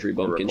country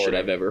bumpkin shit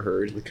I've ever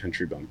heard. The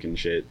country bumpkin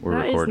shit. We're That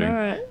is recording.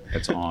 not-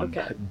 It's on.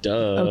 Okay.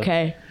 Duh.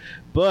 Okay.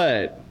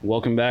 But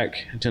welcome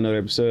back to another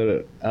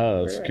episode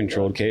of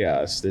Controlled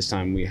Chaos. This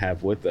time we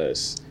have with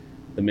us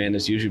the man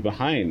that's usually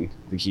behind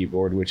the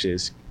keyboard, which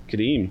is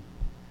Kadeem.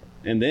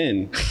 And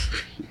then,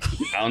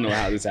 I don't know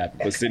how this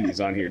happened, but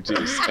Sydney's on here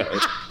too. So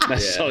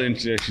that's all the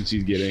introduction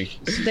she's getting.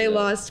 They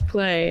lost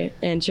Clay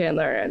and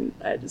Chandler, and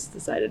I just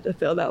decided to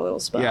fill that little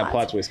spot. Yeah,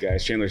 plot twist,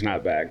 guys. Chandler's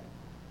not back.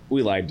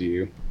 We lied to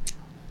you.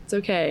 It's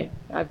okay.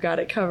 I've got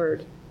it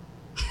covered.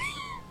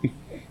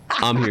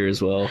 I'm here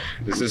as well.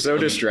 This is so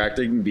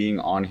distracting being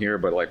on here,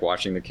 but like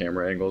watching the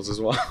camera angles as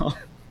well.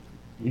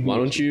 Why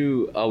don't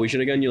you? We should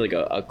have gotten you like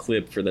a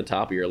clip for the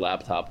top of your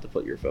laptop to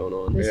put your phone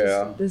on.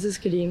 This is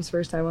Kadeem's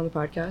first time on the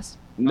podcast.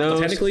 No,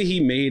 Technically, he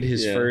made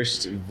his Yeah.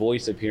 first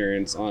voice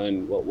appearance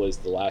on what was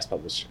the last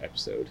published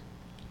episode.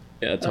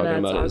 Yeah, talking that's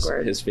about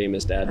awkward. his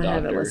famous dad I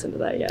haven't doctor. listened to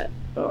that yet.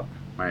 Oh,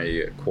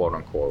 My quote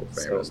unquote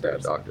famous So dad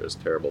embarrassing. doctor's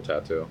terrible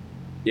tattoo.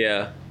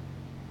 Yeah.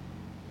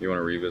 You want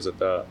to revisit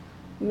that?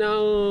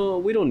 No,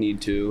 we don't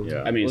need to.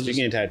 Yeah. I mean, We'll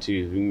speaking of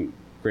tattoos, we can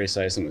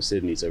criticize some of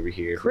Sydney's over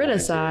here.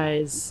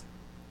 criticize.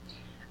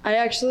 I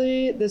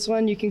actually, this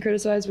one you can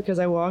criticize because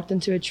I walked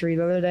into a tree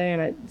the other day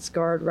and I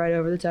scarred right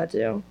over the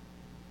tattoo.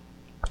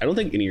 I don't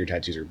think any of your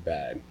tattoos are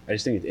bad. I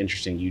just think it's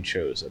interesting you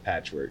chose a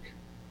patchwork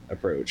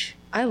approach.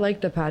 I like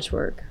the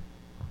patchwork.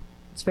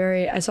 It's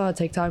very, I saw a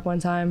TikTok one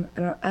time,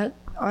 and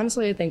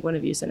honestly, I think one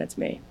of you sent it to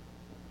me.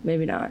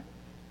 Maybe not.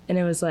 And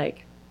it was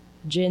like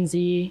Gen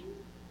Z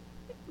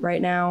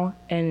right now,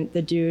 and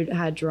the dude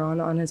had drawn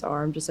on his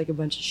arm just like a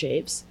bunch of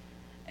shapes.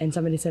 And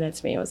somebody sent it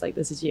to me. It was like,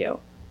 this is you.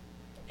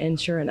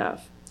 And sure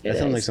enough, That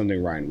sounds like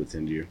something Ryan would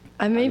send you. Maybe it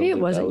I don't think that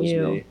wasn't was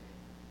you. me.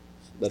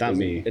 It's not doesn't-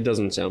 me. It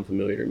doesn't sound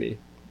familiar to me.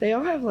 They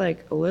all have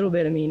like a little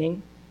bit of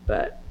meaning,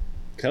 but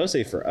 'Cause I would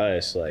say for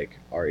us, like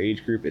our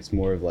age group, it's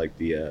more of like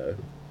the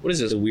What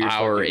is this? The weird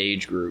Our fucking-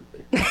 age group.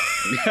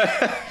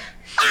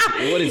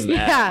 What is that?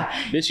 yeah.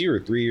 bitch, you were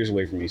 3 years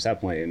away from me.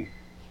 Stop playing.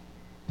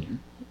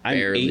 I'm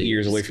Barely. 8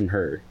 years away from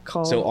her.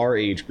 Call- So our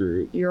age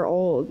group, You're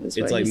old. Is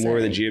it's what like he's more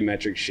of the saying.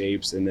 geometric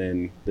shapes and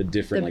then the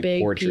different The like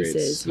big portraits.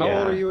 pieces. How Yeah.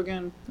 old are you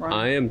again, Ryan?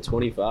 I am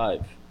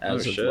 25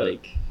 as Oh, of shit.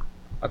 like.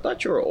 I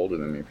thought you were older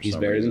than me. For He's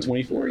some better than reason.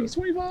 24. He's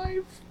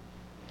 25.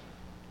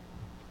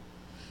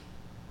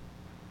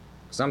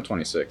 Because I'm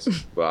 26,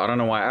 but I don't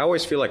know why. I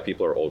always feel like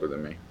people are older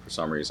than me for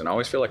some reason. I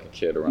always feel like a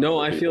kid around. No,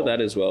 other I feel people.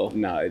 that as well.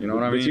 Nah, You know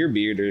what I with mean? your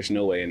beard, there's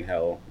no way in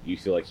hell you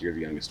feel like you're the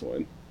youngest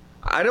one.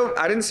 I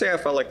didn't say I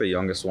felt like the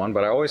youngest one,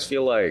 but I always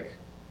feel like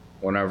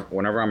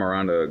whenever I'm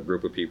around a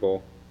group of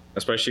people,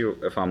 especially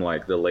if I'm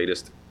like the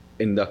latest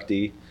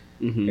inductee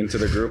into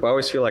the group, I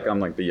always feel like I'm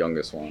like the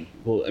youngest one.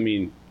 Well, I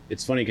mean,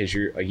 it's funny because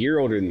you're a year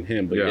older than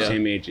him, but you're the Yeah.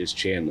 same age as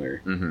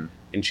Chandler. Mm-hmm.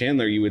 And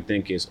Chandler, you would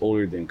think, is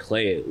older than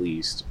Clay at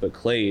least, but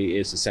Clay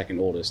is the second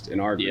oldest in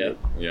our group.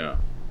 Yeah.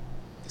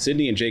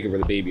 Sydney and Jacob are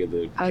the baby of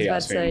the I was about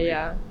Chaos to family. say,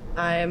 yeah.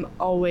 I am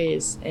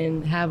always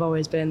and have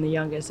always been the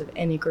youngest of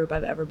any group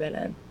I've ever been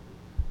in.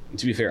 And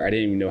to be fair, I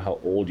didn't even know how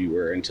old you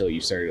were until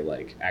you started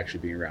like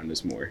actually being around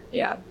us more.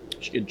 Yeah.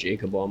 Should get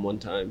Jacob on one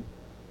time.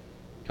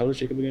 How old is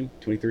Jacob again?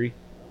 23?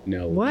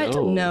 No. What?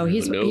 No. No,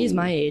 he's No.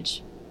 my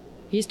age.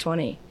 He's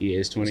 20. He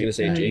is 20. I was gonna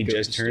say He Jacob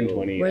just is turned still-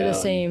 20. We're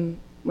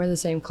the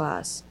same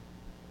class.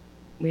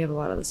 We have a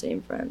lot of the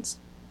same friends.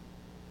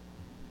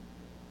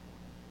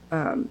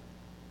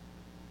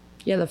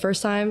 Yeah, the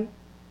first time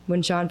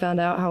when Sean found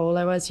out how old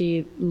I was,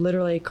 he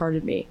literally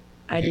carded me.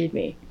 ID'd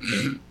me.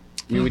 I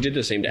mean, we did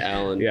the same to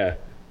Alan. Yeah.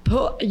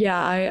 Yeah,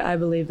 I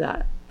believe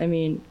that. I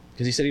mean,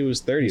 Because he said he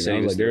was 30. He said And I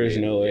he was was like, there is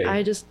 30. no way.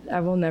 I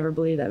will never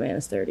believe that man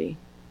is 30.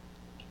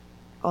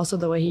 Also,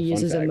 the way he Fun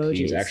uses fact, emojis.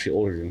 He's actually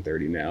older than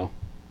 30 now.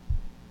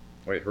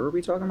 Wait, who are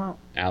we talking about?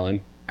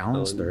 Alan.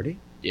 Alan's 30?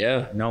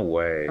 Yeah. No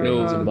way.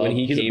 No, Uh-huh. when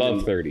he He's came above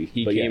in, 30.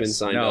 He but came yes. and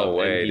signed No up,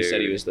 way, and he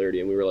said he dude. was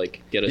 30, and we were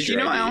like, "Get us Did you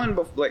your know ID. Alan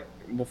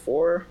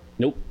before?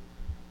 Nope.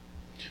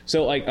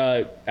 So, like,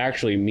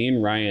 actually, me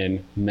and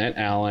Ryan met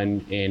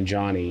Alan and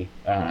Johnny,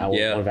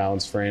 one of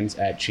Alan's friends,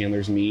 at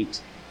Chandler's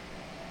Meet,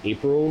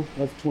 April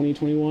of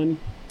 2021.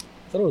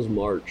 I thought it was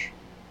March.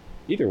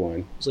 Either one.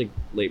 It was like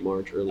late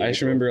March, early. I just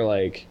April. remember,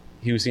 like,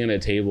 he was sitting at a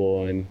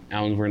table and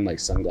Alan's wearing, like,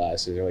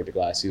 sunglasses or, like, the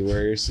glasses he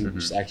wears and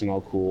just acting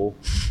all cool.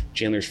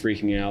 Chandler's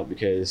freaking out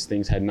because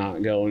things had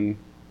not gone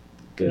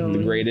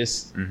the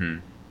greatest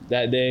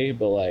that day,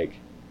 but, like,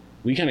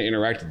 we kind of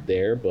interacted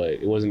there, but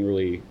it wasn't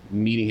really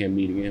meeting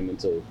him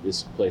until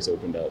this place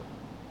opened up.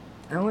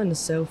 Alan is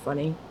so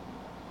funny.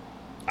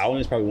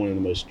 Alan is probably one of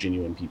the most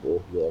genuine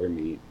people you'll ever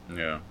meet.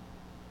 Yeah.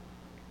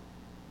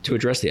 To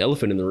address the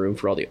elephant in the room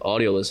for all the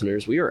audio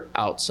listeners, we are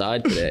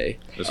outside today.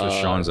 This was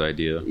Sean's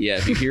idea. Yeah,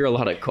 if you hear a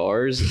lot of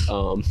cars,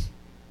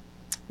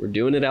 we're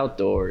doing it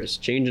outdoors,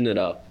 changing it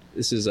up.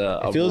 This is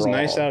a It feels raw.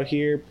 nice out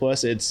here,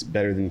 plus it's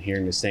better than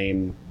hearing the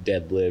same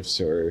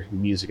deadlifts or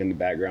music in the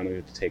background we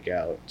have to take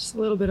out. Just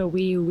a little bit of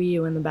wee wee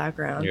in the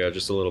background. Yeah,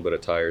 just a little bit of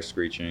tires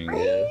screeching.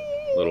 Yeah.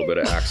 A little bit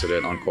of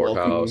accident on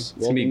courthouse.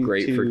 It's gonna be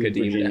great for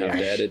Kadeem to have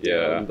to edit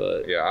Yeah, down,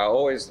 but yeah.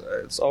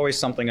 It's always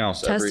something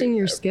else. Testing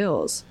your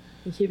skills.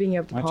 You're keeping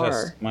up the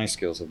par. My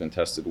skills have been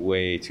tested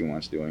way too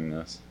much doing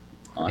this.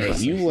 Hey,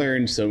 Honestly. you've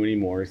learned so many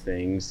more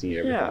things than you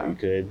ever thought you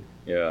could.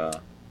 Yeah.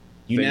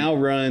 You now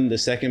run the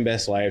second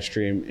best live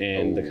stream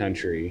in the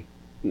country.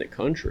 In the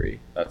country?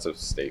 That's a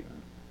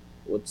statement.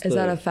 Is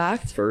that a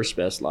fact? First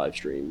best live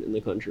stream in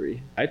the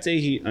country? I'd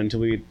say until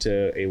we get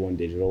to A1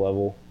 digital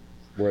level,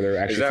 where they're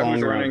actually Is that following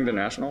who's around. running the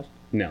nationals?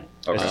 No,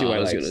 Okay. that's two I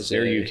was highlights. gonna say,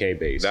 They're UK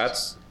based.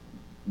 That's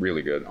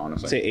really good,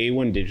 honestly. say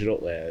A1 digital.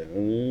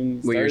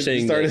 You're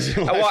saying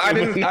Well, I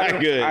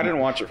Not good. didn't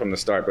watch it from the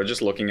start, but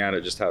just looking at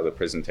it, just how the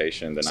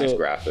presentation, the nice So,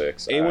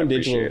 graphics. I A1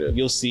 appreciate digital. it.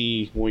 You'll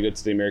see when we go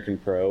to the American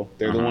Pro.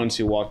 They're the ones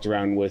who walked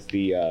around with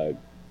the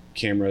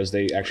cameras.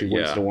 They actually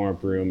went to the warm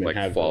up room and like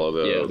have follow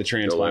the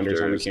transponders on the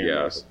lifters.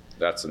 cameras. Yeah,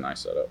 that's a nice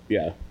setup.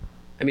 Yeah.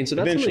 I mean, so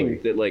that's Eventually.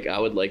 something that like I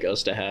would like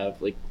us to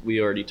have. Like we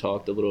already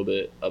talked a little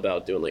bit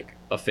about doing like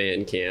a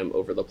fan cam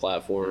over the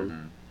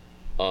platform.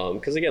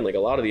 Because again, like a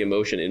lot of the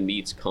emotion in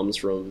meets comes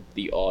from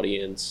the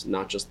audience,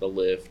 not just the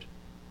lift.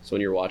 So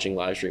when you're watching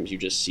live streams, you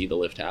just see the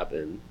lift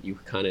happen. You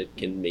kind of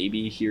can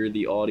maybe hear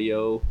the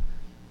audio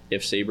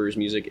if Saber's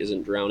music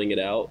isn't drowning it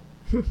out,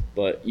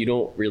 but you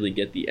don't really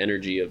get the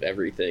energy of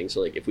everything. So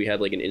like if we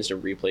had like an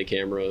instant replay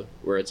camera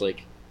where it's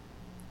like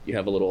you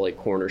have a little like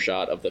corner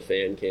shot of the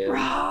fan cam.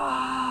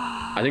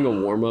 I think a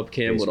warm-up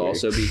cam would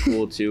also be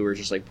cool too, where it's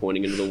just like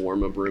pointing into the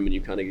warm-up room and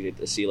you kind of get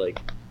to see like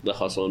the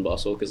hustle and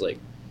bustle, because like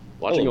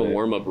watching a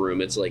warm-up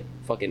room, it's like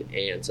fucking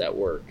ants at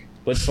work.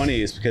 What's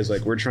funny is because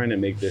like we're trying to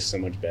make this so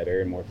much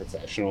better and more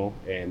professional,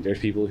 and there's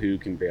people who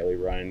can barely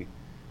run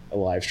a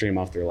live stream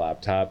off their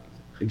laptop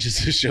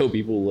just to show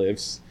people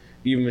lifts,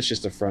 even if it's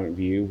just a front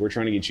view. We're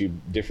trying to get you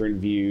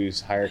different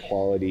views, higher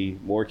quality,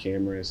 more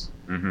cameras,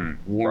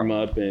 warm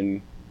up,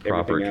 and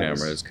Proper everything else.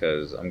 cameras,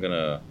 because I'm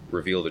gonna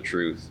reveal the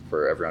truth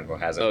for everyone who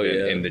hasn't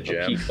been in the A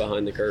gym. peek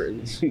behind the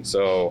curtains.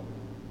 So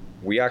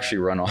we actually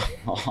run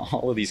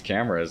all of these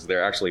cameras.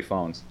 They're actually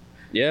phones.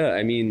 Yeah,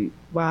 I mean,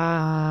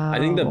 Wow. I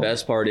think the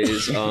best part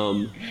is after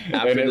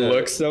And it the,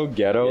 looks so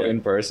ghetto in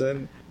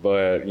person,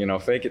 but you know,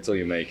 fake it till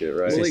you make it,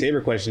 right? Say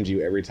Saber questions you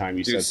every time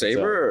you Dude, set this up.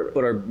 Saber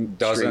but our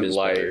doesn't stream is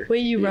like. better. Wait,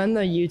 you run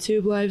the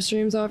YouTube live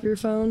streams off your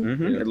phone?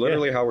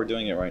 Literally how we're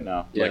doing it right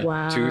now. Yeah. Like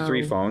Wow.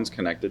 2-3 phones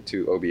connected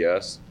to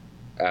OBS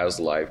as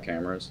live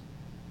cameras.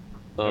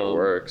 It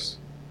works.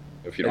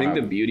 If you I don't think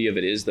the have, beauty of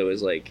it is though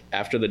is like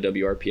after the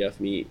WRPF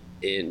meet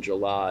in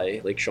July,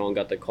 like Sean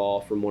got the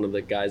call from one of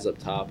the guys up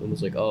top and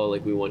was like, "Oh,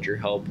 like we want your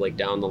help like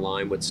down the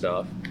line with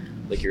stuff.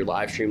 Like your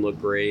live stream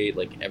looked great,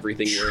 like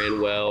everything ran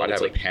well." I'd And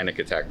have it's a panic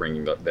attack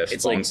bringing this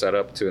it's phone like-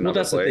 setup to well, another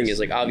that's place. the thing is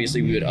like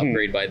obviously we would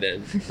upgrade by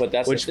then, but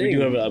that's Which the we thing.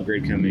 do have an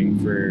upgrade coming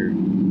for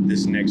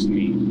this next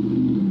meet.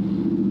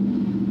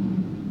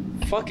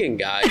 Fucking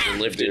guys and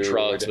lifted Dude.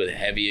 trucks with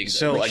heavy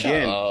So exhaust.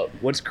 again,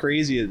 what's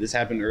crazy is this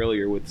happened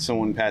earlier with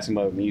someone passing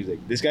by with music.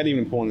 This guy didn't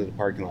even pull into the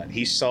parking lot.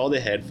 He saw the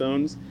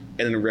headphones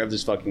and then revved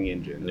his fucking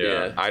engine.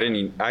 yeah. I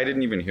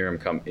didn't even hear him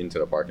come into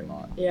the parking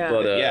lot. Yeah.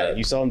 But Yeah,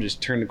 you saw him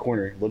just turn the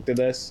corner, looked at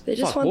us. They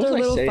just Fuck, want what their was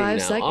I little saying 5 now? I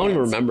seconds. don't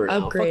even remember now.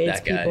 Fuck Upgrades,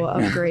 that guy. people.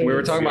 Upgrades. We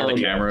were talking about the Um,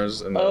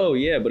 cameras and the, Oh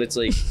yeah, but it's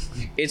like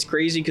it's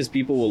crazy because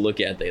people will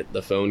look at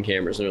the phone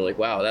cameras and they're like,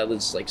 "Wow, that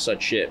looks like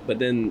such shit." But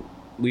then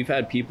we've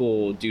had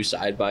people do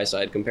side by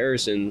side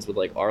comparisons with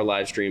like our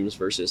live streams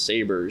versus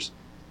Saber's,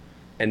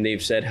 and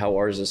they've said how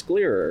ours is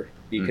clearer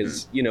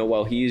because you know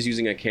while he is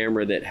using a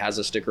camera that has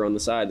a sticker on the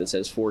side that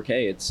says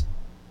 4K,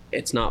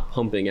 it's not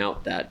pumping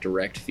out that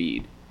direct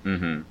feed.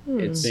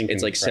 It's Being like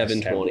compressed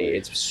 720. heavily.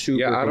 It's super.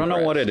 yeah, I don't know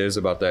what compressed. it is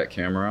about that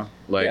camera.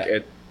 Like Yeah.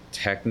 it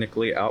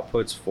technically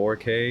outputs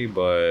 4K,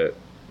 but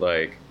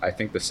like I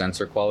think the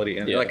sensor quality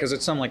in Yeah. like because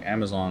it's some like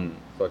Amazon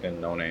fucking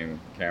no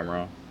name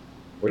camera,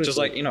 which it's is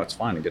like, you know, it's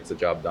fine, it gets the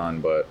job done,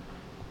 but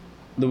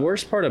The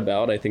worst part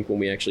about I think when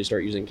we actually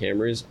start using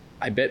cameras,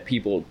 I bet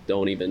people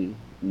don't even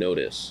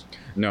notice.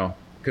 no,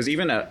 because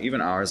even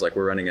ours, like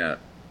we're running at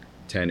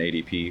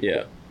 1080p,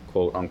 Yeah.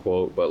 quote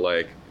unquote, but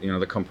like, you know,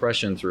 the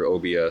compression through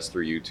OBS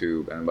through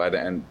YouTube, and by the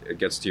end it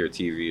gets to your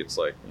TV, it's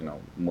like, you know,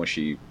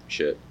 mushy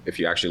shit if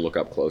you actually look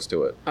up close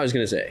to it. I was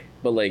gonna say,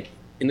 but like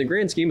in the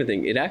grand scheme of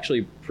things, it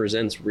actually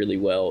presents really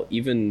well,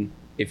 even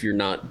if you're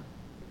not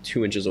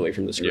 2 inches away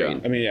from the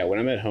screen. I mean, yeah, when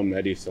I'm at home,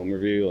 I do film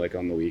review, like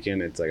on the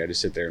weekend. It's like I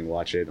just sit there and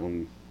watch it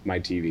on my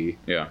TV,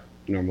 Yeah.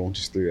 normal,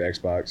 just through the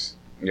Xbox.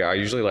 Yeah, I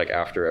usually like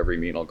after every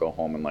meet, I'll go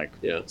home and like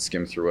Yeah.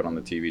 skim through it on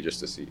the TV just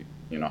to see,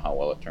 you know, how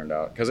well it turned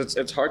out. Because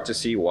it's hard to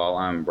see while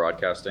I'm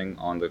broadcasting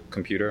on the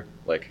computer,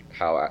 like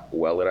how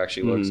well it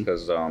actually looks.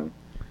 Because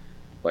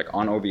like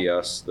on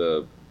OBS,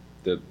 the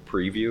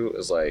preview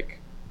is like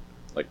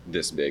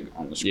this big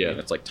on the screen. Yeah.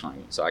 It's like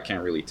tiny, so I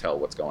can't really tell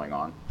what's going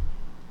on.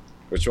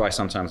 Which is why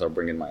sometimes I'll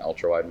bring in my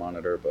ultra wide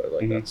monitor, but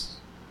like that's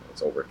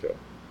overkill.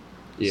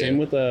 Yeah. Same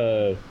with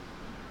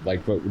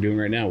like what we're doing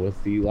right now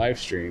with the live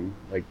stream,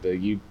 like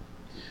the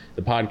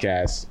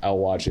podcast. I'll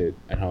watch it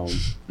at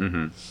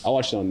home. I'll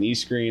watch it on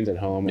these screens at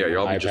home. Yeah, on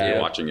you'll my be just iPad.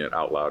 watching it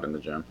out loud in the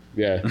gym.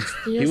 Yeah, He has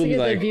People to be get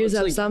like, their views it's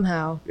up like-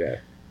 somehow. yeah.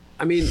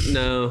 I mean,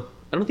 no,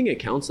 I don't think it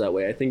counts that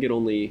way. I think it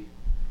only.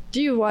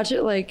 Do you watch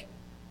it like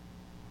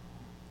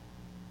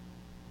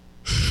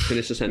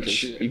Finish the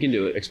sentence. You can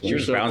do it. She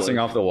was bouncing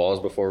off the walls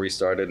before we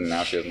started, and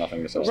now she has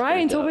nothing to say.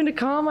 Ryan told me to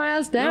calm my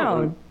ass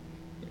down.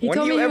 He when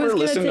told do me you he was ever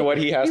gonna listen to what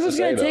he has He to was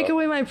say, going to take though?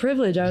 away my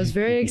privilege. I was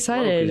very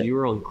excited. Because you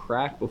were on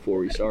crack before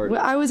we started.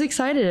 Well, I was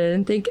excited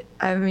and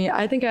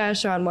I think I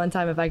asked Sean one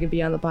time if I could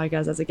be on the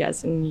podcast as a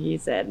guest, and he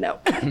said no.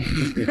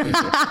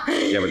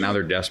 Yeah, but now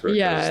they're desperate.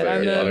 Yeah,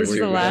 this is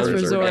the last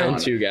resort. Down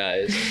 2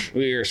 guys.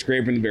 We are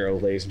scraping the barrel,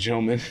 ladies and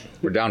gentlemen.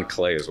 We're down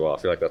Clay as well. I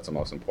feel like that's the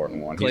most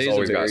important one. Clay's He's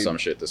always got very- some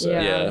shit to say.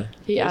 Yeah.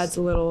 He adds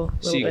a little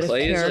See, bit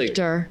Clay of is like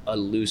character. a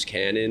loose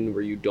cannon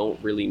where you don't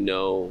really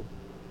know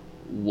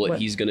what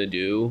he's gonna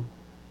do,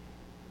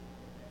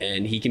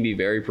 and he can be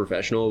very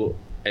professional,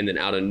 and then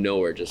out of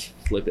nowhere just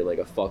flip it like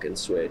a fucking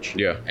switch.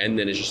 Yeah. And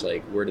then it's just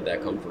like, where did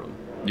that come from?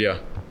 Yeah.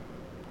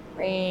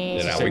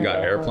 And now we got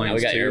Now airplanes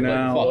we got too airplane.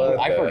 now. Fuck, What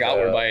I the forgot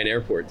we're hell? by an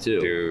airport too.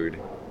 Dude.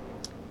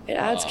 It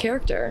adds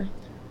character.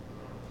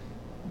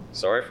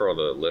 Sorry for all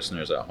the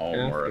listeners at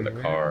home or in the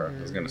car.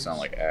 It's gonna sound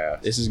like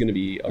ass. This is gonna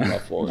be a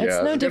rough one. It's Yeah, no it's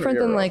gonna different be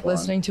a than rough like one.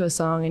 listening to a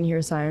song and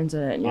hear sirens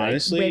in it, and you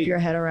Honestly, like, whip your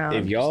head around.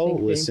 If just y'all being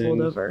pulled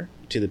listened over.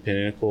 to the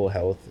Pinnacle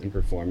Health and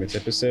Performance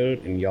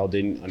episode and y'all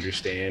didn't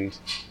understand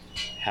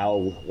how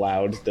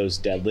loud those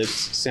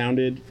deadlifts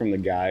sounded from the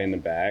guy in the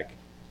back,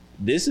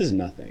 this is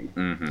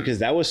nothing. Because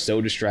that was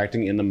so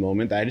distracting in the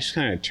moment that I just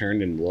kind of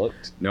turned and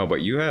looked. No,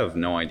 but you have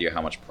no idea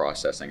how much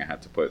processing I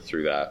had to put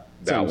through that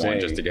what I'm one saying.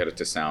 just to get it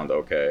to sound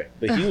okay.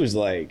 But he was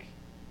like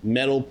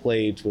metal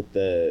plates with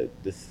the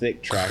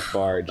thick track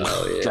bar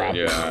just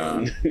dropping.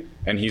 Yeah.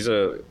 And he's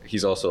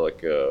also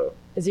like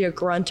Is he a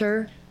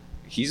grunter?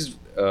 he's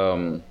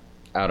Adam,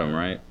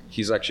 right?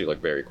 He's actually like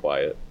very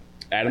quiet.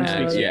 Adam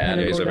speaks. yeah,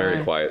 Yeah, he's a very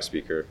guy. quiet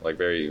speaker, like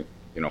very,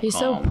 He's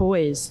calm. so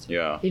poised.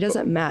 Yeah. He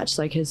doesn't match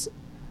like his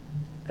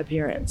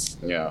appearance.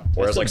 Yeah.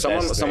 Whereas the like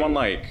someone best someone thing.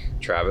 like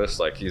Travis,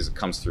 like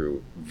comes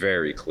through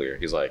very clear.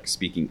 He's like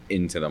speaking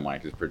into the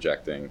mic, he's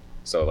projecting.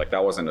 So like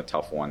that wasn't a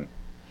tough one.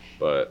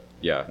 But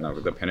yeah, no,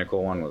 the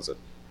Pinnacle one was a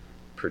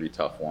pretty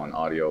tough one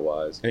audio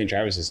wise. I think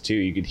Travis is too.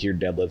 You could hear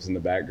deadlifts in the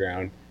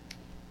background.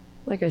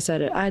 Like I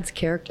said, it adds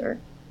character.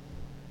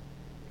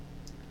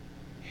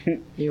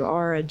 You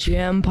are a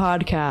gym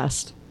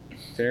podcast.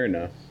 Fair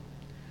enough.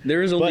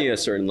 There is only But- a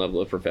certain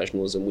level of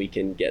professionalism we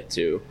can get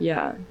to.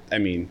 Yeah. I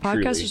mean, Podcasts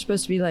truly. are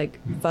supposed to be like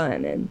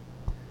fun and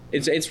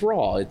It's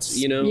raw. It's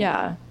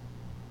yeah.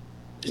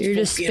 You're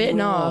just fucking spitting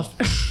raw. off.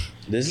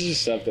 This is the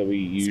stuff that we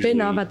usually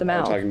Spitting off at the are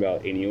mouth. talking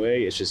about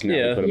anyway. It's just now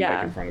Yeah. we put a Yeah.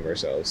 mic in front of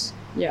ourselves.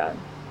 Yeah.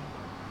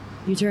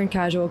 You turn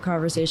casual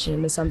conversation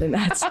into something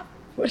that's.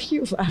 What are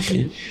you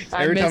laughing?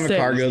 I Every time a missed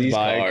car it. goes These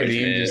by, cars,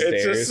 Kadeem man. just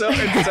It's stares.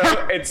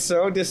 just it's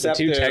so The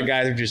deceptive. two tech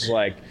guys are just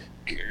like,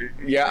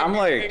 Yeah, I'm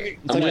like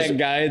it's like that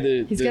guy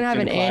that He's gonna have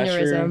an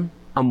aneurysm.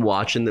 I'm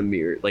watching the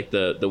mirror, like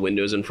the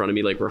windows in front of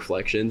me, like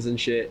reflections and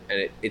shit,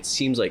 and it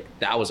seems like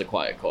that was a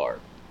quiet car.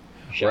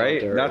 Shout out right.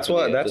 to her That's for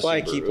why the that's why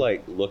I keep Subaru.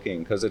 like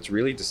looking, because it's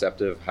really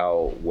deceptive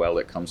how well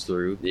it comes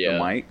through Yeah. the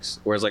mics.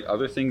 Whereas like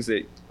other things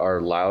that are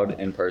loud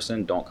in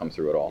person don't come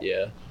through at all.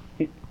 Yeah.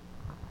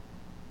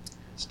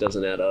 This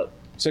doesn't add up.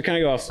 So kind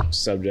of go off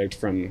subject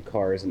from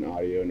cars and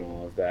audio and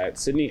all of that.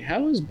 Sydney,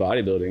 how has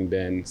bodybuilding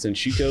been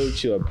since you go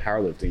to a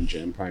powerlifting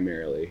gym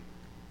primarily?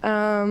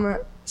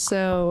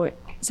 So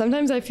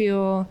sometimes I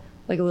feel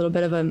like a little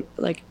bit of a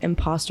like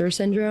imposter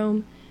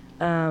syndrome.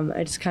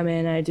 I just come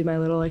in, I do my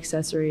little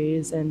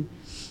accessories, and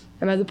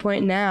I'm at the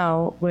point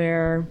now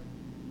where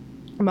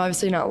I'm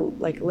obviously not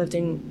like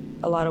lifting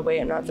a lot of weight.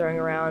 I'm not throwing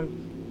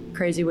around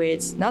crazy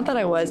weights. Not that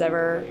I was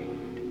ever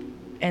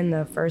in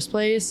the first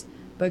place,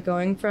 but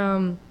going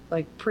from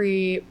like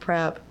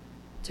pre-prep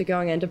to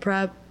going into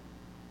prep,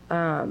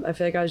 I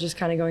feel like I was just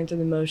kind of going through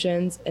the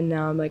motions, and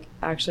now I'm like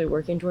actually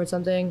working towards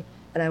something,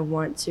 and I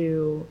want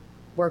to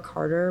work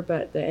harder,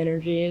 but the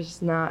energy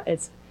is not,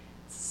 it's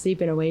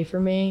seeping away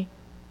from me.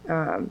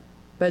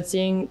 But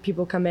seeing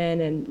people come in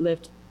and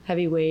lift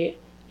heavy weight,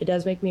 it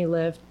does make me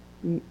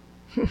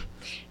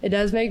it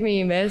does make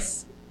me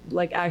miss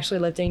like actually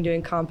lifting,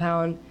 doing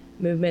compound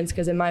movements,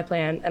 because in my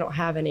plan I don't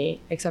have any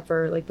except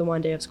for like the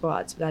one day of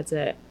squats, but that's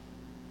it.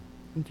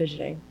 I'm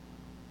fidgeting.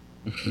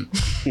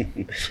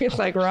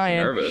 Like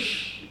Ryan.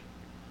 Nervous.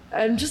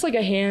 I'm just like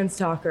a hands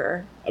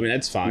talker. I mean,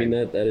 that's I fine.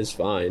 mean that is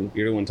fine.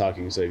 You're the one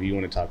talking, so if you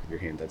want to talk with your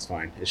hand, that's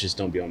fine. It's just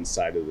don't be on the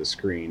side of the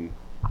screen.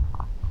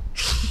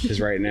 Because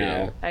right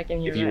now, Yeah. I can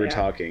hear if you that, were yeah.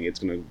 talking, it's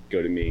going to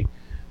go to me.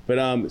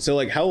 But so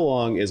like, how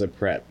long is a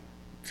prep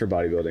for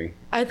bodybuilding?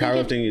 I think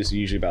Powerlifting is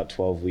usually about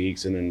 12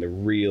 weeks, and then the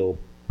real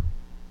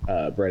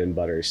bread and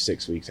butter is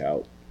 6 weeks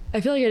out.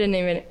 I feel like I didn't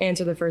even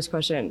answer the first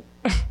question,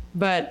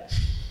 but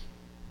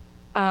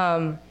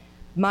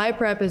my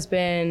prep has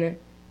been,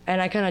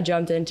 and I kind of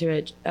jumped into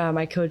it.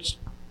 My coach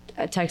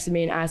texted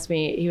me and asked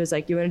me, he was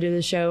like, you want to do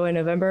the show in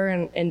November?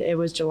 And it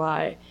was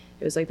July.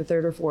 It was like the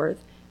 3rd or 4th.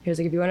 He was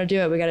like, if you want to do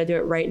it, we got to do it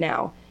right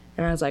now.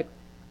 And I was like,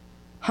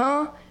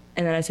 huh?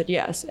 And then I said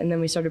yes. And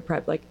then we started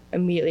prep like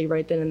immediately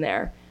right then and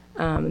there.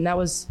 And that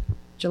was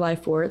July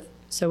 4th.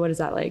 So what is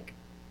that, like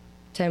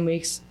 10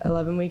 weeks,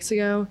 11 weeks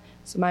ago?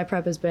 So my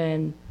prep has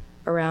been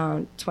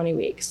around 20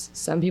 weeks.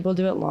 Some people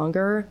do it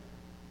longer.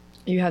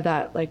 you have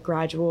that like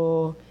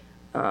gradual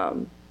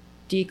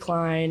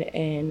decline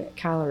in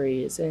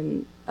calories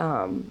and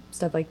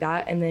stuff like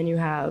that. And then you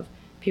have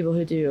people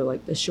who do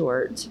like the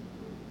short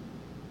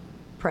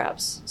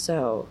preps.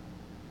 So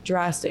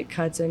drastic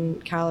cuts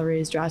in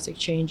calories, drastic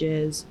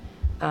changes.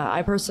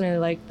 I personally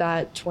like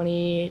that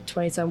 20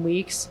 some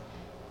weeks,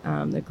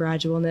 the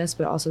gradualness,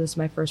 but also this is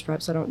my first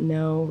prep, so I don't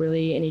know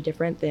really any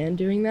different than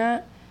doing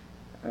that.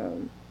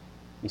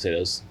 You say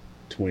those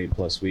 20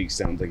 plus weeks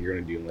sounds like you're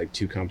going to do like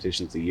 2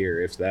 competitions a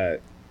year, if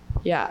that.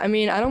 Yeah, I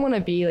mean, I don't want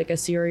to be like a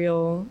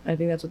serial, I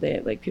think that's what they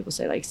like people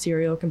say, like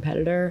serial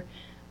competitor.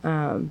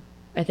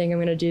 I think I'm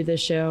going to do this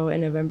show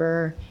in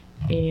November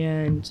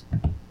and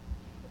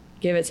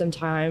give it some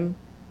time,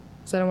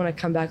 because I don't want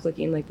to come back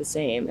looking like the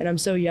same. And I'm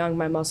so young,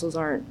 my muscles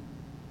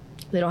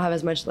they don't have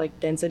as much like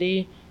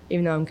density,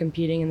 even though I'm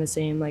competing in the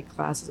same like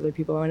class as other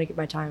people. I want to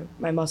give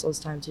my muscles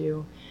time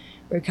to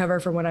recover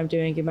from what I'm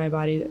doing, give my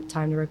body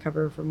time to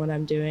recover from what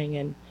I'm doing,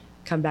 and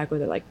come back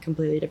with a like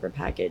completely different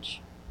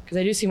package. Because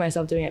I do see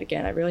myself doing it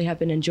again. I really have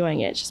been enjoying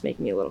it. It's just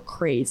making me a little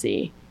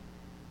crazy.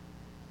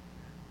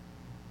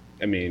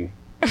 I mean,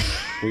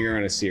 when you're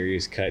on a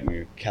serious cut and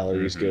your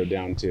calories go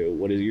down to,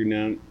 what is you're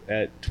now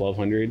at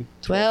 1200?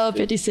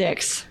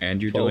 1256.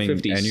 And you're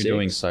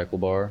doing cycle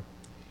bar.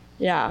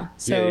 Yeah.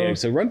 So yeah.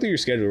 So run through your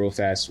schedule real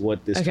fast.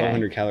 What this Okay.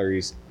 1200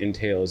 calories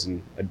entails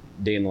in a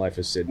day in the life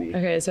of Sydney.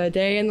 Okay, so a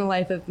day in the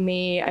life of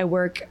me, I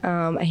work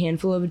a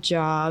handful of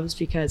jobs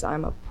because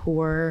I'm a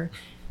poor.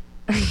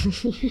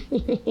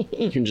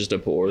 You're just a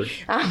poor.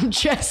 I'm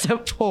just a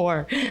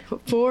poor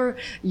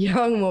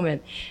young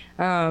woman.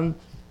 A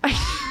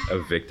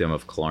victim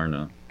of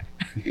Klarna.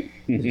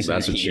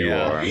 That's what you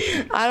Yeah. are.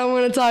 I don't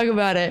want to talk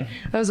about it.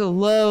 That was a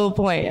low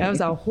point. That was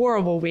a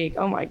horrible week.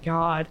 Oh my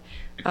God.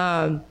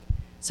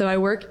 So I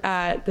work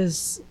at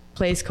this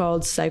place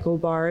called Cycle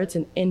Bar. It's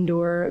an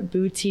indoor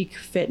boutique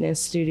fitness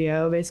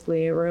studio,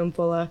 basically a room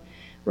full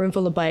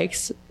of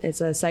bikes.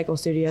 It's a cycle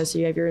studio. So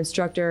you have your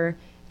instructor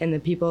and the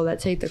people that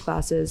take the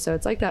classes. So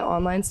it's like that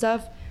online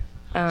stuff.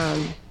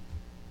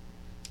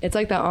 It's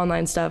like that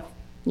online stuff,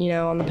 you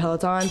know, on the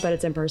Peloton, but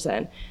it's in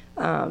person.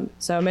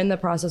 So I'm in the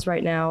process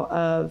right now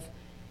of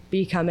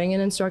becoming an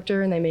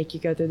instructor, and they make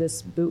you go through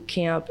this boot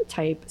camp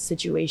type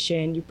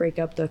situation. You break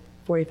up the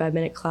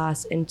 45-minute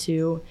class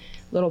into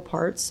little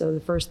parts. So the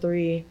first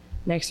 3,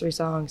 next 3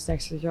 songs,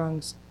 next 3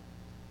 songs,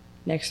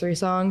 next 3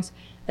 songs.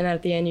 And then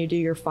at the end, you do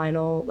your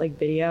final like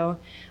video.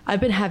 I've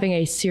been having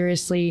a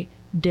seriously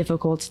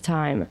difficult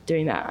time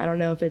doing that. I don't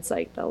know if it's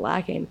like the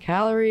lack in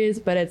calories,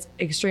 but it's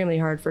extremely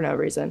hard for no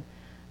reason.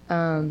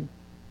 So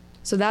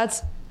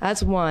that's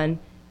one.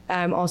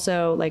 I'm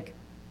also like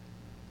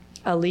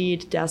a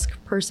lead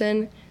desk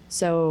person.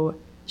 So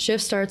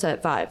shift starts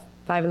at 5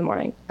 in the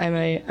morning. I'm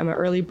an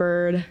early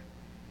bird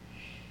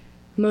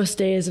most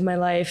days of my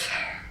life.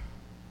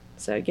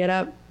 So I get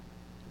up,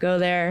 go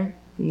there.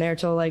 I'm there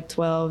till like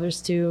 12.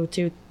 There's two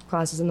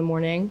classes in the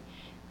morning.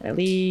 And I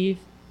leave.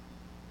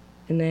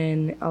 And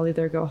then I'll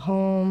either go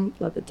home,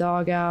 let the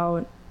dog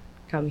out,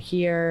 come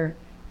here.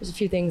 There's a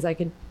few things I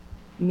could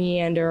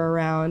meander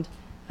around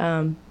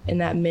in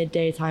that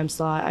midday time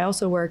slot. I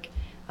also work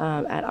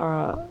at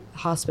our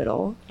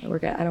hospital. I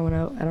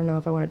don't know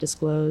if I want to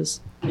disclose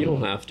You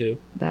don't have to.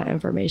 that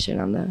information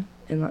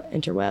in the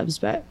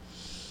interwebs, but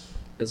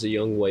As a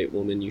young white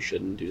woman, you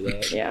shouldn't do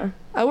that. yeah.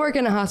 I work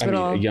in a I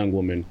hospital. mean, a young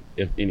woman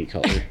of any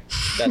color.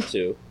 That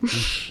too.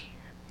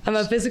 I'm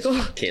a physical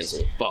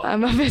Cancel. Fuck.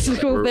 I'm a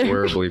physical We're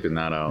therapist. bleeping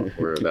that out.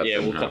 Yeah,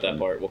 we'll cut that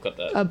part. We'll cut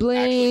that. A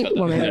blank Actually,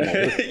 cut woman.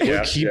 that.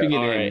 We're keeping it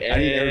All in. right, I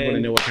need everyone to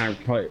and- know what kind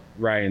of part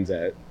Ryan's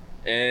at.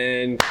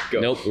 And go.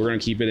 Nope, we're gonna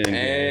keep it in.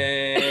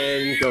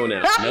 And go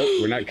now. Nope,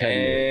 we're not cutting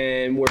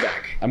it. And we're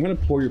back. I'm gonna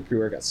pour your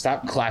pre-workout.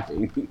 Stop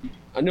clapping.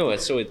 I know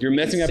it's so You're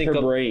messing up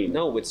her brain.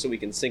 No, it's so we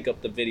can sync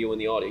up the video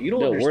and the audio. You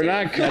don't. No, we're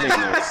understand. not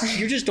cutting this.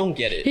 You just don't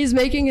get it. He's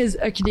making his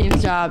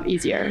Kadeem's job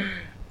easier.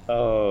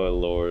 Oh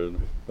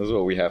Lord, this is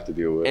what we have to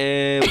deal with.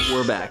 And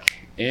we're back.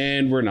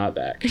 And we're not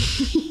back.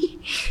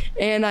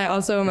 And I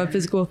also am a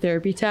physical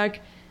therapy tech.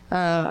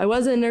 I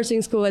was in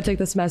nursing school. I took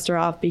the semester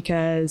off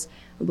because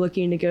I'm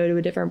looking to go to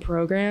a different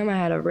program. I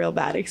had a real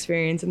bad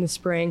experience in the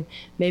spring.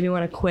 Made me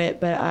want to quit,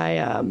 but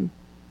I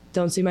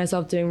don't see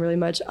myself doing really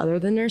much other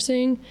than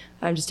nursing.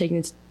 I'm just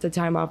taking the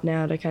time off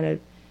now to kind of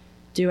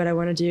do what I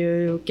want to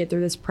do, get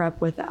through this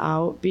prep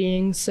without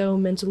being so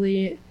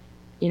mentally,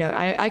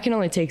 I can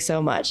only take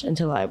so much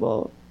until I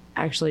will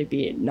actually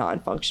be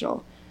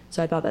non-functional.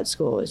 So I thought that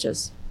school was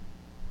just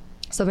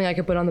something I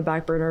could put on the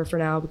back burner for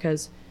now,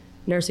 because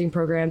nursing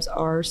programs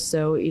are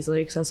so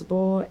easily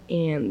accessible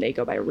and they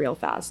go by real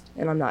fast,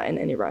 and I'm not in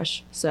any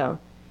rush. So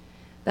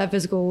that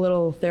physical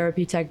little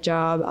therapy tech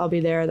job, I'll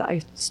be there.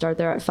 I start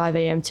there at 5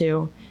 a.m.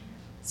 too.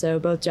 So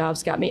both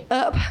jobs got me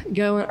up,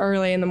 going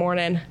early in the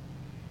morning.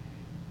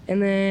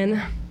 And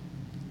then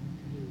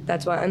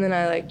that's why, and then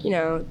I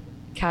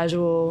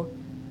casual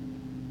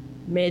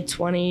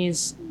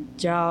mid-20s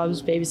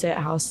jobs, babysit,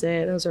 house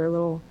sit. Those are a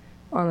little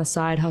on the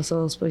side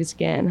hustles, because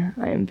again,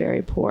 I am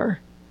very poor.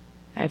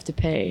 I have to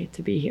pay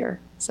to be here.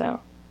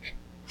 So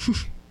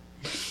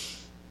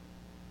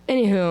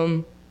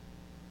Anywho,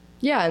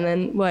 yeah, and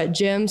then what?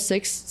 Gym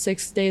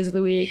 6 days of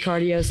the week,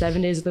 cardio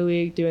 7 days of the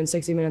week, doing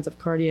 60 minutes of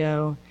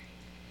cardio.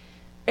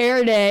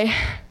 Air day,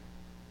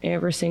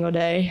 every single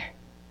day.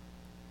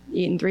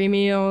 Eating 3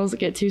 meals,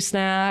 get 2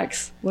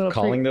 snacks.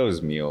 Calling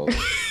those meals.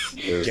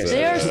 They are still.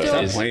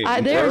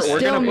 They are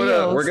still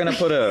meals. We're gonna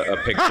put a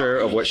picture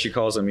of what she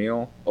calls a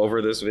meal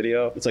over this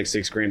video. It's like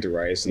 6 grains of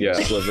rice and Yeah.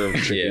 a sliver of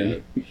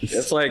chicken.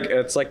 It's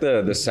like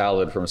the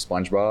salad from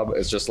SpongeBob.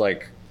 It's just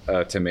like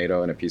a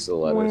tomato and a piece of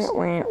lettuce.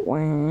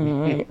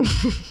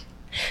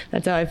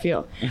 That's how I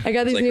feel. I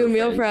got these Like new her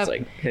meal friends, prep.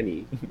 like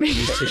Penny,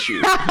 use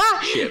tissue,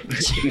 chip.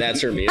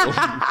 That's her meal.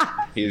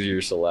 Here's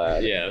your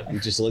salad. Yeah, You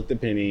just lick the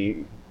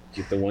penny,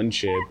 get the one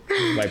chip,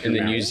 wipe and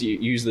your then mouth.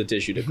 use the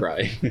tissue to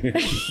cry.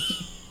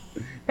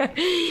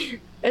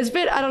 It's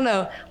been, I don't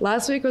know.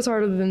 Last week was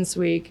harder than this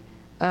week.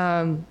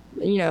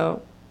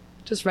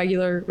 Just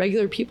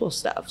regular people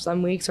stuff.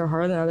 Some weeks are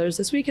harder than others.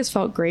 This week has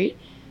felt great,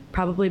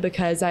 probably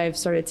because I've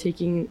started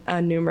taking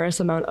a numerous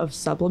amount of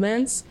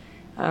supplements.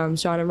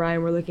 Sean and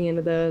Ryan were looking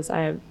into those.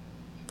 I'm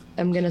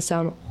going to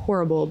sound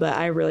horrible, but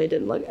I really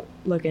didn't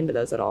look into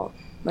those at all.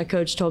 My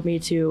coach told me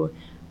to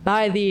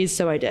buy these,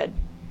 so I did.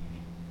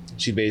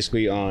 She's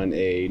basically on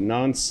a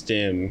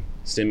non-stim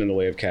in the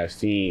way of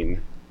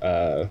caffeine,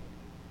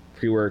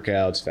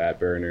 pre-workouts, fat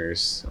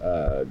burners,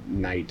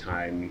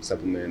 nighttime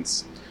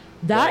supplements.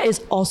 That is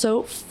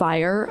also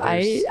fire.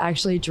 I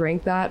actually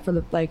drank that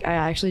I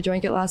actually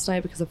drank it last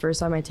night because the first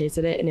time I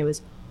tasted it and it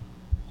was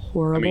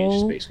horrible. I mean, it's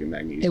just basically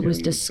magnesium. It was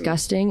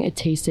disgusting. It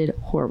tasted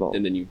horrible.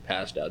 And then you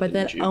passed out. But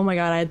then, didn't you? oh my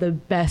God, I had the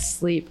best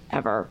sleep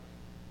ever.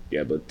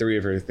 Yeah, but 3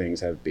 of her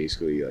things have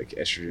basically like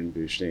estrogen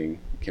boosting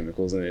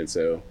chemicals in it,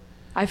 so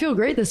I feel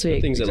great this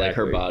week. things that like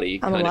her Exactly. body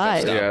I'm kind alive.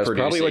 of stopped Yeah, it's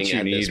probably what producing you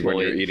at this need when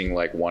you're point. eating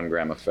like 1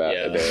 gram of fat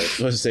Yeah. a day.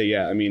 let's say,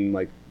 yeah, I mean,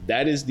 like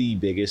that is the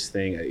biggest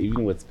thing.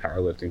 Even with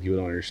powerlifting, people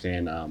don't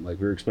understand. Like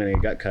we were explaining a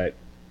gut cut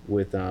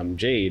with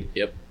Jade.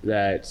 Yep.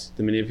 That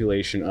the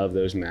manipulation of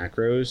those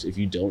macros, if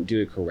you don't do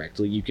it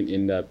correctly, you can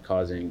end up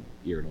causing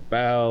irritable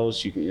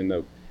bowels. You can end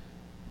up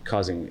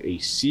causing a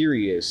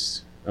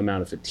serious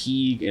amount of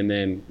fatigue, and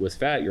then with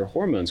fat, your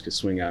hormones could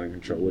swing out of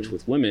control. Which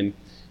with women,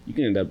 you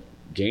can end up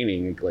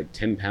gaining like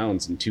 10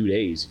 pounds in 2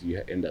 days if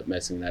you end up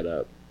messing that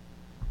up.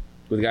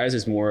 With guys,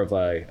 it's more of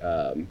like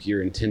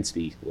your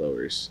intensity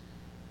lowers.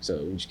 So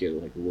you just get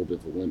like a little bit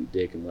of a limp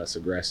dick and less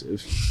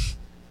aggressive.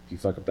 If you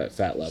fuck up that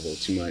fat level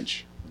too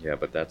much. Yeah,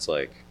 but that's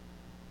like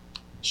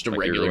Just a you're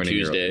regular ruining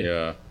Tuesday.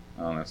 yeah,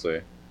 honestly.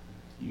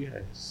 You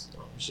guys.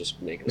 I was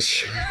just making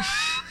it.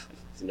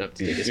 It's enough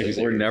to take it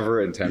seriously. We're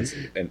never intense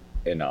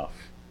enough.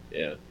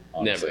 Yeah.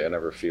 Honestly, Never. I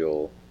never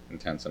feel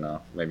intense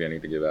enough. Maybe I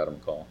need to give Adam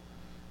a call.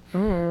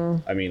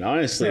 I mean,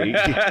 honestly,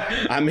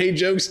 I made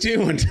jokes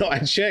too until I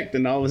checked,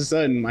 and all of a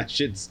sudden my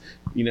shit's,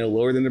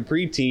 lower than a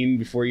preteen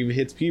before he even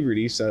hits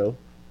puberty. So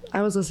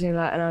I was listening to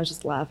that and I was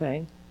just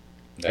laughing.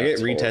 I get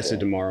That's retested horrible.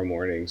 tomorrow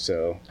morning.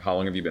 So How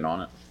long have you been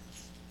on it?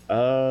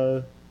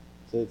 so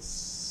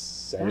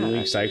it's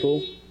 7-week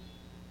cycle.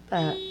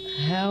 The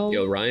hell?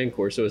 Yo, Ryan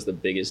Corso is the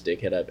biggest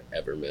dickhead I've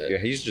ever met. Yeah,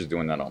 he's just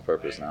doing that on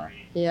purpose now.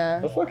 Yeah.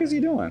 The fuck is he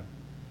doing?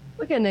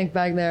 Look at Nick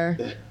back there.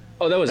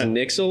 Oh, that was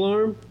Nick's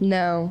alarm?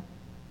 No.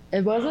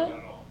 It wasn't?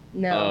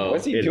 No. Oh.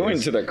 What's he It doing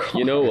is. to the car?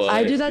 You know what?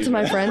 I do that to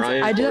my friends.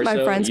 Ryan I do that to my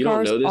Corso, friends' you don't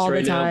cars know this all the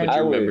right now, time. but I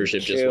your would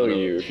membership just kill went up.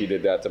 you if you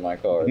did that to my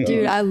car.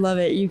 Dude, I love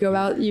it. You go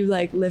out, you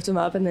like lift them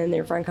up, and then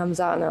your friend comes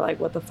out, and they're like,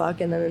 "What the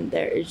fuck?" And then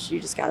you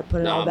just gotta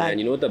put it all Nah, back. man,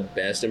 you know what the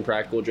best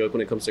impractical joke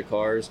when it comes to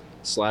cars?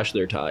 Slash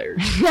their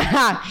tires.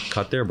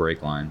 Cut their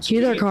brake lines.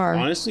 Cue their car.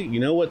 Honestly, you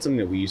know what? Something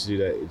that we used to do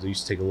that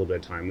used to take a little bit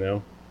of time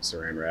though.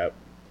 Saran wrap.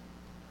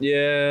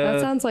 Yeah.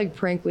 That sounds like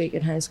prank week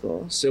in high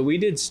school. So we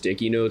did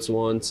sticky notes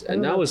once, and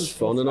don't know that what was this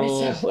fun is and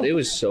all, myself. but it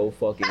was so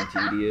fucking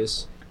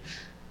tedious.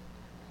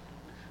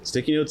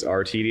 Sticky notes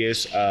are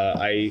tedious.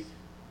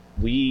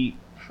 We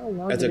How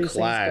long as do a these things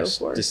class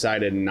go for?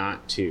 decided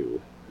not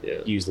to Yeah.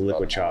 use the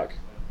liquid chalk.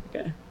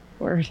 Okay.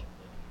 Word.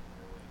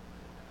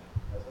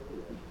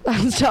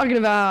 I was talking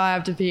about how I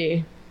have to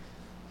pee.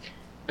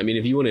 I mean,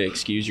 if you want to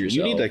excuse yourself,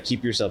 You need to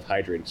keep yourself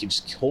hydrated. You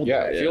just hold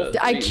Yeah, that. feel free.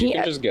 I You can't-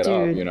 can just get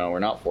dude. up. We're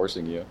not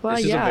forcing you. Well,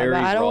 This is a yeah, very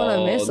but I don't want to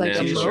raw, miss like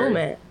a natural-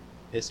 moment.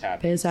 Piss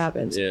happens. Piss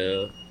happens.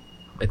 yeah.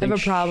 I have a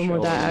problem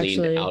with that, Sean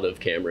actually. leaned out of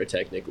camera,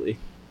 technically.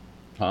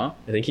 Huh?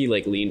 I think he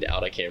leaned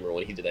out of camera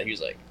when he did that. He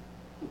was like,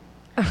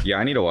 Yeah,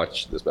 I need to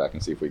watch this back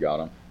and see if we got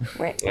him.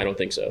 I don't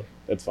think so.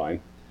 That's fine.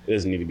 It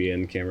doesn't need to be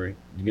in camera. You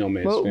can go on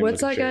my Instagram,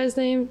 What's look that at shit. guy's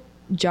name?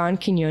 John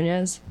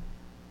Quinones.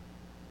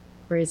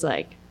 Where he's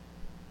like,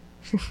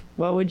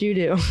 "What would you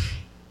do?"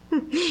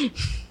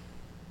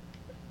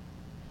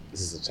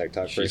 This is a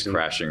TikTok She's person.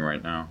 crashing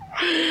right now.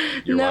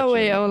 You're No, watching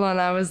wait, it. hold on.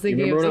 I was You thinking.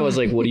 remember when I of was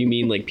like, what do you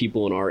mean, like,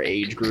 people in our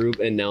age group?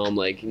 And now I'm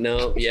like,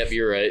 no, yep,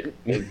 you're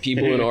right.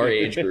 People in our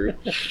age group.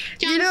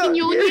 you don't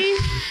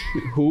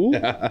Who?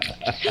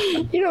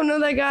 you don't know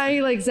that guy?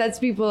 He like sets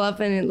people up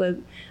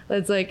and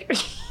it's like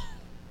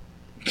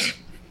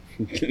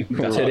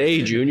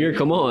Today, Junior,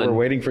 come We're on.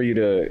 waiting for you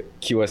to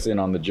cue us in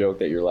on the joke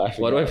that you're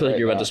laughing. Why do I at feel like right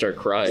you're about now. to start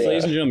crying?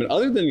 Ladies and gentlemen,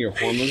 other than your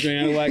hormones going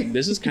out of whack,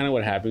 this is kind of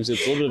what happens.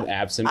 It's a little bit of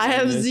absence. I in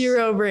have this.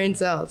 0 brain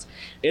cells.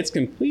 It's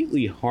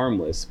completely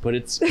harmless, but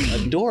it's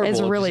adorable.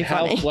 It's really just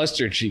how funny.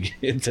 flustered she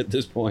gets at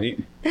this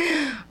point.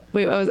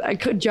 Wait,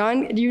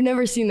 John, you've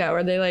never seen that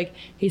where they like,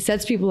 he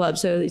sets people up.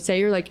 So say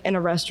you're like in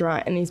a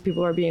restaurant and these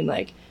people are being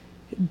like,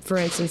 for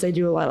instance, they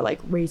do a lot of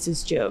like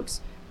racist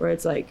jokes where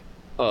it's like,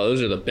 Oh,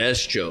 those are the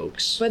best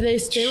jokes. but they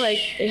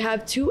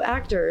have 2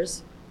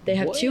 actors. They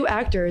have What? 2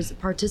 actors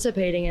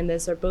participating in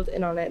this. They're both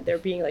in on it. They're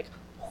being like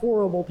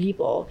horrible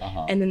people.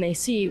 And then they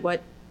see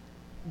what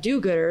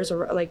do-gooders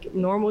or like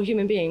normal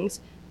human beings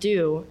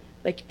do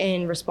like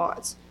in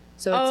response.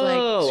 So it's like,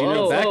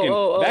 So, you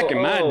know, back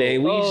in my day,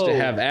 we used to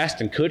have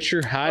Ashton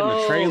Kutcher hide in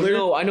a trailer.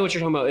 No, I know what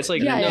you're talking about. It's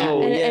like, yeah,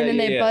 no, and, yeah, and then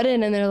they butt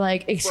in and they're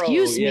like,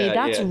 excuse me, yeah,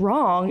 that's yeah.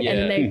 wrong. Yeah. And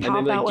then they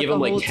pop out with give the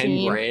them whole like 10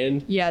 team.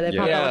 grand. Yeah, they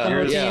pop Yeah, out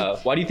with the whole yeah.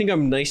 team. Why do you think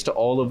I'm nice to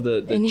all of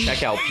the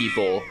checkout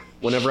people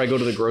whenever I go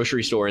to the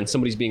grocery store and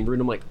somebody's being rude?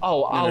 I'm like,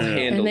 oh, I'll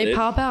handle And they it.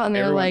 pop out and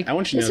they're Everyone, like, I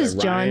want you to this know is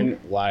that John. Ryan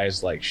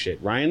lies like shit.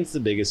 Ryan's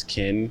the biggest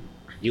kin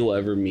you'll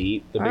ever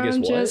meet. The biggest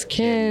I'm what? just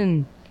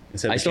kin.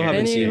 Instead I of still Karen.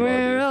 haven't seen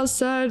Anywhere Barbie.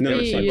 else I'd No,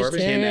 be it's like is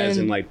kin as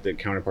in kin. like the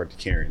counterpart to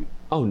Karen.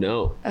 Oh,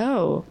 no.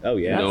 Oh. Oh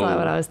yeah. That's No. not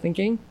what I was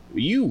thinking.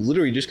 You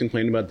literally just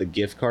complained about the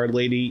gift card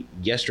lady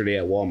yesterday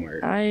at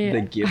Walmart.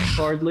 The gift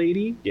card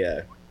lady?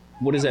 Yeah.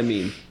 What does that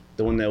mean?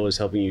 The one that was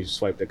helping you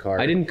swipe the card.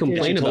 I didn't She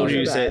complain told about you, it.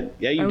 you said,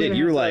 yeah, you I'm did. gonna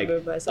You were have to like,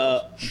 remove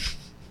myself.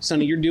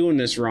 Sonny, you're doing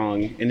this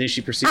wrong. And then she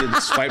proceeded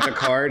to swipe the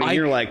card, and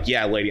you're like,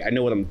 yeah, lady, I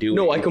know what I'm doing.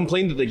 No, I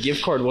complained that the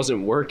gift card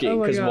wasn't working Oh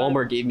my because God.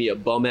 Walmart gave me a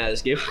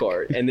bum-ass gift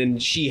card. And then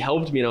she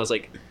helped me, and I was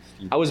like,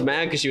 I was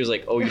mad because she was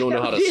like, oh, you don't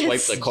know how to swipe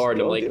Yes. the card.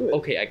 And I'm like, Don't do it.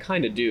 okay, I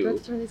kind of do.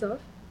 Let's turn these off.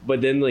 But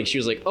then like she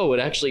was like, oh,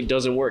 it actually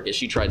doesn't work. And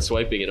she tried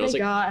swiping it. And I was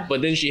Thank like, God.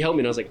 but then she helped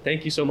me. And I was like,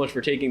 thank you so much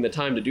for taking the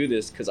time to do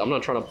this because I'm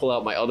not trying to pull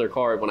out my other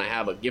card when I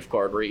have a gift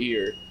card right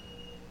here.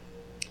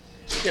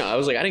 Yeah, I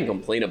was like, I didn't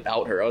complain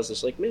about her. I was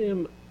just like,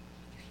 ma'am,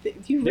 do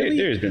you really,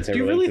 There's been do you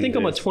several really think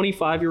I'm a instances.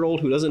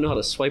 25-year-old who doesn't know how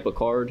to swipe a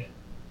card?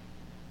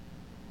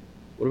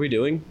 What are we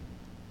doing?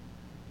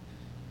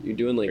 You're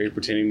doing like... Are you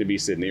pretending to be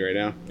Sydney right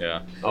now?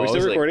 Yeah. Oh, Are we I still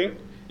was like- recording?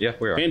 Yeah,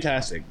 we are.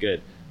 Fantastic.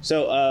 Good.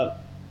 So,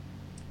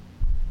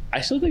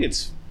 I still think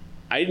it's...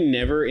 I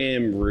never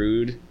am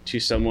rude to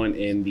someone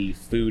in the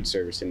food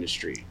service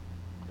industry,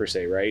 per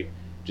se, right?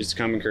 Just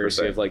common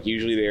courtesy se. of, like,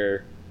 usually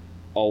they're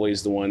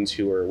always the ones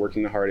who are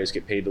working the hardest,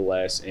 get paid the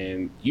less,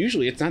 and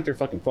usually it's not their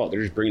fucking fault.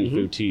 They're just bringing the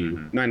food to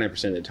you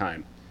 99% of the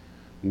time.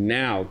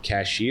 Now,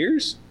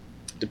 cashiers,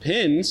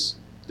 depends,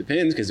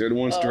 because they're the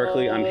ones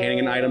directly I'm handing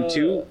an item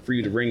to for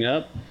you to ring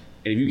up.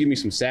 And if you give me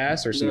some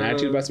sass or some No.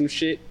 attitude about some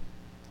shit,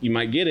 you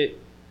might get it.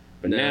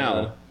 But No.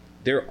 now,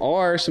 there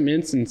are some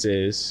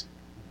instances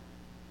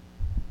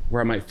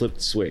where I might flip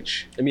the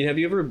switch. I mean, have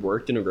you ever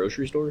worked in a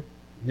grocery store?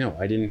 No,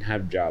 I didn't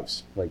have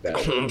jobs like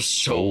that. I'm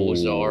so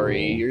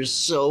sorry. You're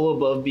so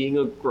above being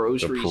a The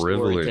grocery store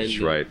privilege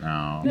attendant. right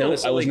now. No, No,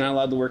 so I was like- not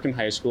allowed to work in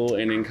high school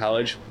and in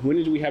college. When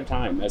did we have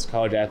time as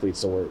college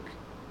athletes to work?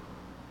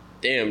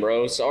 Damn,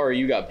 bro. Sorry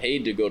you got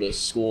paid to go to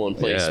school and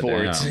play Yeah,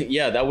 sports. damn.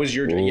 Yeah, that was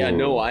your... Yeah,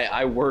 no, Ooh.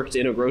 I worked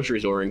in a grocery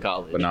store in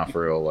college. But not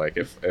for real. Like,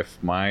 if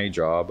my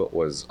job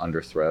was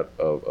under threat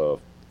of a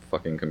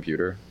fucking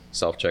computer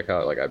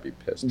self-checkout, like, I'd be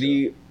pissed.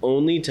 The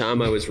only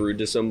time I was rude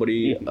to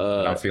somebody And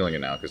I'm feeling it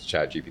now because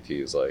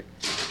ChatGPT is like...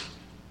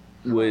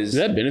 was... Does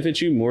that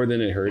benefit you more than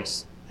it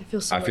hurts? I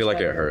feel so I feel much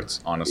like it better. hurts,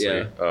 honestly.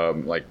 Yeah.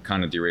 Like,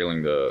 kind of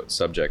derailing the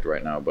subject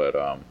right now, but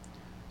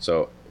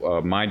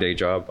my day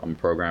job, I'm a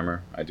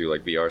programmer. I do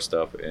like VR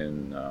stuff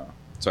in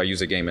so I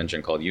use a game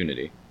engine called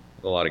Unity.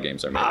 A lot of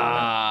games are made in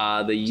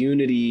that. the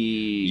Unity...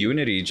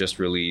 Unity just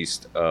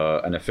released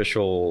an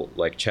official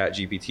like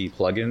ChatGPT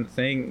plugin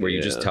thing where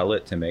you just Yeah. tell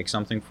it to make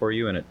something for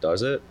you and it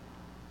does it.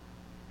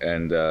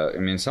 And I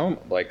mean, some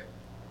like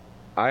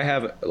I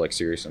have like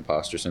serious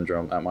imposter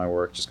syndrome at my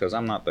work just because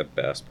I'm not the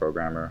best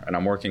programmer and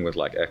I'm working with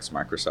like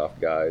ex-Microsoft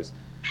guys.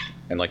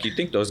 And like you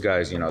think those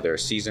guys, you know, they're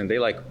seasoned. They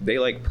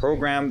like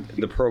program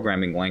the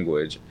programming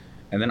language.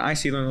 And then I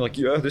see them like,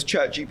 yeah, this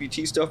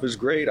ChatGPT stuff is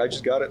great. I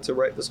just got it to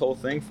write this whole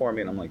thing for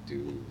me. And I'm like,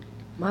 dude,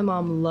 My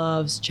mom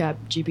loves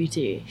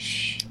ChatGPT.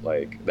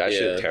 like that Yeah.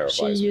 shit She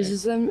terrifies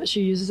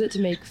me. uses it to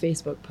make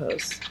Facebook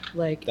posts.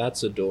 Like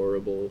That's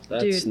adorable.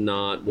 That's Dude.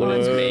 not what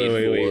it's Wait,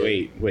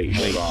 made for. wait.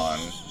 Hold on.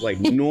 Like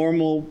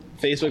normal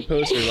Facebook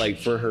posts or like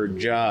for her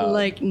job?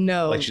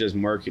 no. Like she does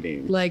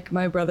marketing. Like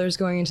my brother's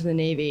going into the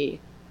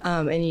Navy,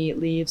 and he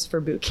leaves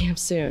for boot camp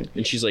soon.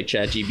 And she's like,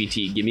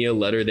 ChatGPT, give me a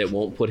letter that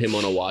won't put him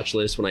on a watch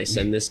list when I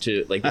send this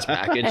to like this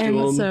package to And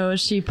him. so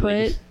she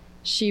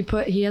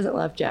put he hasn't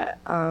left yet,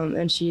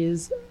 and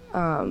she's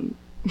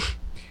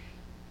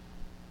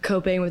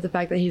coping with the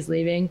fact that he's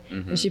leaving.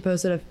 And she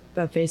posted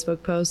a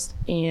Facebook post,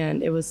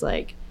 and it was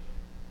like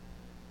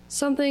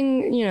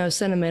something, you know,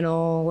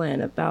 sentimental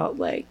and about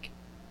like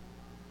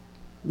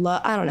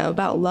I don't know,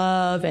 about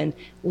love and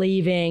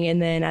leaving.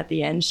 And then at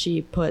the end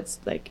she puts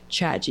like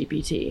Chat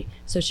GPT.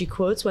 So she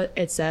quotes what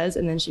it says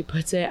and then she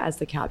puts it as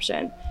the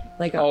caption.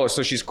 Like, Oh,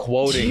 so she's do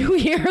quoting. you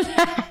hear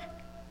that?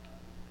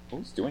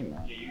 Who's doing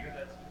that?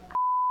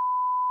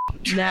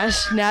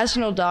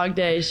 National Dog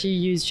Day. She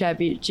used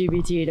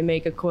ChatGPT to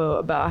make a quote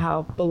about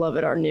how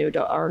beloved our new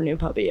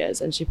puppy is,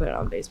 and she put it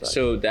on Facebook.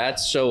 So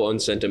that's so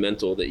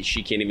unsentimental that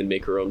she can't even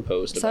make her own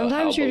post about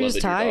Sometimes how you're beloved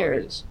just your dog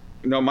tired. is.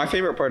 No, my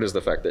favorite part is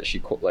the fact that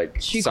she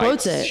She cites,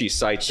 quotes it. She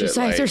cites She it.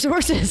 cites her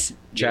sources.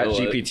 Chat You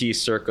know what? GPT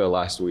circa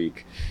last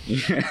week.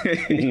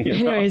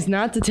 Anyways,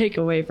 not to take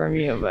away from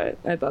you, but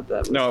I thought that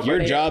was No, Your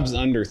funny. job's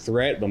under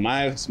threat, but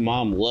my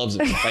mom loves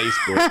it on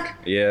Facebook.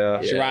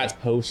 Yeah. She writes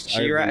posts. She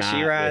every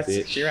night writes with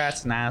it. she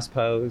writes nice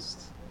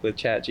posts with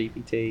Chat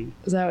GPT.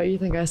 Is that what you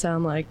think I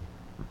sound like?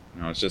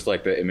 No, it's just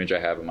like the image I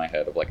have in my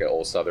head of like an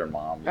old Southern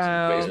mom using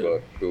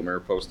Facebook boomer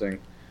posting.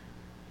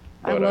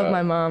 I But, love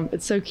my mom.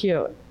 It's so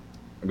cute.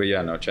 But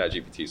yeah, no, Chat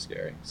GPT is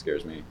scary. It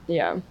scares me.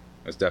 Yeah.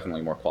 It's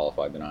definitely more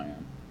qualified than I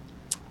am.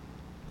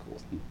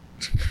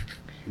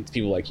 It's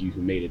people like you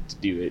who made it to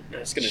do it. I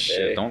was gonna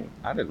Shit, say.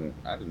 I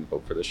didn't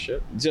vote for this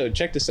shit. So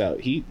check this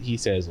out. He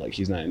says like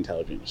he's not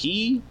intelligent.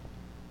 He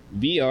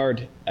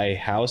VR'd a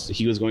house that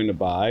he was going to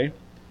buy,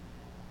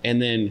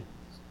 and then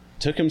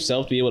took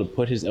himself to be able to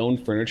put his own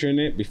furniture in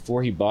it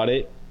before he bought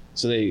it,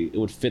 so it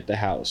would fit the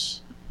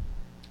house.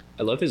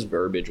 I love his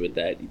verbiage with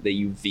that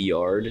you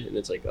VR'd, and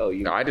it's like, oh,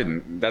 you. No, I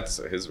didn't. That's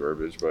his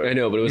verbiage, but I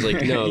know, but it was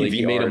like, no, like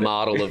you made a VR'd.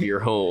 model of your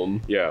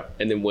home, Yeah.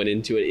 and then went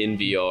into it in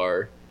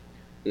VR,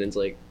 and it's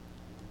like,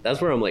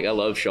 that's where I'm like, I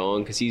love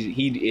Sean because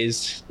he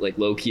is like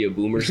low key a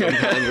boomer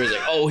sometimes. Where he's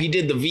like, oh, he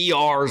did the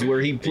VRs where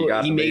he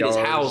got he the made his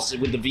VRs. house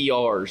with the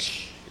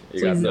VRs.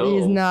 You got no.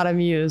 He's not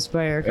amused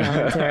by your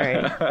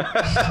commentary.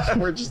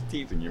 We're just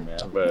teasing you, man.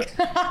 But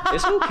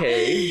It's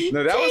okay.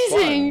 no, that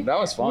was fun. That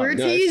was fun. We're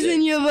No, it's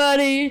teasing it. you,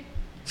 buddy.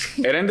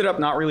 It ended up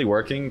not really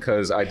working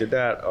because I did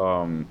that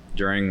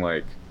during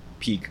like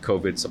peak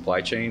COVID supply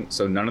chain.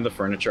 So none of the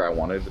furniture I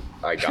wanted,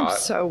 I got.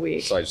 So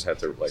weak. So I just had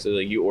to like. So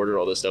like you ordered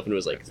all this stuff and it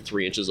was like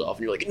 3 inches off,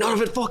 and you're like, none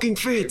of it fucking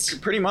fits.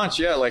 Pretty much,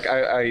 yeah. Like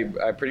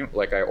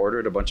I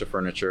ordered a bunch of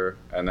furniture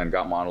and then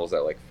got models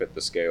that like fit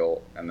the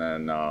scale, and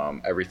then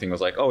everything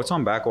was like, oh, it's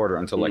on back order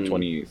until like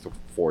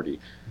 2040.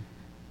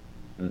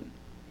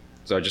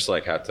 So I just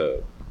like had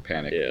to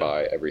panic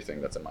buy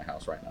everything that's in my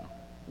house right now.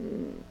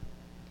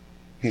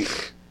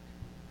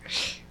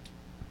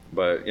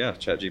 But yeah,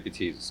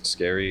 ChatGPT is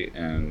scary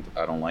and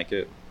I don't like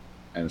it.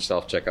 And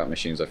self-checkout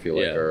machines, I feel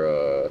like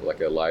are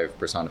like a live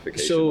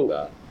personification of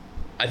that.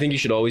 I think you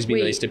should always be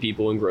Wait. nice to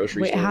people in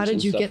grocery stores. Wait, how did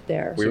and you stuff. get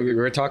there? We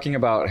were talking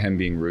about him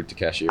being rude to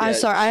cashiers. I'm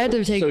sorry, I had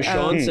to take So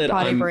Sean said,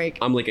 potty I'm, break.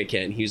 I'm like a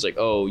Ken. He's like,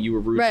 oh, you were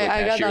rude Right, to I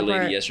a got cashier that lady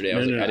part. yesterday. I No,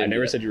 was no, like, no, I I didn't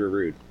never do said that. you were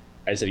rude.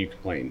 I said you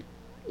complained.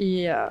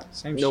 Yeah.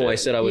 Same No, shit. I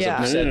said I was Yeah.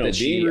 upset No, that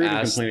she being rude and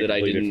asked complaining that are I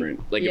completely didn't,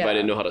 different. like if Yeah. I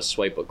didn't know how to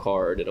swipe a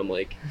card. And I'm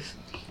like,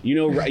 You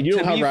know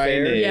To how be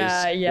Ryan fair- is.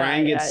 Yeah,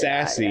 Ryan gets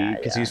yeah, sassy yeah,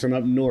 because yeah. he's from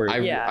up north.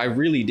 I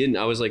really didn't.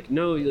 I was like,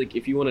 no, like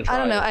if you want to try I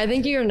don't know. it. I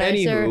think you're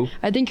nicer. Anywho.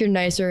 I think you're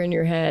nicer in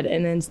your head,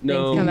 and then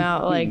No. things come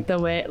out like the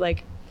way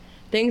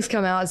things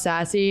come out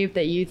sassy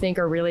that you think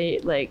are really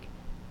like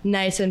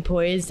nice and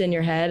poised in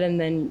your head, and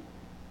then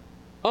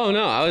Oh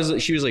no,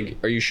 she was like,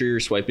 are you sure you're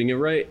swiping it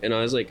right? And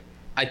I was like,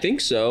 I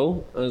think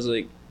so. I was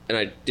like, and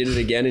I did it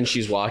again, and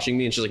she's watching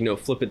me, and she's like, no,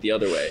 flip it the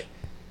other way.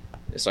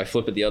 So I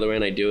flip it the other way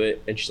and I do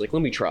it, and she's like,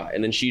 let me try.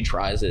 And then she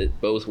tries it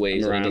both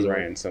ways. I'm and it around doesn't work.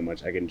 Ryan so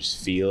much, I can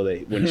just feel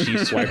that when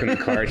she's swiping the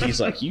card, he's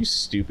like, "You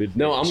stupid."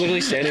 No, bitch." I'm literally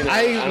standing there.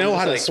 I I'm know just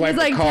how to like, swipe he's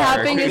like the card.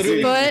 tapping his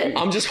Literally, foot.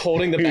 I'm just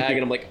holding the bag,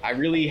 and I'm like, I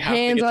really have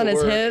Hands to get on to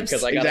his work hips.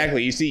 because I got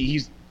Exactly. You see,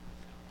 he's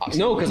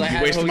No, because I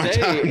had wasting my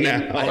Jose. time and now.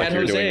 I Like had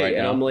you're doing Jose, right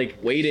and now. I'm like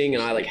waiting,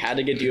 and I like had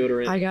to get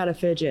deodorant. I gotta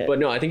fidget. But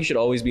no, I think you should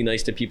always be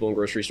nice to people in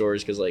grocery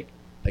stores because, like,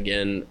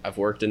 again, I've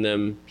worked in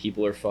them.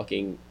 People are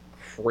fucking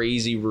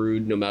crazy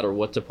rude no matter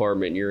what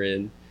department you're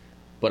in.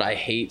 But I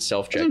hate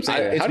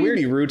self-checkout. how do you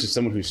be rude to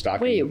someone who's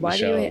stocking Wait, the why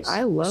do you? shelves?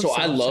 I love. So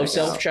I love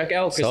self-checkout.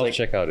 self-checkout because, like,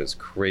 Self-checkout is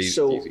crazy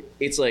so easy.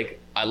 it's like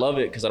I love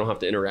it because I don't have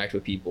to interact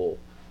with people.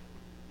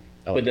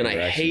 But then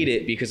I hate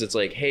it because it's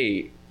like,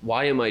 hey,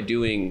 why am I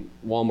doing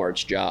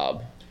Walmart's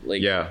job?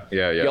 Like, Yeah.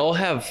 y'all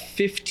have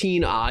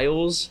 15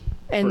 aisles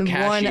And for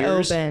one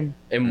cashiers, open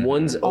and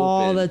one's open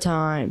all the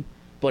time.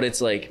 But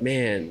it's like,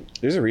 man,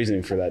 There's a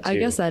reasoning for that too. I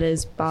guess that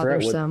is I forgot what-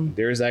 bothersome.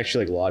 There's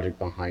actually like logic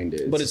behind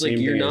it. but it's the like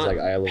same you're thing as, not like,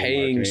 high-level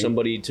paying marketing.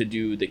 somebody to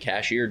do the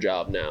cashier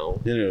job now.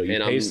 No, you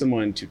and pay I'm-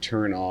 someone to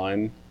turn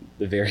on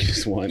the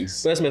various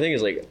ones. But that's my thing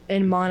is like,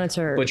 And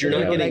monitor. but you're the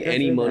not people getting that go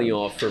any through money them.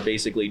 off for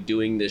basically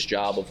doing this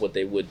job of what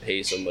they would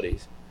pay somebody.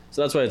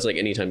 So that's why it's like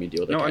anytime you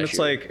deal with a No,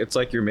 cashier. and it's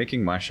like you're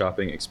making my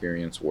shopping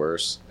experience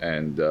worse,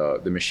 and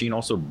the machine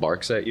also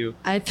barks at you.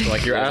 I think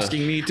Like you're Yeah.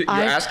 asking me to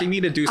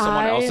I- do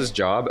someone I- else's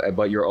job,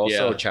 but you're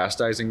also Yeah.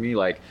 chastising me.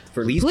 Like,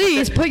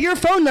 Please put your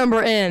phone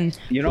number in.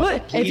 You know,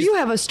 If please- you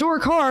have a store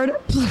card,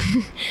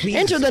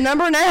 enter the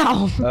number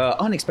now.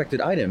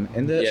 unexpected item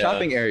in the Yeah.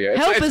 shopping area.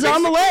 Help is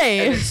on the way.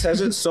 And it says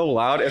it so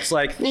loud. It's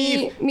like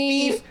Me,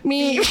 me,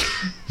 me.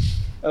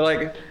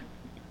 like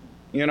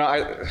You know,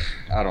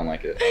 I don't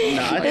like it.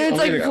 No, And it's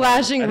like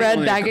flashing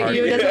red back at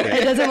you. It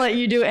It doesn't let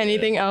you do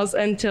anything else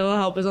until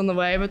help is on the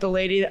way. But the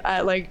lady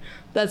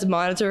that's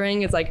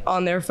monitoring is like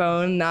on their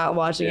phone, not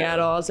watching at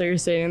all. So you're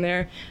sitting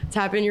there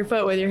tapping your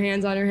foot with your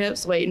hands on your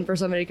hips, waiting for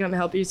somebody to come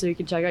help you so you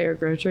can check out your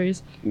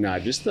groceries. Nah,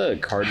 just the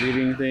card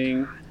reading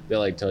thing that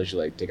like tells you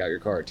like take out your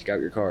card.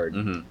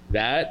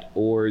 That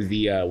or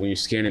the when you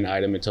scan an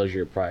item, it tells you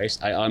your price.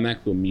 I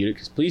automatically will mute it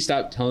because please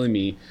stop telling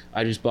me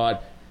I just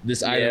bought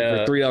this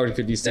item for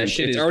 $3.50.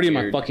 It's already in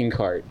my fucking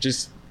cart.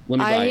 Just let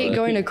me buy it. I hate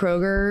going to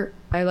Kroger.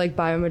 I like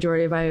buy a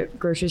majority of my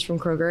groceries from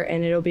Kroger,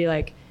 and it'll be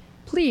like,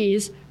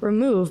 please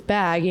remove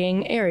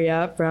bagging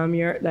area from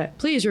your.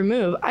 Please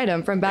remove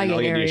item from bagging and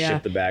all you area. do is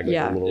shift the bag like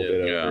a little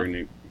bit over, and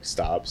it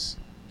stops.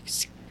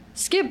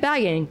 Skip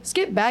bagging.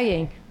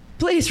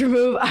 Please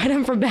remove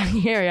item from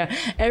bagging area.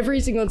 Every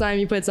single time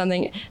you put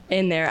something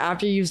in there,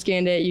 after you've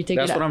scanned it, you take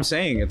it out. That's what I'm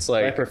saying. It's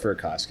like I prefer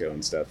Costco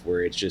and stuff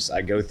where it's just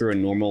I go through a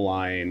normal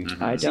line.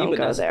 I don't but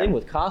go that's there. the thing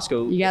with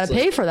Costco. You gotta it's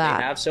pay like, for that.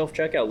 They have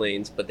self-checkout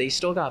lanes, but they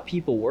still got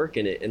people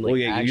working it and like Well,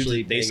 yeah,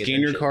 actually they paying scan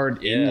your attention.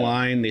 card in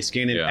line. They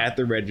scan it Yeah. at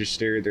the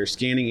register. They're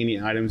scanning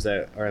any items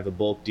that are at the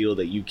bulk deal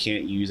that you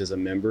can't use as a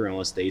member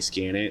unless they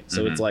scan it.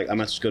 So it's like I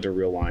must just go to a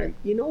real line.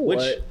 You know Which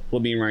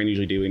what? me and Ryan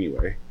usually do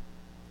anyway.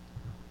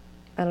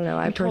 I don't know.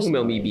 I You're talking personally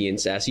about me being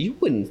sassy. You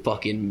wouldn't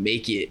fucking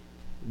make it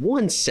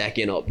 1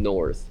 second up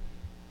north.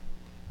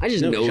 I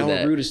just know y'all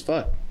that. are rude as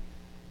fuck.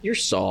 You're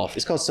soft.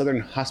 It's called Southern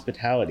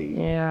hospitality.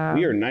 Yeah.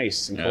 We are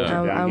nice and cultured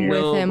down I'm here.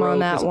 with him on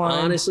that 'cause one.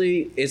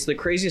 Honestly, it's the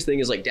craziest thing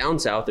is like down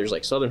south, there's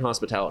like Southern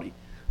hospitality,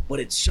 but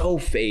it's so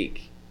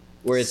fake.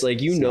 Where it's like,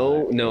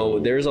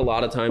 there's a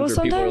lot of times Well,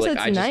 where people are sometimes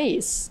like, it's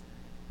nice.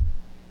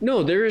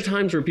 No, there are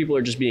times where people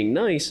are just being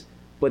nice,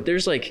 but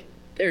there's like,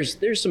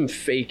 there's some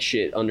fake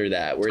shit under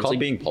that where it's called like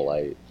being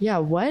polite. Yeah,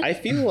 what? I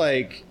feel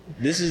like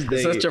this is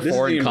such a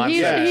foreign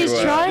concept.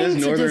 He's trying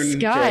to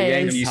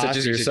disguise. You said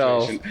it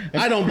yourself.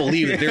 I don't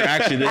believe that they're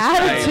actually this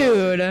nice.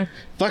 Attitude.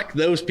 Fuck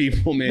those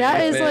people, man.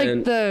 That is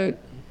Man.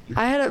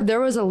 like there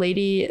was a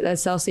lady, that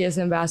Celsius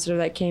ambassador,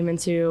 that came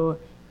into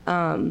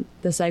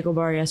the cycle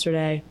bar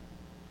yesterday,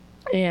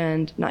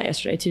 and not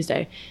yesterday,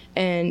 Tuesday,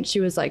 and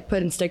she was like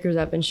putting stickers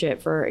up and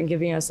shit and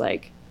giving us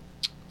like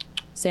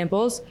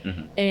samples,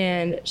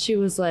 and she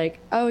was like,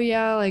 oh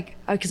yeah, like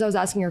because I was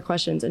asking her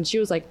questions, and she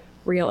was like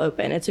real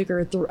open. It took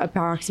her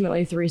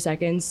approximately 3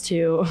 seconds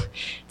to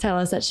tell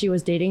us that she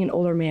was dating an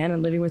older man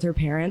and living with her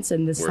parents,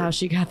 and this is how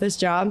she got this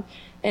job.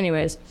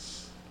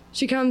 Anyways,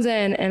 she comes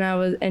in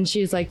and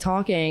she's like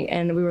talking,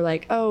 and we were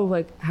like, oh,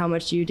 like how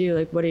much do you do?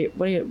 Like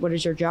what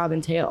does your job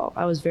entail?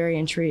 I was very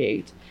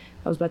intrigued.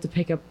 I was about to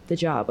pick up the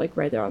job like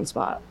right there on the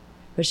spot.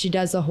 But she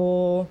does the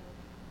whole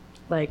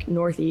like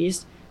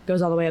Northeast,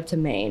 goes all the way up to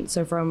Maine.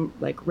 So from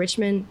like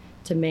Richmond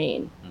to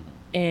Maine.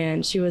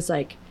 And she was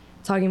like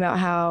talking about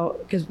how,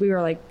 because we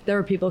were like, there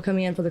were people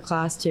coming in for the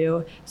class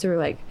too. So we were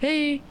like,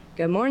 hey,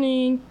 good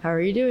morning. How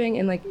are you doing?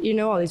 And like, you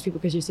know all these people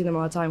because you see them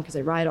all the time because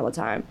they ride all the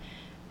time.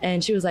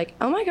 And she was like,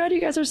 oh my God,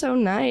 you guys are so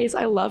nice.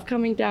 I love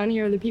coming down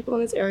here. The people in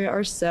this area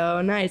are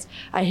so nice.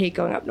 I hate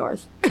going up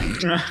north.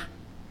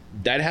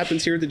 That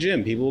happens here at the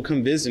gym. People will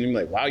come visit and be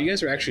like, wow, you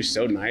guys are actually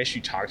so nice.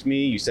 You talked to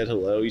me, you said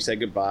hello, you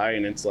said goodbye.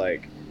 And it's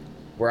like,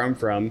 where I'm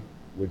from,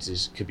 which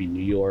could be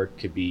New York,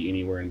 could be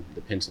anywhere in the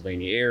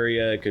Pennsylvania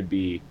area, it could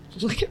be,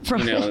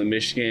 in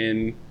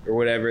Michigan or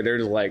whatever. They're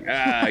just like,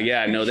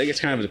 yeah, no, they get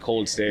kind of a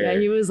cold stare. Yeah,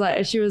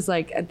 she was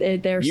like,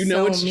 they're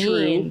so it's mean.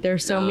 true. They're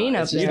so mean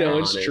up there. You know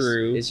it's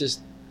true. It's just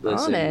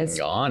listen,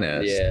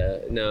 honest. Yeah,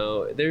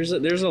 no, there's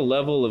a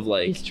level of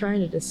like He's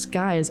trying to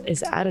disguise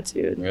his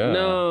attitude. Yeah.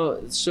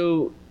 no,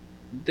 so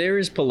there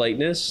is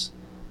politeness,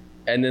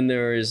 and then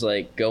there is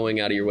like going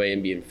out of your way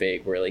and being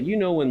fake, where like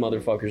when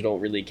motherfuckers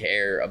don't really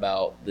care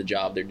about the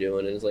job they're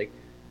doing, and it's like,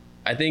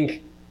 I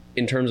think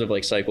in terms of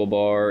like cycle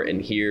bar and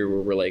here where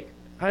we're like,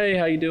 hey,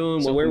 how you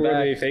doing? So where Welcome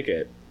would back. they fake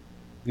it?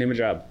 Name a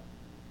job.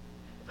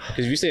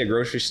 Because if you say a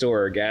grocery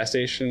store or a gas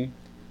station,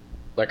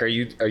 Like, are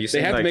you they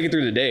saying have like, to make it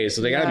through the day,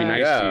 so they gotta be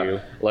nice to you.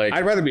 Like,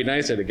 I'd rather be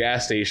nice at the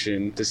gas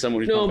station to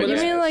someone who's No, pumping but You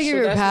gas. mean like if So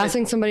you're that's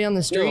passing somebody on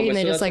the street but and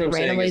they so just that's like what I'm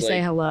saying randomly is, say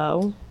like-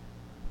 hello?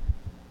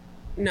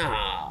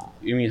 Nah.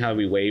 You mean how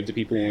we wave to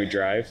people when we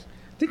drive?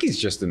 I think he's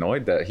just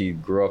annoyed that he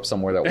grew up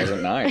somewhere that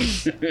wasn't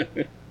nice.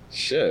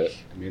 Shit.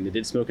 I mean, they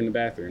did smoke in the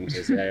bathrooms,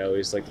 as I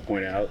always like to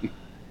point out.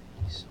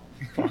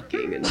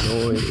 Fucking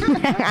annoying.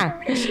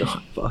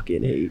 I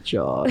fucking hate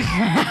y'all.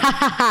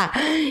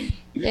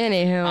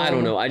 Anywho. I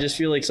don't know. I just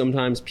feel like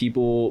sometimes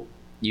people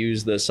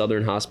use the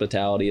Southern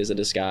hospitality as a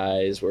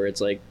disguise where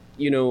it's like,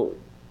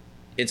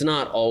 it's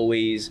not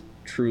always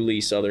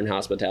truly Southern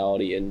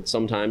hospitality. And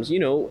sometimes,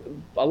 a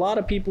lot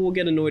of people will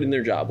get annoyed in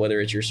their job, whether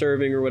it's you're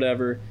serving or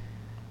whatever.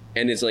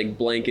 And it's like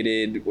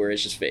blanketed where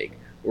it's just fake.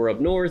 We're up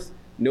north.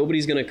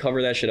 Nobody's going to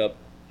cover that shit up.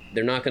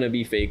 They're not going to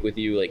be fake with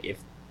you. Like if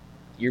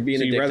you're being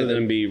So a you'd dick rather to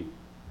them. them be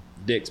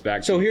dicks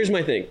back. So here's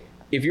my thing.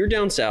 If you're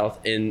down south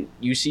and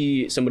you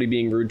see somebody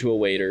being rude to a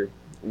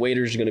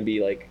waiter's going to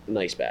be like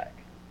nice back.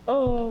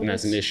 Oh, and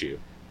that's an issue.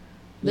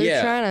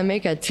 They're trying to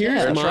make a tip.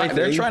 They're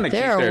trying to keep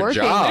They're their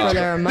working job. for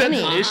their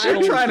money.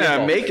 They're trying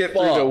to make it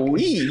through the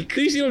week.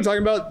 Do you see what I'm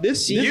talking about?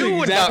 This You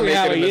would not make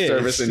it in the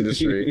service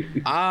industry.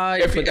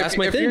 But that's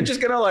my if thing. you're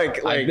just gonna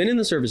like I've been in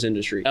the service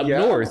industry. Up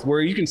north,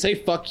 where you can say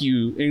fuck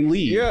you and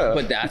leave. yeah,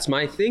 But that's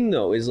my thing,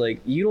 though, is like,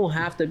 you don't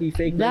have to be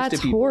fake nice to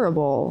That's people.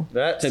 horrible.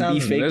 that To be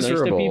sounds fake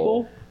miserable. nice to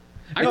people?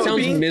 It No,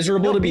 sounds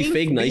miserable to be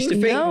fake nice to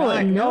being people.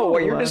 fake No, no,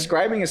 what you're no.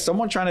 describing is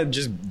someone trying to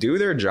just do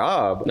their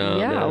job. No,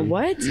 Yeah, man.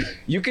 what?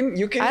 You can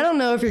I don't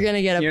know if you're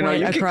gonna get a you know point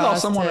you can call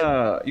across. someone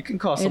to you can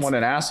call someone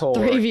an asshole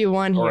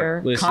 3v1 or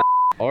here. Listen,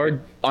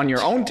 our on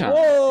your own time.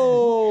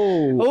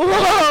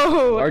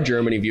 Whoa! our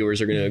Germany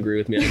viewers are going to agree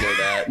with me. I know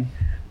that.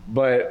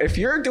 But if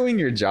you're doing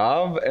your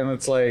job and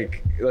it's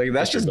like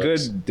that's just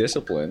bucks. good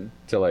discipline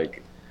to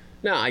like.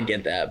 No, I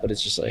get that, but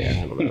it's just like, I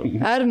don't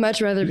know. I'd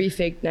much rather be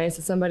fake nice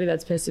to somebody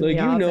that's pissing Like, me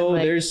off. you know, than,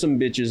 like, there's some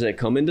bitches that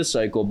come into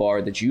Cycle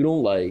Bar that you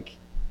don't like,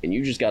 and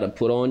you just got to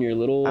put on your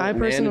little I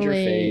manager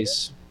personally-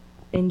 face.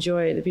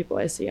 enjoy the people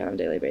I see on a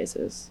daily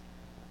basis.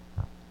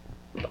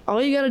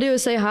 All you gotta do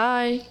is say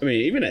hi. I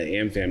mean, even at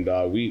AmFam,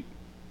 dog,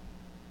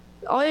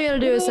 All you gotta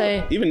do is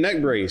say, even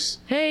neck brace.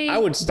 hey, I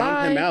would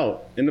stomp him bye.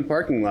 out in the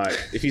parking lot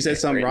if he said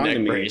something wrong to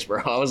Neck me. brace,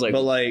 bro. I was like,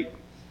 But like,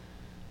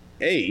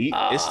 hey,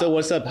 it's still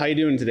what's up? How you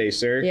doing today,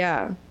 sir?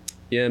 Yeah.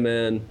 yeah,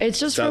 man. It's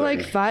just for Southern.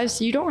 like 5,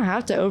 so you don't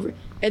have to over.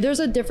 There's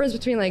a difference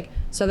between like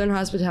Southern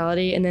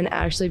hospitality and then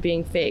actually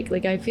being fake.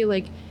 Like I feel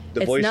like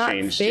The it's voice not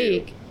change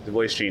fake. too. The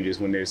voice changes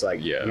when there's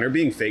like, Yeah. when they're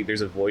being fake,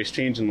 there's a voice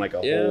change and like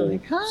a Yeah. whole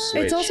Like,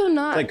 switch. It's also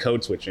not. It's like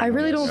code switching. I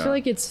really don't almost. feel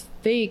like it's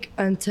fake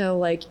until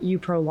like you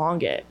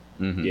prolong it.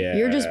 Yeah.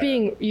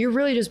 You're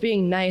really just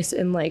being nice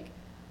and like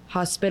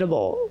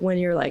hospitable when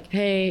you're like,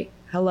 hey,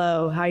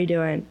 hello, how you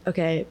doing?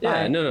 Okay,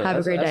 bye. Yeah, no, have a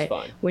that's- great that's day.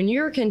 fine. When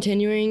you're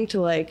continuing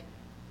to like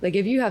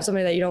if you have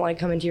somebody that you don't like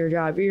coming to your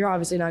job, you're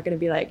obviously not going to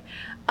be like,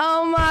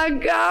 oh my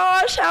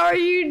gosh, how are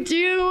you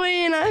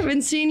doing? I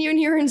haven't seen you in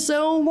here in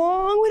so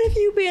long. What have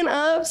you been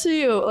up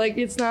to? Like,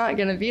 it's not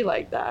going to be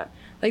like that.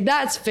 Like,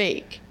 that's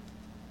fake.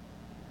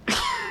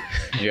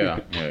 Yeah.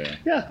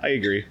 Yeah, I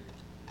agree.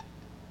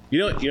 You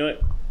know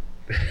what?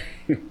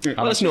 Let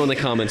us know in the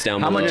comments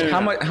down How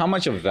below.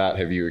 much of that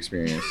have you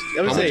experienced?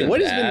 I would How say, much of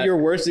what has that? been your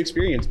worst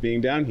experience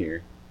being down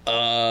here?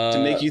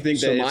 To make you think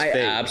that it's my fake?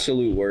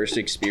 absolute worst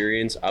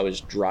experience, I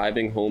was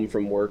driving home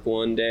from work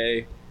one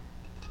day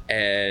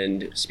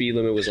and speed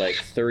limit was like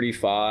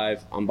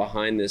 35. I'm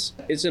behind this,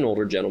 it's an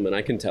older gentleman.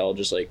 I can tell,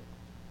 just like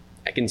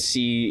I can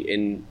see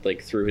in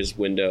like through his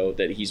window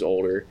that he's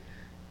older,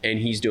 and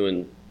he's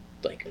doing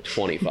like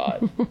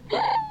 25.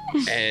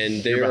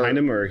 And You're behind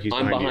him or he's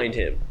I'm behind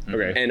you? him.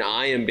 Okay. And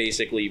I am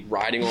basically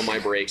riding on my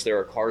brakes. There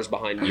are cars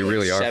behind me. You like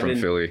really are from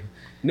Philly.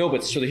 No,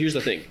 but so here's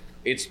the thing.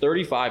 It's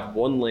 35,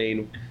 one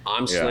lane.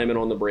 I'm Yeah. slamming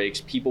on the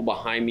brakes. People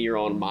behind me are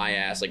on my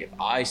ass. Like, if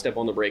I step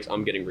on the brakes,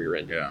 I'm getting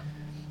rear-ended. Yeah.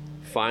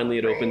 Finally,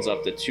 it opens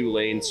up to 2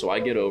 lanes, so I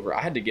get over.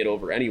 I had to get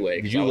over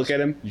anyway. Did you look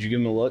at him? Did you give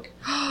him a look?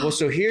 Well,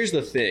 so here's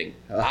the thing.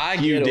 I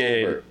you get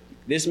did. over.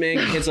 This man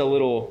hits a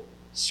little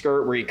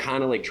skirt where he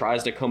kind of like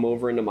tries to come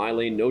over into my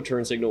lane, no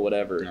turn signal,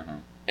 whatever. Uh-huh.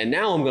 And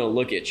now I'm going to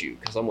look at you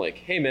because I'm like,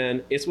 hey,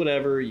 man, it's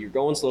whatever. You're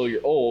going slow.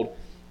 You're old.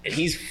 And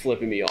he's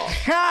flipping me off.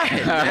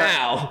 And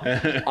now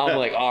I'm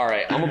like, all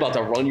right, I'm about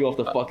to run you off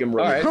the fucking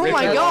road. All right. Oh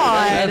my That's-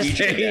 God.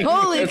 that's-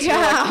 Holy It's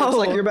cow.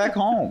 like you're back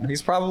home.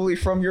 He's probably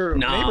from your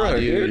Nah, neighborhood,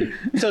 dude.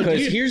 dude. So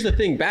Because here's the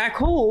thing. Back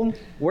home,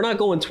 we're not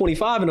going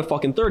 25 and a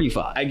fucking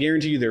 35. I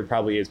guarantee you there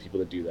probably is people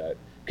that do that.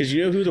 Because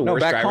you know who the No,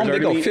 worst back drivers home are they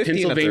to go me? 50 and a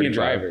Pennsylvania 35.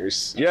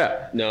 drivers.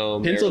 Yeah. No,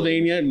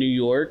 Pennsylvania, New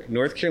York,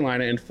 North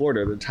Carolina, and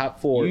Florida, the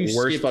top 4 You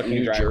worst skipped fucking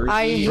New drivers. Jersey.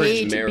 I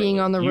hate Maryland. being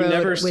on the You road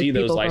never with see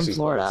those people from license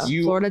Florida. plates.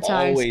 You Florida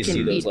ties always see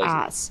can those beat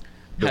license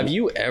ass. Have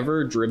you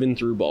ever driven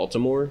through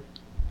Baltimore?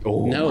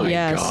 Oh No. my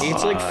Yes. God.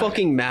 It's like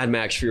fucking Mad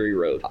Max Fury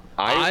Road.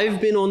 I- I've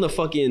been on the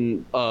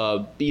fucking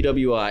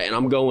BWI and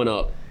I'm going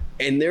up,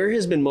 and there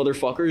has been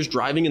motherfuckers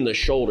driving in the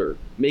shoulder,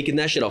 making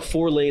that shit a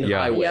 4-lane Yeah.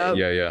 highway. Yep.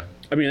 Yeah.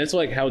 I mean, that's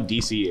like how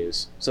DC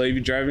is. So if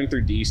you're driving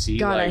through DC,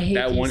 God, I like hate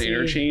that one DC.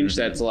 interchange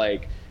that's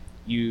like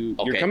you're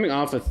Okay. coming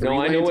off of 3 No, I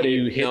lanes know what and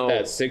you it, hit no,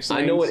 that 6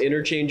 lanes. I know what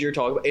interchange you're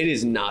talking about. It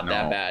is not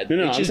that No. bad. No,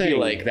 It I'm just be saying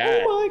like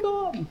that. Oh my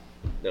god.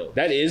 No.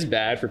 That is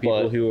bad for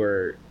people But- who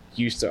are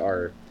used to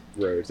our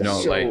roads. No,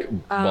 So, like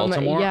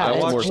Baltimore. yeah, I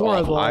it's watched.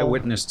 horrible. I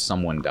witnessed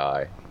someone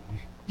die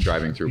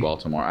driving through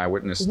Baltimore. I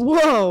witnessed.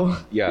 Whoa.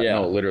 Yeah, Yeah.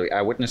 no, literally.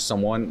 I witnessed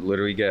someone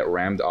literally get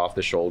rammed off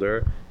the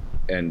shoulder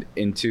and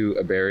into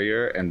a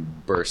barrier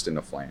and burst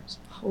into flames.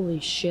 Holy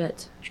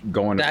shit.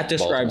 Going to That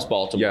describes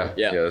Baltimore.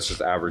 Yeah, Yeah. that's just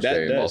the average That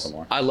day in does.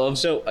 Baltimore.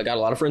 I got a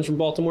lot of friends from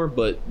Baltimore,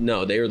 but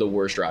no, they are the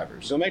worst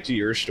drivers. Going back to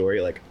your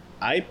story, like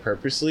I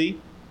purposely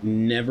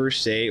never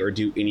say or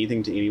do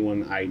anything to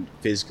anyone I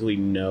physically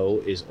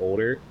know is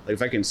older. Like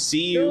if I can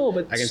see you, No,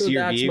 but I can so see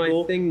your that's my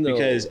vehicle. thing, though.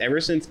 Because ever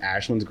since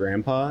Ashland's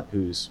grandpa,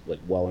 who's like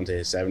well into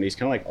his 70s,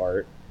 kind of like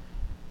Art,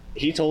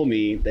 he told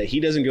me that he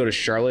doesn't go to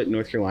Charlotte,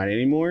 North Carolina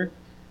anymore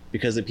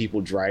because of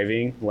people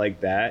driving like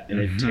that, and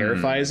it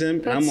terrifies him.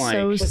 And I'm like,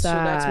 so sad. So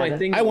that's my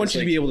thing. I want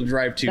you to be able to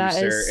drive too, That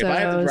sir. is If I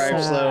have to so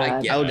drive slow,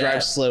 sad. I'll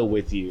drive slow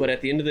with you. But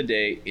at the end of the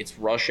day, it's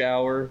rush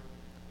hour.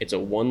 It's a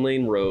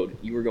 1-lane road.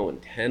 You were going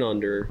 10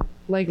 under.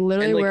 Like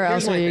literally, And, like, where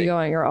here's else my are you thing.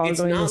 going? You're all It's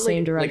going in the not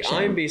same direction.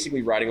 Like I'm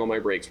basically riding on my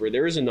brakes where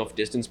there is enough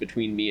distance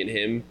between me and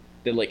him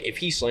that like if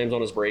he slams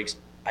on his brakes,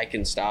 I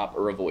can stop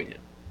or avoid him.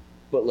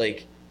 But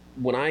like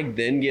when I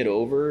then get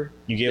over,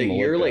 You give him a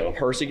you're look, like though.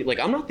 persecuting.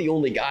 Like I'm not the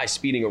only guy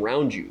speeding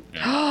around you.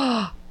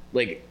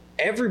 Like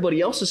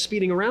everybody else is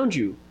speeding around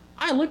you.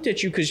 I looked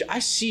at you because I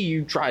see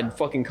you tried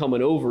fucking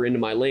coming over into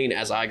my lane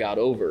as I got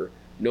over.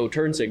 No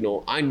turn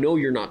signal. I know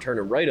you're not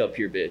turning right up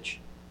here, bitch.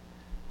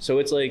 So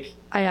it's like,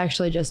 I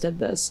actually just did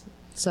this,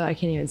 so I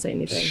can't even say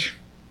anything.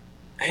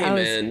 hey I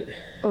was- man,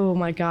 Oh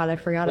my god, I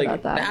forgot like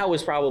about that. that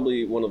was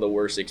probably one of the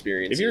worst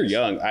experiences. if you're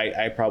young,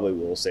 I probably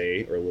will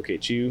say or look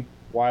at you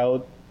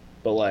wild,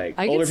 but like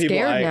I get older people,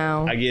 scared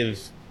now. I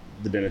give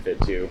the benefit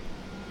to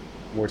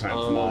more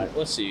times than not.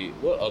 Let's see,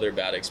 what other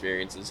bad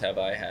experiences have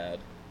I had?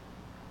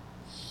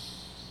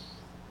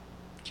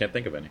 Can't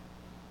think of any.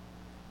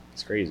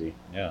 It's crazy.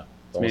 Yeah.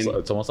 Man-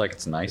 It's almost like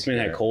it's nice. This man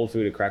had here. cold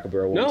food at Cracker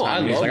Barrel one No,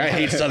 time. I He's love like, I that.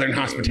 hate Southern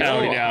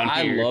hospitality No, down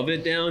I here. love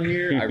it down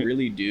here. I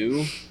really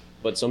do.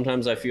 But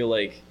sometimes I feel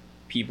like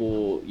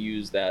people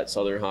use that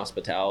Southern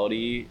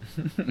hospitality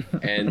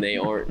and they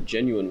aren't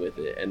genuine with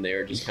it. And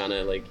they're just kind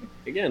of like,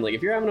 again, like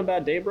if you're having a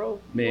bad day, bro.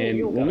 Man,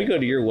 you don't when we gotta-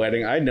 go to your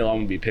wedding, I know I'm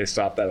gonna be pissed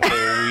off that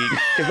whole week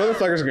because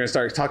motherfuckers are gonna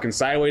start talking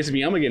sideways to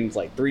me. I'm gonna get into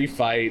like 3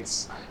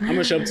 fights. I'm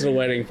gonna show up to the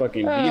wedding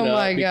fucking beat Oh up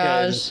my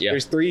because gosh. Yeah.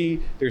 there's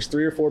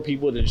three or four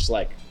people that just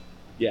like,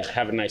 yeah,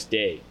 have a nice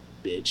day,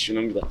 bitch, and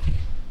I'm like,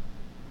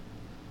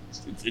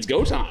 it's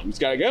go time. It's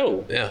gotta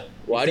go. Yeah.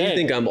 Why do you Dead.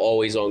 think I'm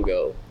always on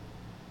go?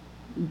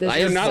 This I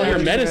is am not so your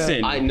true.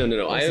 medicine.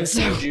 No. I have This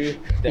is told you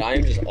that I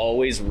am just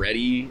always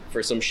ready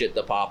for some shit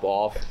to pop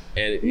off.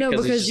 And No,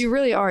 it's because just- you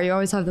really are. You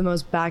always have the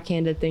most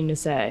backhanded thing to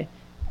say.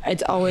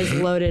 It's always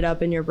loaded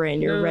up in your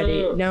brain. You're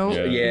ready. No?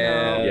 Yeah.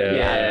 Yeah. No.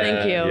 Yeah.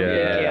 Thank you.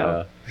 Yeah.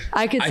 Thank you.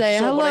 I could I- say,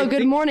 so what I hello, good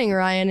think- morning,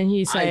 Ryan. And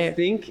he I say,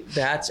 think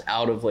that's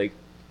out of like,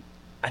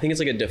 I think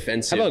it's like a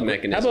defensive How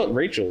mechanism. about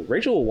Rachel?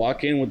 Rachel will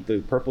walk in with the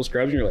purple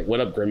scrubs, and you're like,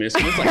 "What up, Grimace?"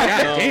 And it's like,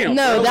 God damn.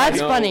 no, bro. that's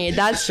No. funny.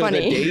 That's So funny.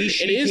 the day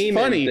she It is came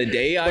funny, in, the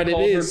day I but it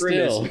called her is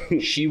Grimace, still.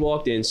 she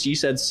walked in, she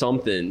said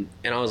something,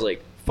 and I was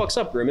like, "Fuck's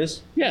up,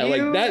 Grimace." Yeah, You-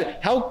 like that.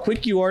 How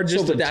quick you are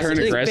just But to that's turn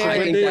the thing. aggressive I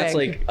with think it. that's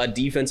like a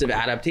defensive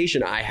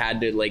adaptation I had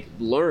to like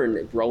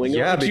learn growing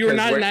Yeah, up. But you were because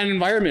not in we're- that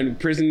environment,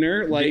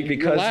 prisoner. Like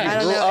because relax. I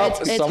don't grew know.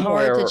 up It's hard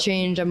somewhere to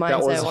change a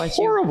that was mindset once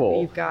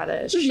horrible. you've got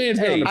it. This man's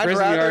been on the I'd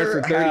prison yard rather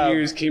for 30 have-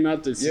 years, came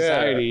out to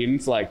society, and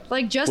it's like,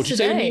 Like just What'd you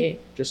say to me? today,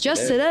 Just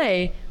just today.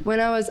 today, when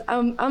I was,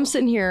 I'm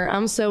sitting here,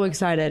 I'm so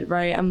excited,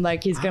 right? I'm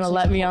like, he's gonna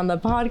let me on the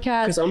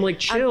podcast. Because I'm like,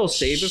 chill,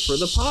 save it for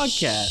the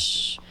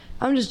podcast.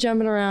 I'm just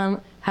jumping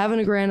around, having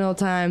a grand old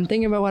time,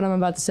 thinking about what I'm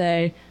about to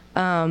say.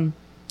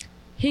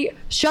 He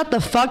shut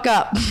the fuck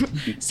up.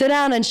 Sit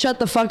down and shut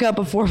the fuck up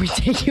before we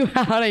take you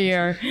out of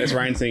here. that's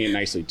Ryan saying it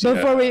nicely too.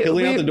 Before we- He'll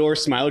lean out we- the door,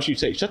 smile at you,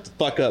 say, "Shut the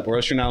fuck up," or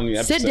else you're not on the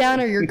episode. Sit down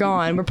or you're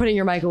gone. We're putting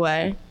your mic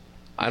away.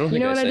 I don't You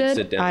think know I what I said did?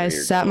 sit down. I or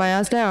you're sat gone. my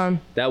ass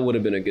down. That would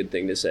have been a good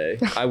thing to say.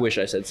 I wish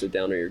I said sit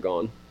down or you're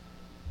gone.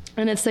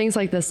 And it's things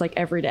like this, like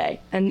every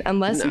day. And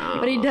unless, No.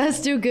 but he does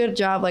do a good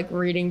job, like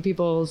reading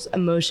people's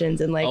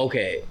emotions and like,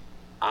 Okay.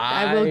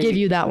 I will give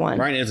you that one.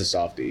 Ryan is a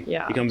softie.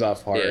 Yeah. He comes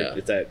off hard. Yeah.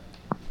 It's that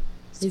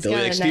He's the got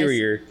a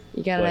exterior. nice,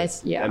 you got a but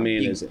nice, yeah. I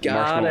mean, You is gotta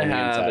marshmallow on the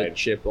have a inside.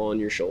 chip on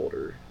your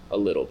shoulder a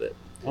little bit.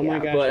 Oh my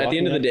gosh! But at the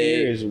end of the walking up day-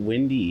 here is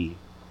windy.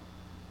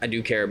 I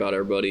do care about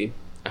everybody.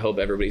 I hope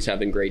everybody's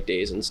having great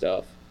days and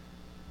stuff.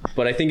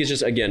 But I think it's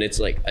just, again, it's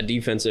like a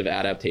defensive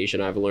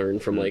adaptation I've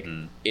learned from like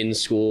in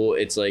school.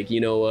 It's like,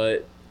 you know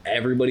what?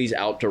 Everybody's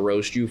out to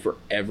roast you for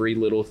every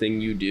little thing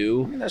you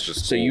do. That's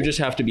just So you cool. just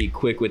have to be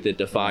quick with it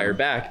to fire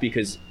back,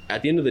 because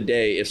at the end of the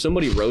day, if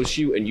somebody roasts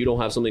you and you don't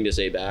have something to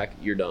say back,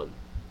 you're done.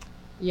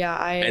 Yeah,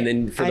 And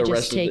then for I the just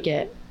rest of take the-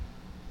 it.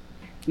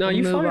 No, And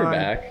you move fire on.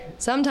 back.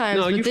 Sometimes,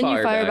 No, but you then you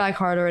fire fire back. back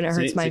harder and it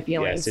hurts my Yeah,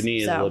 feelings. Sydney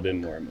is a So- little bit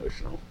more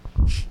emotional.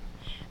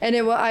 And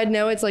I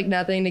know it's like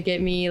nothing to get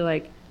me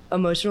like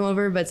emotional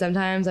over, but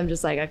sometimes I'm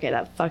just like, okay,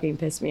 that fucking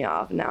pissed me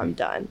off. Now I'm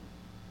done.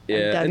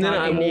 Yeah, done and then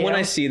talking to when you.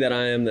 I see that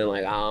I am, then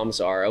like, oh, I'm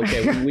sorry.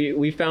 Okay,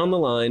 we found the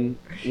line.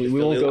 We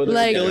won't go there.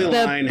 Like, Philly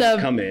again. line the- has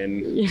come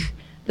in.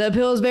 The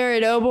Pillsbury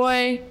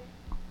Doughboy,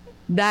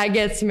 that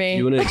gets me.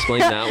 You want to explain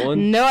that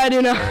one? No, I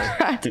do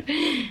not.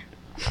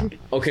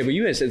 Okay, but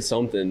you had said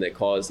something that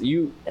caused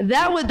you.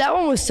 that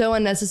one was so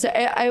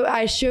unnecessary.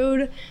 I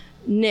showed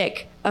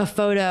Nick a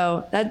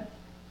photo that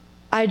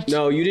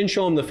No, you didn't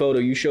show him the photo.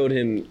 You showed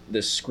him the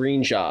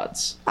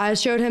screenshots. I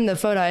showed him the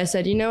photo. I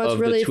said, you know what's Of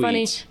the really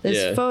funny? tweets. This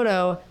Yeah.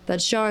 photo that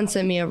Sean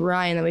sent me of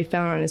Ryan that we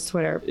found on his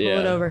Twitter. Pull it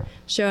Yeah. over.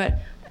 Show it.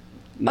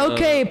 No.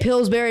 Okay,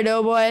 Pillsbury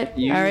Doughboy.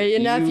 You- All right,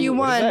 enough. You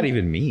What does won. that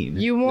even mean?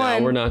 You No,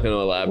 won. we're not going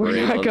to elaborate.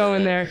 We're not on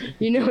going that. there.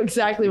 You know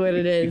exactly what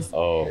it is.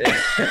 Oh.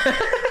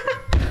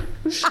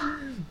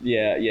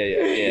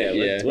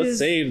 Yeah. Let's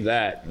save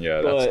that.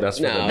 Yeah, But that's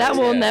for no, the That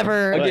will yeah.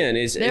 never. Again,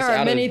 There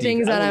are many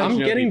things that I'm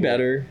know getting people.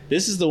 better.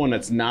 This is the one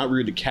that's not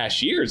rude to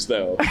cashiers,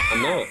 though.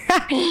 I'm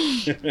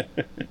not.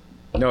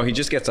 No, he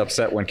just gets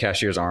upset when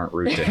cashiers aren't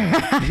rude to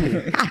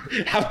him.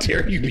 How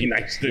dare you be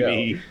nice to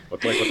me?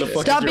 What the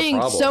fuck Stop is your being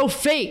problem? so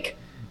fake,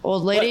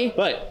 old lady.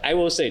 But I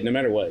will say, no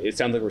matter what, it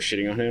sounds like we're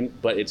shitting on him,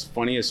 but it's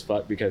funny as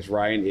fuck because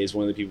Ryan is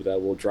one of the people that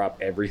will drop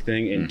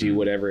everything and do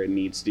whatever it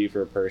needs to do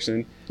for a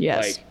person.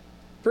 Yes. Like,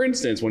 for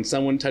instance, when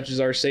someone touches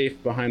our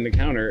safe behind the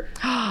counter,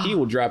 he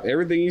will drop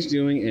everything he's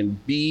doing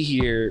and be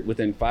here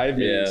within 5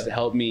 minutes Yeah. to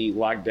help me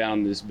lock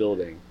down this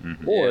building.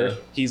 Mm-hmm. Or Yeah.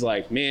 he's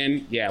like,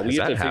 man, we Has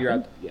have to that figure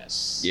happened? out.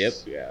 Yes. Yep.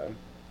 Yeah.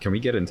 Can we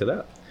get into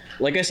that?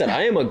 Like I said,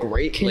 I am a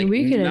great. Can like,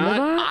 we get into not-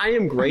 that? I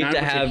am great Not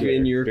to have particular.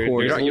 in your There-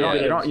 corner. there's You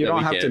Yeah,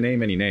 don't have to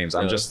name any names.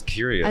 I'm No. just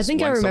curious. I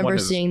think I when someone remember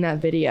has- seeing that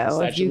video of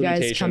Statute you of guys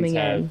limitations coming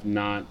in. have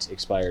not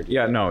expired.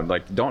 Yeah, no,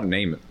 like don't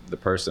name the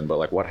person, but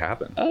like what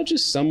happened? Oh,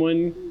 just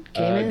someone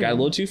Came in. got a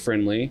little too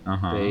friendly.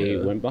 Uh-huh. They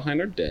Yeah. went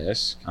behind our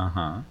desk.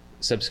 Uh-huh.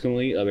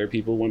 Subsequently, other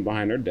people went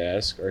behind our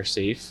desk. Our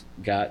safe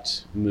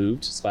got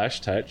moved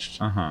 /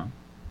 touched, Uh-huh.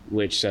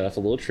 which set off a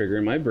little trigger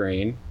in my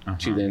brain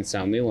to then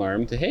sound the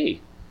alarm to, hey,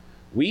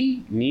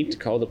 we need to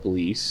call the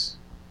police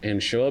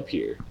and show up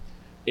here.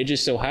 It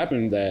just so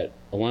happened that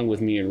along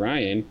with me and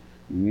Ryan,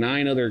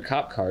 9 other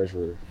cop cars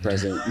were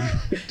present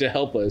to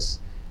help us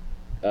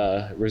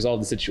resolve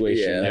the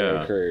situation that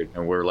Yeah. occurred.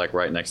 And we're like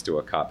right next to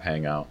a cop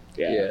hangout.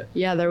 Yeah.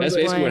 Yeah, there was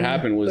That's basically one. what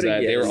happened was But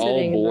that they were again, all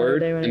sitting the other bored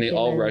day when and I they came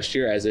all in. rushed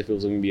here as if it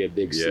was going to be a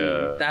big scene.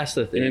 Yeah. That's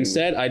the thing. And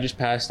instead, I just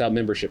passed out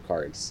membership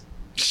cards.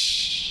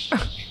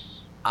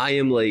 I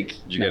am like,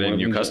 Did you get any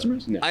new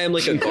customers? No. I am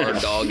like a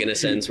guard dog in a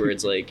sense where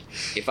it's like,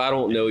 if I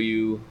don't know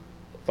you,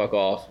 fuck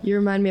off. You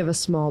remind me of a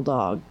small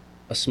dog.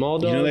 A small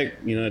dog.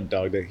 You know that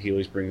dog that he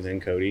always brings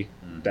in, Cody?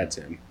 That's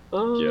him.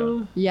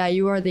 Yeah. Yeah,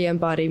 you are the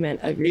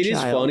embodiment of your It is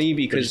child. funny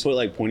Because because put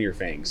like pointier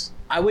fangs.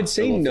 I would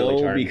say A little Philly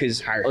no charm.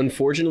 because Higher.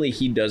 unfortunately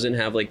he doesn't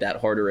have like that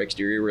harder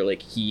exterior where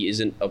like he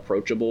isn't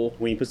approachable.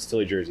 When he puts the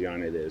Philly jersey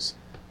on, it is.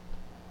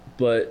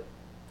 But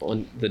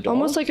on the dog,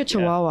 Almost like a he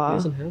chihuahua.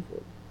 doesn't have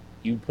one.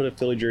 You put a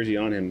Philly jersey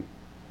on him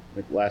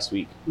like last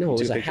week. No, it Took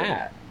was a picture.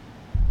 hat.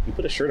 You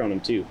put a shirt on him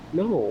too.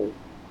 No,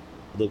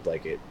 It looked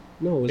like it.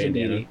 no, it was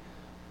Bandana.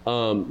 a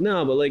beanie.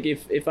 No, but like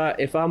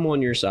if I'm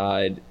on your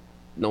side,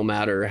 no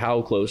matter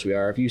how close we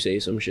are, if you say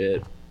some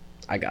shit,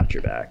 I got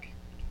your back.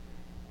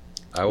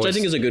 Which I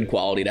think is a good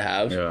quality to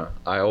have. Yeah.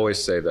 I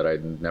always say that I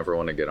never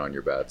want to get on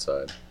your bad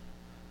side.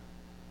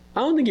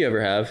 I don't think you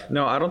ever have.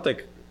 No, I don't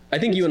think. I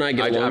think you and I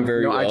get along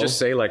very well. I just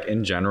say like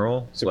in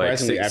general.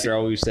 Surprisingly, like, after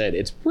all we've said,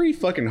 it's pretty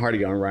fucking hard to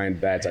get on Ryan's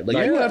bad side.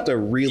 Like you have to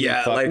really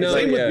Yeah, fuck. like- Same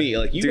like, with yeah. me.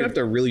 Like you Dude, have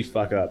to really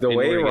fuck up. the in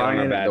way order to get on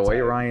our bad side.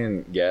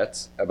 Ryan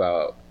gets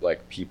about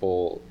like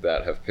people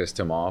that have pissed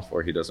him off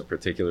or he doesn't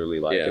particularly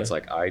like, Yeah. it's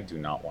like I do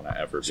not want to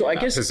ever be So in I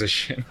that guess-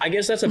 position. I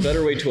guess that's a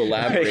better way to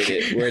elaborate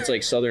it, where it's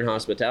like Southern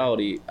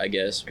hospitality, I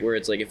guess, where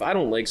it's like if I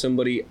don't like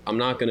somebody, I'm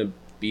not gonna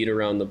beat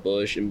around the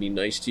bush and be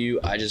nice to you.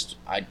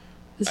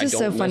 This I is don't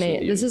so mess funny.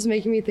 with you. This is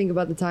making me think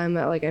about the time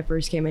that like I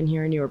first came in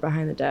here and you were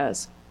behind the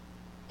desk,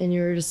 and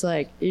you just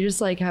like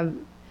have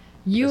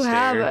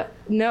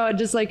stare.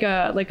 just like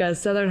a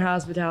Southern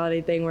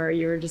hospitality thing where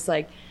you were just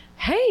like,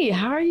 hey,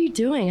 how are you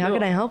doing? How No,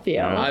 can I help you?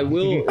 I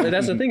will.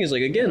 That's the thing is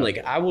like again,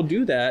 like I will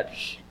do that.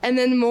 And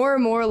then more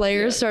and more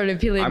layers started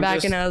peeling I'm back,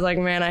 just- and I was like,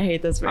 man, I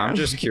hate this man. I'm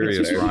just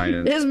curious,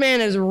 Ryan. This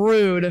man is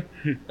rude.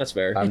 That's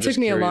fair. I'm It took just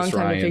me a curious, long time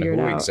to Ryan, figure it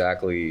who out.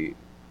 exactly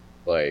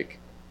like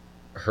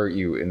hurt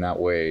you in that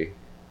way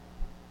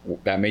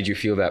that made you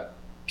feel that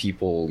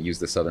people use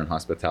the Southern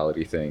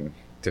hospitality thing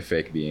to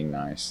fake being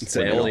nice. It's a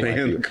when they old don't like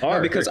man you? car.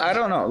 No, because I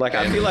don't know. Like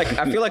I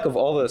feel like of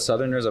all the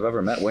Southerners I've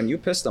ever met, when you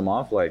piss them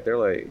off, like they're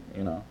like,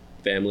 you know,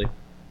 Family.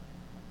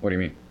 what do you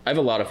mean? I have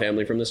a lot of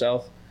family from the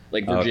South,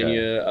 like Okay.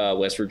 Virginia,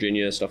 West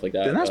Virginia, stuff like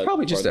that. Then that's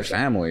probably just a part of the South.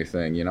 family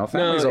thing, you know.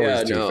 Family's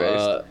always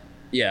two-faced.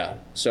 Yeah,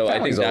 so I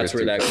think Family's that's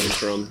where always that comes two-faced.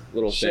 from.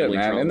 Little Shit, family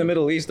man. trauma. In the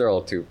Middle East, they're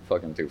all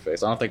fucking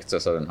two-faced. I don't think it's a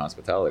Southern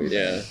hospitality thing.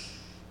 Yeah,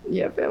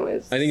 Yeah,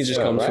 families. I think it just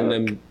Yeah, comes from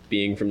right. them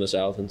being from the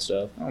South and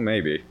stuff. Oh,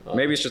 maybe.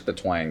 Maybe it's just the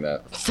twang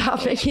that.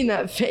 Stop making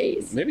that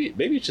face. maybe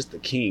it's just the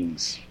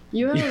Kings.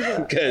 You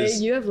have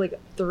 'Cause- you have like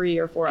 3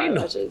 or 4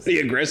 eyelashes. Be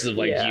aggressive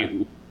like Yeah.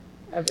 you.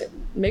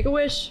 Make a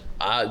wish.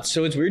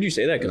 So it's weird you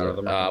say that None of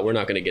them because are. we're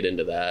not going to get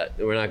into that.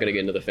 We're not going to get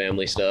into the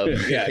family stuff.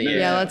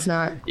 Yeah, let's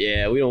not.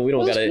 Yeah, we don't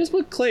Well, got let's to.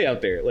 put Clay out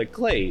there. Like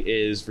Clay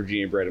is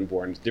Virginia bred and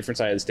born, different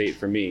side of the state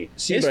from me.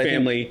 See, His but I think-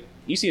 family,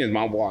 you see his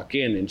mom walk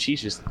in and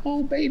she's just,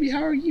 oh baby,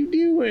 how are you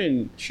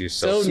doing? She's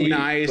So so sweet.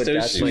 nice, but so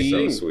that's She's my sweet. so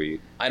thing.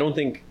 sweet. I don't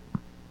think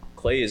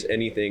Clay is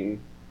anything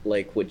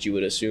like what you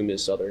would assume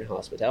is Southern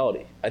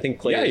hospitality. I think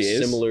Clay Yeah, he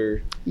is is.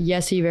 similar.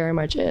 Yes, he very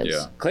much is.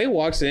 Yeah. Clay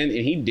walks in and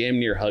he damn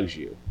near hugs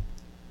you.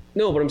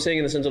 No, but I'm saying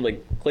in the sense of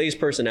like Clay's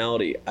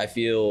personality, I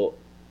feel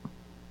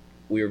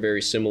we are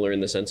very similar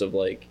in the sense of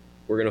like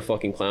we're gonna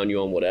fucking clown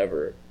you on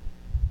whatever.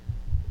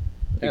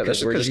 Yeah,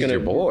 that's we're because just he's gonna your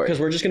boy. because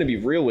we're just gonna be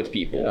real with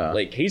people. Yeah.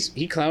 Like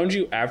he clowns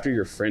you after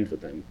you're friends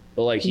with him,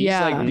 but like he's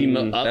Yeah. like the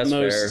That's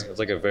utmost fair. It's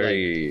like a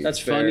very that's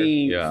fair.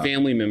 funny Yeah.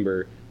 family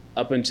member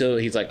up until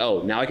he's like,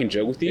 oh, now I can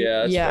joke with you.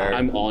 Yeah, that's Yeah. fair.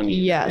 I'm on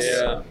you. Yes.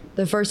 Yeah.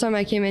 The first time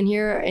I came in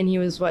here and he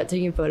was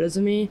taking photos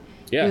of me.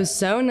 Yeah. He was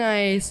so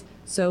nice,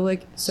 so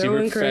Super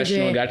encouraging.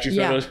 professional, got your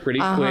photos pretty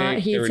quick.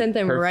 He They were sent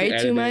them perfectly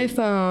right to my edited.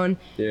 phone.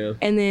 Yeah.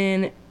 And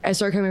then I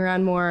started coming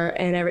around more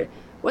and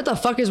what the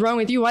fuck is wrong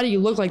with you? Why do you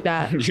look like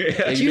that?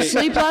 Did you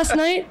sleep last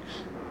night?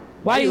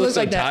 Why do you look so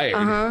like that?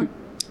 tired?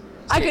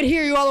 I could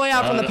hear you all the way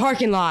out from the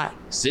parking lot.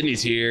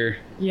 Sydney's here.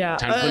 Yeah.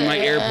 Time to put in my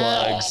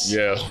earplugs.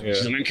 yeah.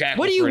 She's gonna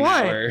cackle What do you for an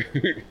want? hour.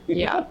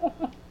 Yeah.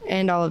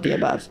 And all of the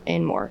above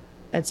and more,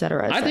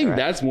 etc. I think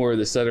that's more of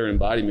the Sutter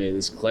embodiment of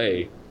this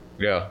Clay.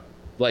 Yeah.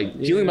 Like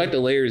peeling back the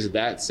layers of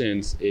that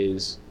sense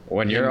is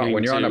When you're on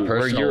a personal,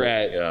 where you're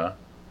at yeah.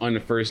 on a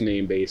first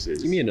name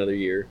basis. Give me another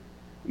year.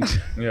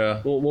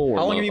 Yeah. We'll warm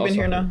How long up. have you I'll been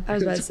here suffer. now? I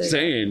was about to say.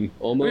 Saying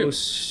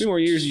Almost how many more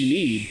years you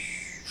need.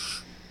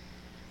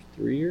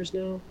 3 years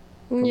now.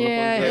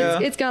 Yeah,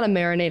 it's got to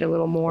marinate a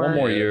little more. One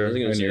more year. I was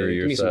gonna and say, you're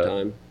give me some set.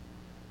 time.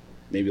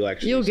 Maybe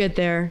like You'll get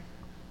there.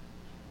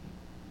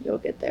 You'll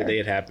get the there. day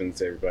it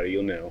happens, everybody,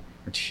 you'll know.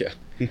 Yeah.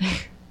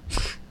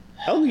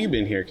 How long have you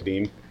been here,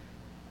 Kadeem?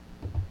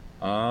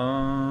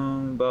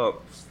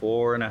 About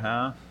 4.5.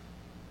 How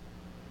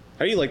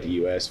do you like the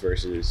U.S.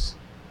 versus,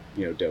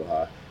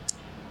 Doha?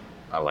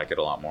 I like it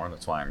a lot more.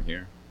 That's why I'm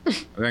here. I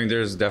think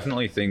there's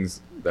definitely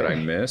things that I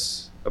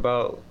miss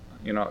about,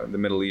 the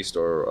Middle East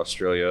or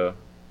Australia,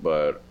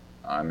 but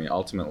I mean,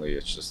 ultimately,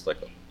 it's just like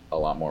a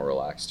lot more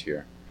relaxed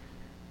here.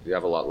 You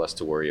have a lot less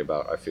to worry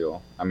about, I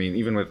feel. I mean,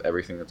 even with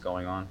everything that's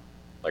going on,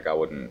 like I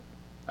wouldn't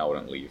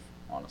leave,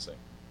 honestly.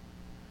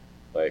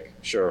 Like,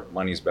 sure,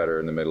 money's better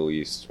in the Middle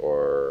East,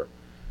 or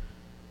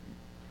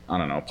I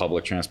don't know,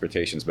 public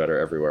transportation's better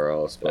everywhere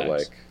else, but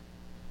Facts.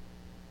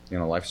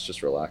 like, life's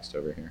just relaxed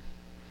over here.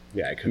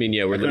 Yeah, I mean,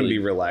 yeah, we're I couldn't literally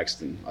be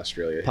relaxed in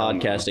Australia. Hell no.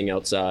 Podcasting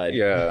outside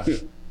Yeah.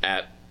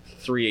 at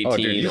Oh, 3:18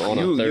 dude, on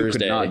a you Thursday.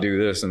 could not do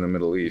this in the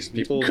Middle East.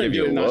 People Couldn't give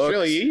do it you in looks.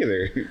 Australia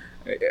either.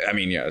 I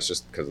mean, yeah, it's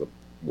just because the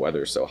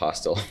weather's so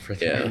hostile for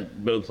Yeah. them.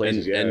 Both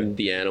places, and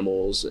the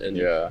animals and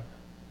Yeah.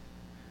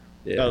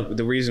 Oh,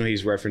 the reason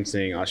he's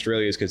referencing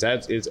Australia is because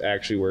it's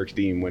actually where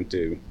Kadeem went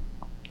to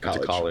college.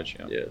 Went to college,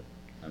 yeah. yeah.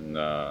 And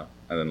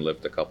then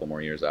lived a couple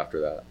more years after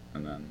that,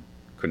 and then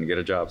couldn't get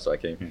a job, so I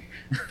came here.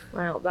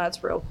 Wow,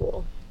 that's real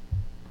cool.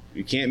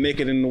 You can't make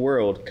it in the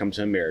world, come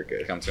to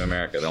America. Come to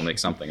America, they'll make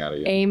something out of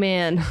you.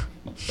 Amen.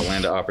 The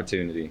land of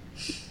opportunity,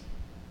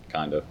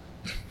 kind of.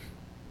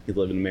 You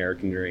live an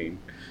American dream.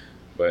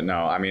 But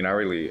no, I mean, I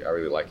really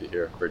like it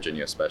here,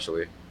 Virginia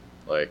especially.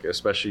 Like,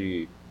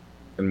 especially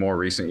in more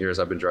recent years,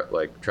 I've been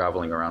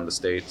traveling around the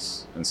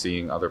states and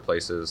seeing other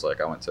places.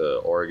 Like, I went to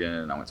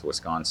Oregon, I went to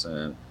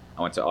Wisconsin,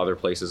 I went to other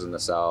places in the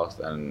South,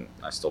 and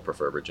I still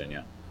prefer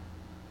Virginia.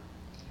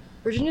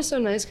 Virginia's so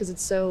nice because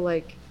it's so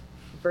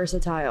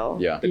versatile.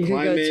 Yeah. The You could go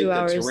climate, 2 the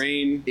hours.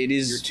 terrain. It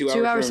is You're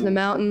 2 hours to the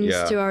mountains,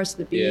 Yeah. 2 hours to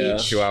the beach. Yeah.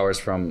 2 hours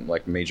from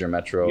like major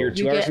metro. You're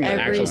 2 You hours get from the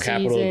every actual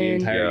capital of the season.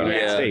 entire Yeah.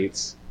 United Yeah.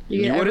 States.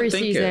 You get every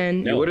think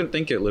season. it. You wouldn't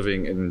think it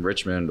living in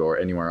Richmond or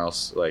anywhere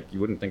else. Like, you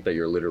wouldn't think that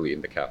you're literally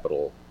in the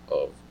capital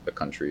of the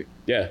country,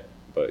 Yeah.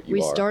 but you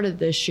We are. started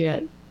this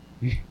shit.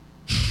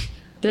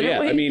 Didn't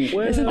Yeah, we? I mean,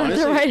 Isn't that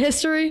honestly, the right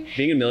history?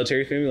 being a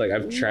military family, like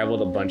I've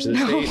traveled a bunch of the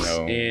No. states,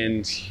 No.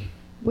 and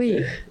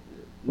Wait,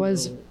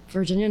 was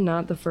Virginia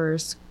not the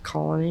first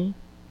colony?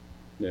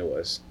 no, it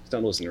was.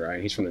 Don't listen to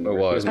Ryan. He's from the It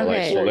north. was, but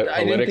Okay. like Well, I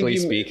didn't politically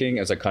think you- speaking,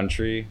 as a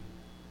country,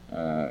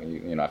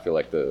 I feel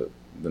like the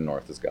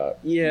North has got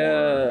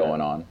Yeah. more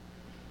going on.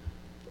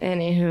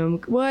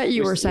 Anywho, what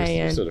you were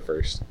saying? So the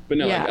first, but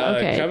no, Yeah,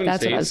 okay, traveling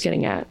that's what I was states,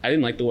 getting at. I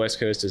didn't like the West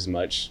Coast as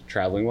much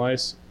traveling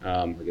wise.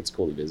 Like it's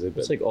cool to visit,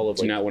 but It's like all of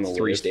do not want like to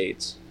 3 live.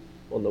 states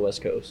on the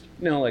West Coast.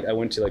 No, like I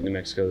went to like New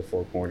Mexico, the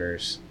Four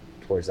Corners,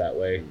 towards that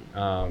way.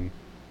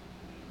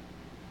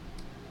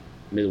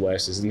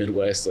 Midwest is the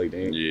Midwest, like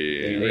dang,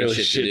 Yeah. ain't Ain't really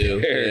shit shit to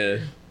do. there.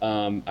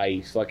 Yeah.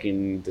 I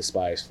fucking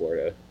despise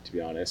Florida, to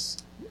be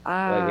honest.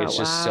 Ah, Like it's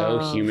just wow.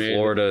 so humid.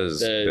 Florida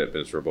is a The- bit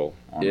miserable,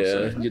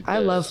 honestly. Yeah. I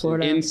love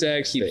Florida.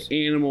 Insects, the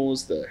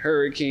animals, the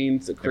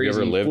hurricanes, the you crazy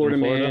ever lived in Florida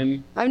Florida?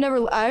 man.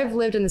 I've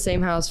lived in the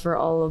same house for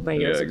all of my Yeah,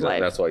 years of exactly.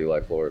 life, That's why you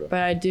like Florida. but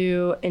I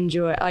do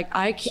enjoy.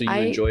 So you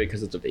enjoy it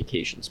because it's a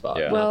vacation spot.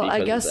 Yeah. not Well, I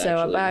because guess it's so,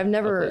 actually but I've a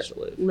never place to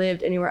live.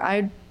 lived anywhere.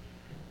 I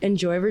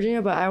enjoy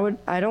Virginia, but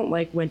I don't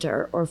like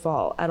winter or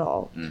fall at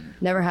all.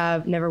 Never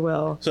have, never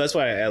will. So that's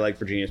why I like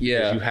Virginia, because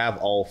Yeah. you have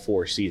all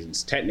 4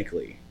 seasons,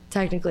 technically.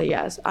 Technically,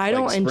 yes. I Like,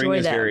 don't spring enjoy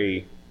is that.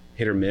 very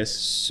hit or miss.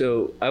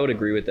 So I would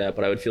agree with that,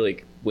 but I would feel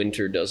like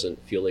winter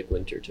doesn't feel like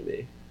winter to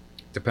me.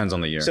 Depends on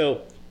the year.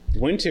 So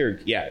winter,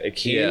 yeah, it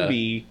can Yeah.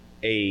 be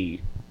a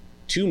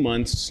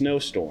 2-month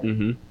snowstorm.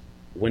 Mm-hmm.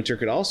 Winter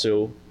could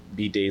also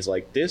be days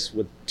like this,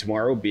 with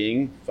tomorrow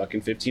being fucking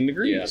 15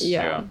 degrees.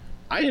 Yeah.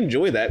 I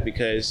enjoy that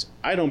because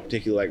I don't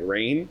particularly like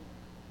rain.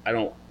 I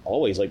don't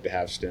always like to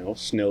have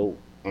snow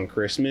on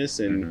Christmas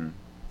and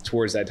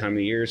towards that time of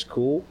the year is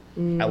cool.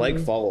 I like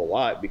fall a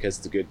lot because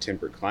it's a good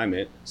temperate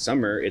climate.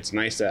 Summer, it's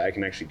nice that I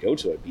can actually go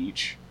to a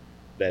beach,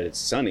 that it's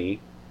sunny,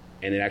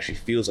 and it actually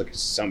feels like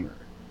it's summer.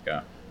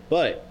 Yeah.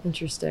 But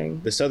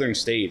interesting. The southern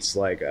states,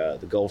 like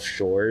the Gulf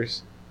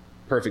Shores,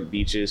 perfect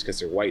beaches because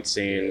they're white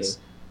sands.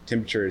 Yeah.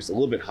 Temperature is a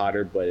little bit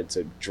hotter, but it's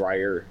a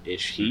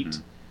drier-ish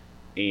heat.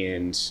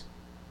 And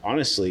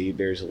honestly,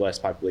 there's less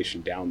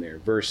population down there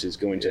versus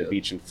going to a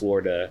beach in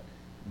Florida,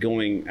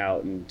 going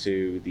out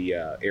into the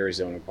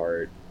Arizona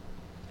part.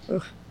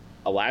 Ugh.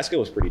 Alaska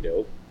was pretty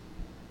dope,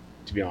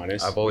 to be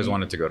honest. I've always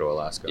wanted to go to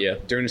Alaska. Yeah,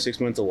 during the 6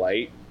 months of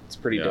light, it's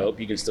pretty dope.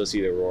 You can still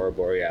see the Aurora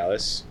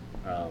Borealis.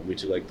 We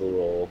took like the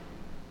little,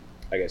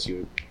 I guess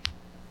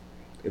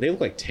they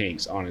look like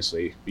tanks,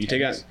 honestly. You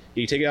take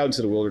it out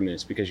into the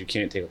wilderness because you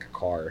can't take like a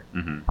car.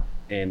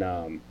 And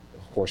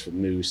of course with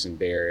moose and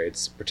bear,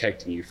 it's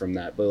protecting you from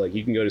that. But like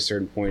you can go to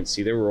certain points,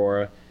 see the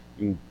Aurora,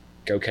 you can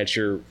go catch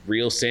your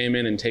real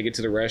salmon and take it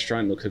to the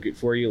restaurant and they'll cook it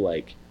for you.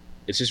 Like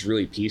it's just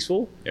really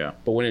peaceful. Yeah.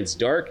 But when it's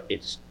dark,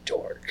 it's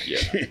dark. Yeah.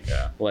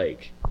 Yeah.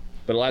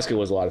 But Alaska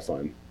was a lot of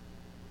fun.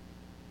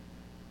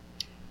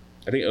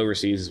 I think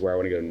overseas is where I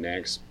want to go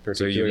next.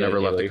 So you've never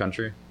left the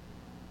country?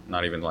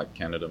 Not even like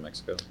Canada,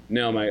 Mexico?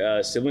 No,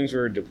 my siblings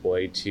were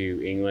deployed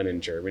to England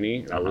and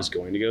Germany. I was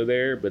going to go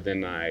there, but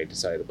then I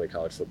decided to play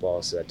college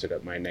football, so that took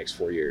up my next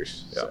 4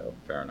 years. Yeah, so.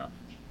 Fair enough.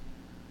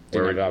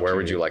 Where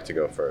would you like to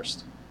go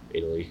first?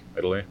 Italy.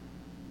 Italy?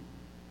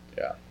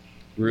 Yeah.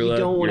 Rula,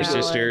 your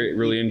sister,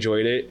 really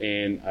enjoyed it,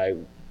 and I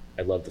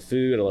love the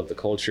food. I love the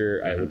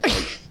culture. I would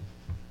like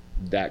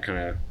that kind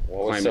of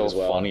climate as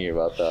well. Funny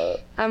about that?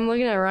 I'm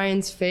looking at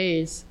Ryan's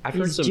face.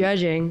 He's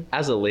judging.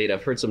 As of late,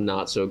 I've heard some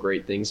not so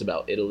great things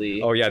about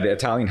Italy. Oh yeah, the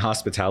Italian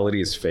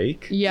hospitality is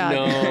fake. Yeah.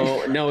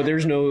 No.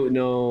 There's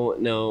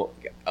no.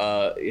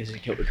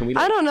 Can we?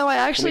 I don't know.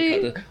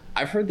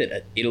 I've heard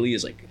that Italy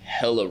is like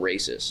hella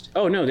racist.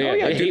 Oh no,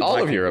 they hate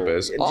all of Europe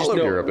is. All of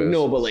Europe is.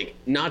 No, but like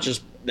not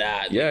just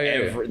that. Yeah.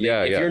 If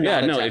you're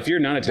not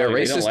Italian, they're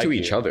racist to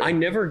each other. I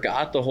never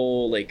got the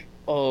whole like,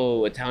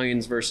 oh,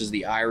 Italians versus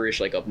the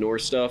Irish, like up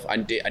north stuff. I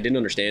didn't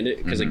understand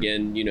it because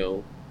again,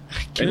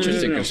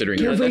 interesting considering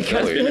you're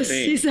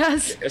he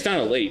says it's not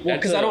a late. Well,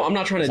 because I'm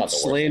not trying to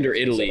slander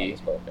Italy.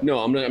 No,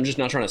 I'm just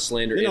not trying to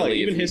slander Italy.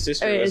 Even his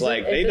sister was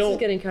like, they don't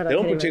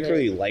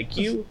particularly like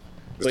you.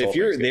 But if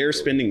you're there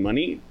spending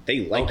money,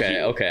 they like you.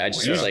 Okay. I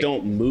just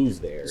don't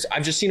move there.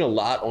 I've just seen a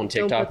lot on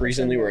TikTok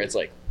recently where it's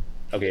like,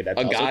 okay,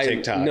 that's a also guy.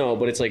 TikTok. No,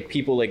 but it's like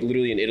people like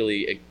literally in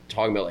Italy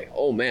talking about like,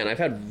 oh man, I've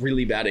had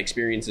really bad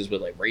experiences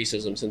with like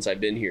racism since I've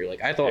been here.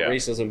 Like I thought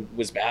racism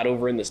was bad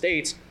over in the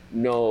States.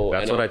 No,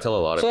 that's what I tell a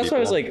lot of people. So that's why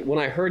I was like, when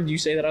I heard you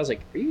say that, I was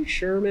like, are you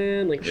sure,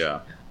 man? Like,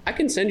 I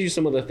can send you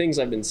some of the things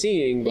I've been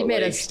seeing. But he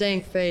made a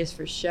stank face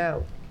for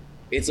show.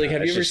 It's like,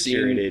 have you ever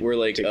seen where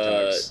like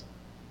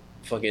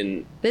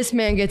fucking this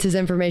man gets his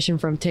information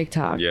from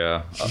TikTok?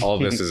 Yeah, all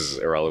this is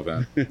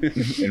irrelevant,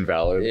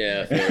 invalid.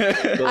 Yeah,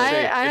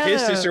 if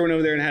his sister went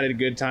over there and had a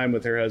good time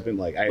with her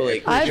husband,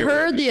 I've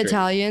heard the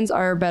Italians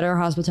are better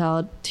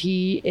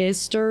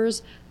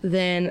hospitality-isters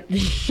than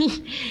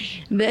please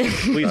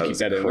keep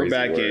that in. We're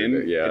back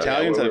in. Yeah,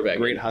 Italians have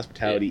great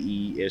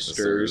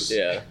hospitality-isters.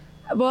 Yeah.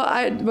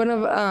 Well, one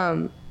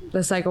of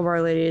the cycle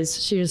bar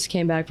ladies, she just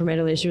came back from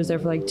Italy. She was there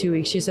for like 2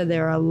 weeks. She said they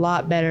were a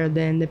lot better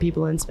than the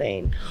people in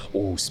Spain.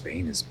 Oh,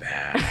 Spain is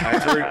bad.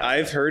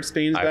 I've heard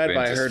Spain's bad, but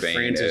I heard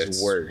France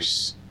is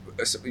worse.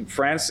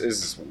 France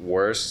is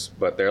worse,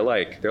 but they're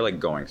like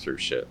going through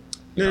shit.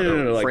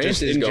 No. Like France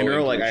just in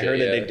general, like I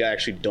heard that they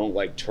actually don't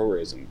like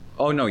tourism.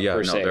 Oh no,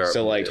 yeah, they're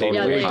so like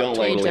totally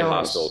totally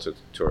hostile to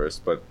tourists.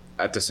 But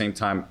at the same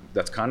time,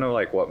 that's kind of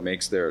like what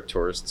makes their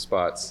tourist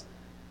spots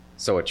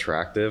so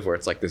attractive, where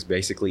it's like this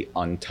basically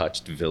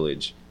untouched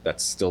village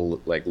that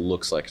still like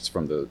looks like it's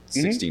from the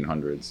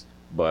 1600s,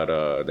 but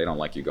they don't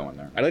like you going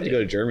there. I'd like to go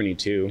to Germany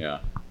too. Yeah,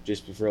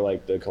 just for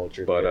like the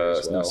culture. But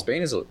no,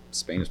 Spain is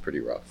pretty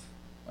rough.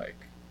 Like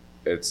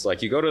it's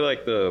like you go to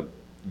like the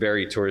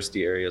very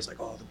touristy areas, like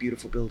the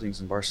beautiful buildings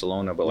in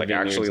Barcelona, but like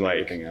actually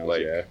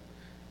the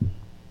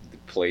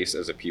place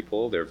as a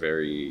people, they're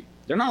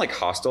not like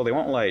hostile. They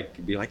won't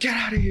like be like get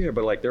out of here,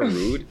 but like they're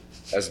rude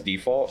as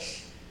default,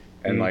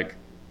 and like.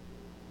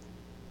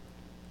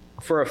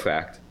 For a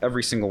fact,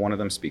 every single one of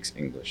them speaks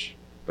English,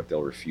 but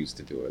they'll refuse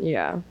to do it.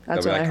 Yeah,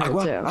 that's what I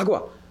heard too.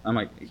 Agua. I'm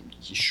like,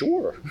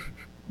 sure.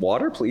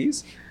 Water,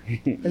 please.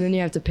 And then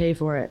you have to pay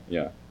for it.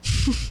 Yeah.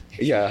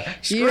 Yeah.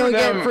 You don't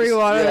get free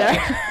water there.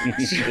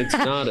 It's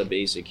not a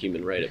basic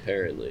human right,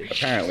 apparently.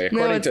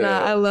 No, it's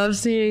not. I love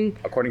seeing.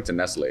 According to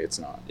Nestle, it's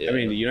not. Yeah. I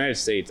mean, the United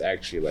States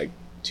actually, like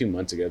 2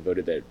 months ago,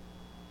 voted that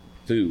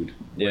food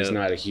was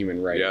not a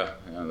human right. Yeah,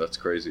 that's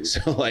crazy.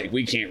 So, like,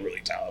 we can't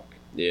really talk.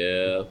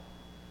 Yeah.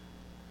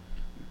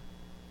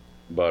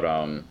 But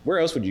where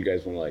else would you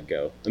guys want to like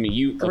go? I mean,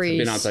 you've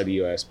been outside the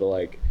U.S., but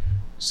like,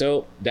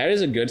 so that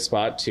is a good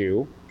spot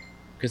too,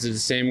 because it's the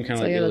same kind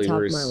of like Italy,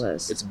 where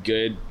it's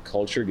good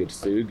culture, good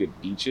food,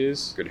 good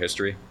beaches, good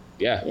history.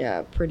 Yeah.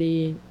 Yeah,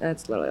 pretty.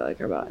 That's literally like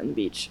about in the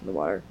beach, in the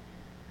water.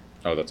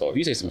 Oh, that's all. If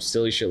you say some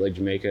silly shit like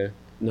Jamaica,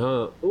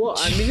 No. Well,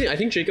 I mean, I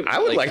think Jacob. I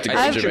would like to go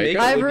to think Jamaica.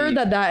 would I've be- heard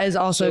that is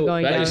also So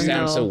going That down. just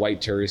sounds so white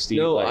touristy.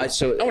 No, like, I want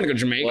to go to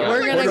Jamaica. Well, We're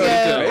We're gonna going go.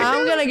 to Jamaica.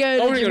 I'm gonna go I to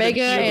wanna go to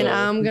Jamaica, and Cuba.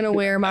 I'm gonna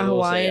wear my I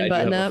will say, Hawaiian I do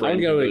button have a up. I want friend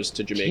to go who to goes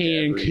to Jamaica every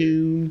year.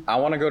 Cancun. I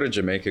want to go to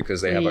Jamaica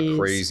because they have a Please.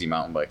 crazy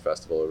mountain bike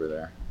festival over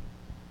there,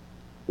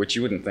 which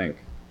you wouldn't think,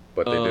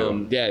 but they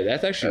do. Yeah,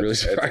 that's actually really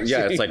surprising.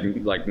 Yeah, it's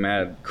like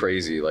mad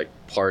crazy, like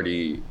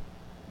party,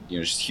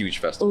 just huge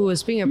festival. Ooh,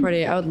 speaking of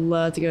party, I would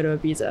love to go to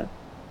Ibiza.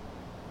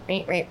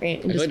 And I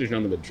feel just- like there's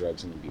nothing but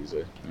drugs in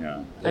Ibiza.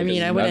 Yeah, I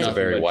mean, I That's wouldn't. not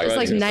very white. It's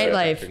like Drugs and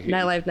nightlife, sex.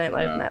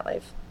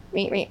 nightlife.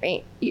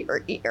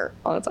 Eat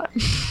all the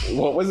time.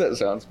 What was that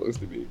sound supposed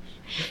to be?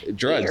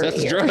 Drugs.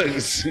 That's the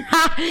drugs.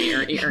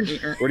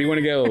 Where do you want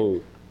to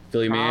go,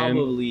 Philly man?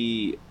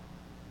 Probably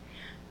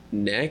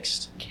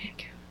next. Can't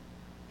go.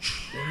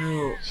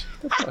 No.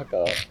 Fuck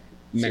up.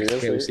 Mexico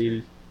Seriously?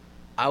 City.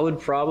 I would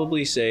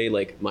probably say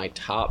like my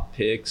top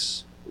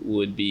picks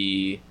would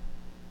be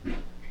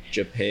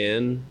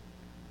Japan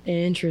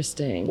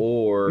Interesting.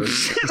 or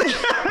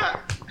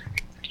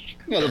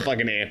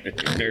Motherfucking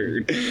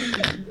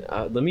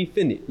nerd. let me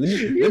finish.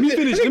 Let me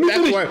finish.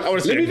 That's why I would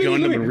have said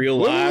going up in real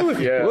life.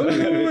 Yeah.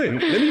 Wait.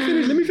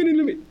 Let me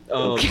finish.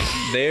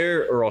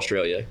 There or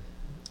Australia.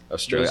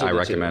 Australia. Those are I the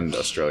recommend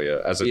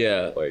Australia as a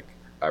Yeah.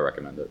 I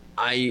recommend it.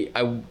 I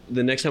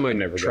the next time I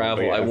never go, travel,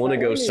 but yeah. I want to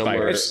go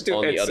somewhere It's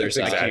on the other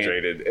side.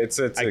 exaggerated. It's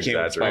I can't with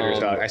exaggerated. spiders,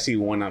 dog. I see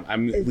one.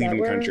 I'm Is that leaving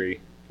the where- country.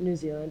 New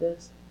Zealand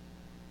is.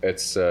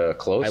 It's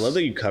close. I love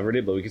that you covered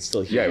it, but we could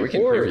still hear. Yeah, we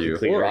can Or, hear you.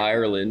 or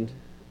Ireland.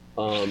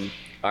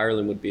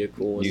 Ireland would be a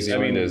cool one. New I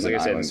Zealand mean, is like an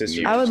I said, island.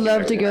 sister. I would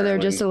love to Ireland. go there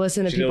just to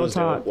listen to She people knows the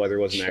talk. weather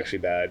wasn't actually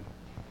bad.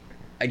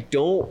 I'm She said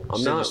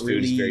not this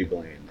food is very really.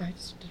 bland. I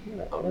just I'm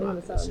not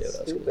gonna say what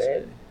I was gonna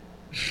say.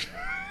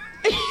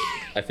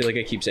 I feel like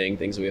I keep saying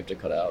things we have to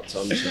cut out,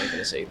 so I'm just not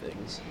gonna say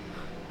things.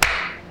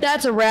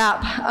 That's a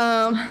wrap.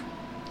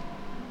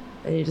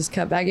 And you just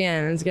cut back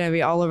in, and it's gonna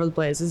be all over the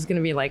place. This is gonna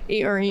be like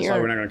That's why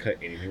we're not going to cut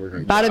anything. We're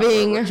going to bada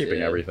bing. We're keeping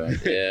Yeah. everything.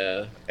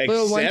 Yeah.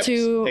 Well, 1,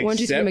 2, 1,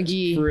 2, 3, except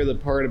McGee. for the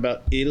part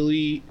about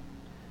Italy,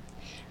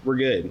 we're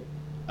good.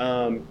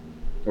 Were you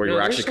No,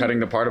 actually there's cutting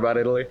the part about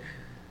Italy?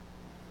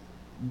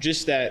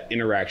 Just that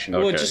interaction.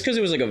 Well, Okay. just because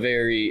it was like a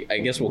very, I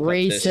guess we'll cut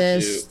Racist.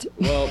 this too.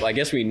 Well, I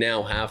guess we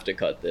now have to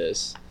cut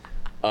this.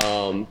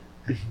 Now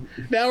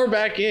we're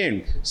back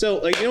in. So,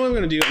 like, you know what I'm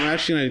going to do? I'm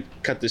actually going to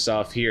cut this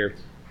off here.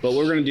 But what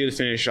we're going to do to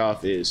finish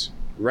off is,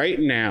 right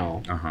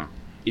now,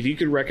 if you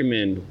could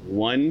recommend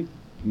one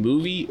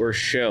movie or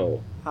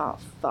show, Oh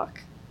fuck.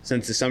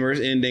 since the summer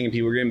is ending and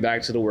people are getting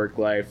back to the work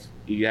life,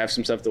 you have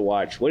some stuff to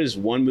watch. What is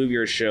one movie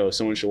or show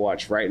someone should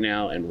watch right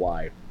now and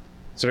why?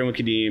 Starting with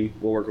Kadeem,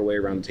 we'll work our way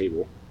around the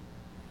table.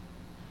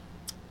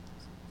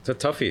 It's a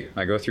toughie.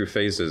 I go through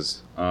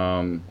phases.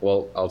 One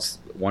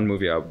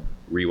movie I've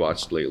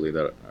rewatched lately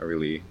that I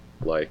really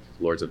like,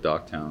 Lords of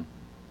Dogtown.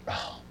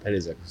 That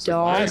is a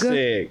Dog?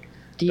 classic.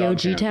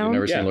 DOG You've Town?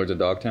 never Yeah. seen Lords of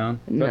Dogtown?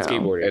 No. That's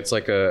skateboarding. It's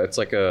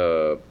like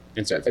a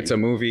it's a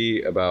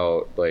movie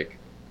about like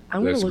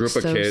I'm gonna this look group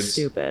of so kids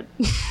stupid.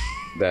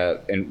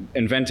 that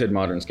invented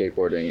modern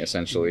skateboarding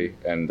essentially,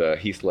 and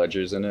Heath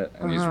Ledger's in it,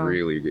 and he's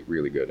really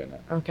really good in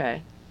it.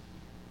 Okay.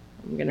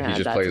 I'm gonna He add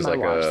just that plays to my like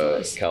watch a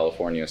list.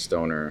 California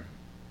stoner,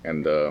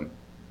 and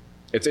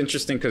it's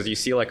interesting because you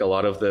see like a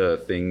lot of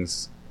the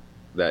things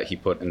that he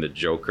put in the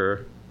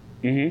Joker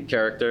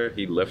character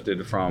he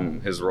lifted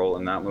from his role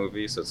in that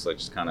movie, so it's like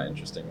just kind of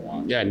interesting to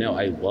watch. Yeah, no,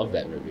 I love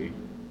that movie.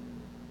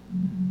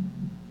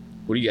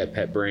 What do you got,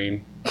 Pet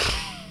Brain?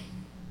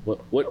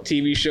 What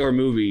TV show or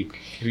movie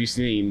have you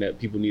seen that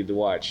people need to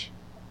watch?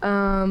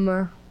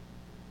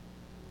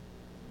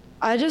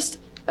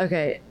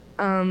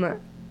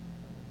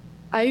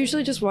 I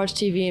usually just watch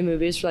TV and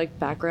movies for like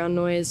background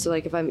noise. So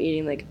like if I'm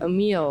eating like a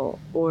meal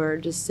or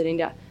just sitting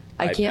down,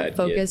 I can't iPad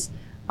focus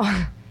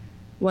on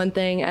one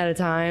thing at a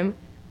time.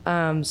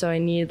 So I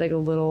need like a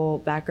little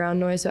background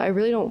noise. So I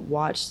really don't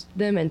watch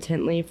them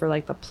intently for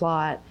like the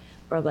plot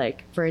or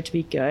like for it to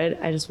be good.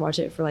 I just watch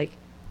it for like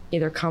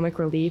either comic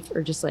relief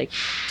or just like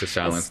To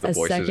silence the a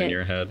voices in second-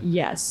 your head.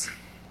 Yes,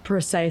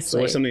 precisely.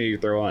 So what's something you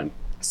throw on?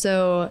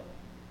 So,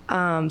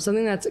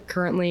 something that's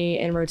currently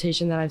in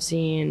rotation that I've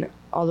seen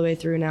all the way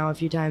through now a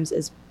few times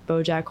is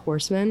BoJack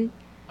Horseman.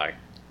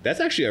 That's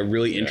actually a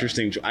really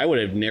interesting. I would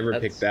have never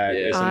picked that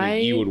as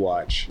something you would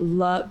watch.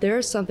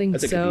 There's something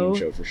That's a Kadeem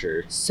show for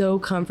sure. so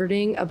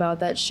comforting about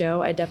that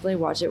show. I definitely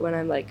watch it when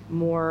I'm like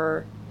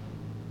more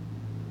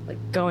like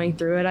going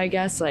through it, I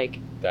guess. Like,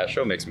 That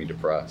show makes me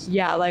depressed.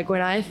 yeah, like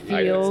when I It's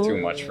feel too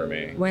much for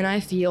me. when I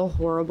feel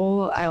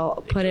horrible,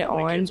 I'll put it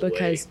on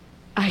because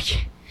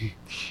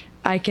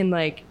I can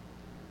like,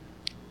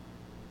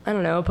 I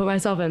don't know, put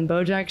myself in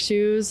BoJack's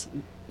shoes.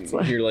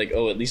 You're like,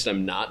 oh, at least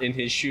I'm not in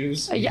his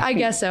shoes. I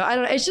guess so. I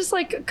don't know. It's just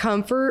like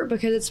comfort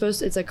because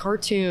it's a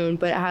cartoon,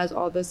 but it has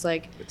all this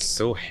like It's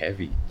so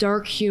heavy.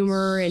 dark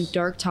humor and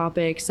dark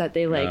topics that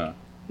they like Yeah.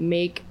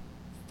 make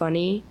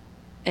funny,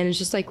 and it's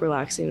just like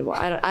relaxing to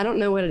watch. I don't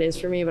know what it is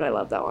for me, but I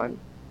love that one.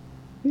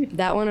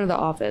 That one or The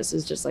Office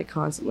is just like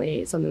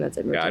constantly something that's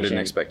in rotation. Yeah, I didn't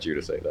expect you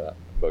to say that.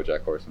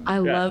 BoJack Horseman. I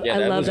love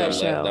that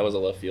show. That was a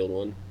left field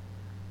one.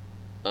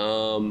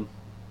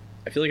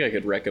 I feel like I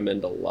could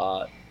recommend a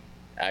lot,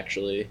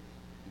 actually.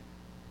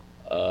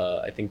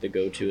 I think the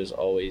go-to is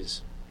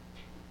always...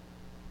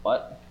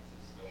 What?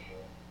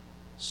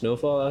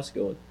 Snowfall? That's a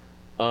good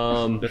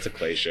one. That's a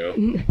Clay show.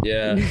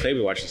 Yeah. Clay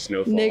would watch the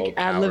Snowfall. Nick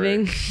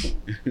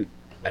ad-libbing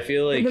I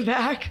feel like... in the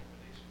back.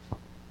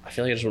 I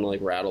feel like I just want to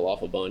like rattle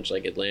off a bunch.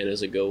 Like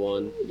Atlanta's a good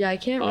one. Yeah, I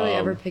can't really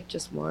ever pick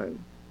just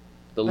one.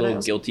 The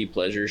little guilty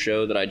pleasure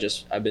show that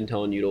I've been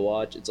telling you to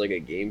watch. It's like a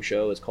game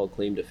show. It's called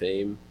Claim to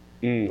Fame,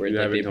 where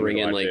like, they bring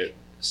in like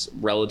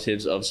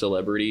relatives of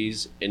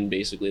celebrities in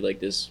basically like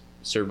this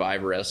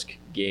Survivor-esque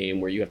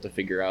game where you have to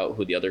figure out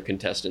who the other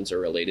contestants are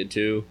related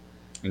to.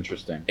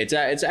 Interesting. It's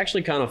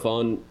actually kind of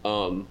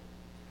fun,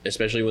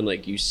 especially when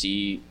like you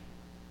see,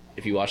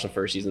 if you watch the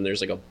first season,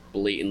 there's like a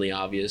blatantly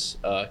obvious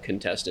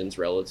contestant's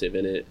relative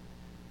in it.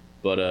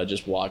 But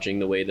just watching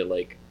the way that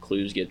like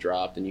clues get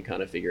dropped and you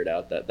kind of figure it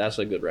out, that's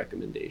a good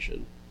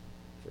recommendation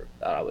for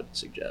that I would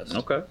suggest.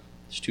 Okay.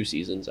 There's 2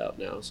 seasons out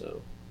now,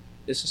 so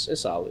it's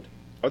solid.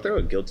 I'll throw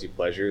a guilty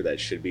pleasure that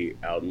should be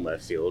out in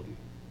left field.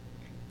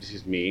 This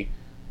is me,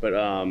 but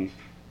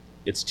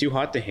it's Too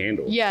Hot to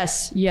Handle.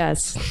 Yes.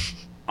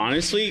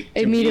 Honestly,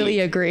 Immediately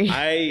agree.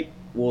 I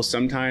will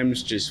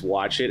sometimes just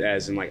watch it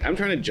as in like I'm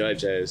trying to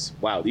judge as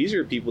wow, these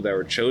are people that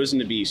were chosen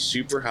to be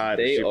super hot,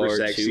 They super are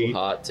sexy, too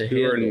hot to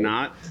who are handle.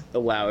 not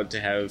allowed to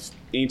have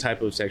any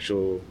type of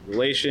sexual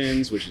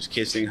relations, which is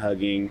kissing,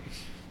 hugging, all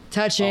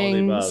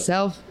Touching, the above.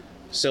 self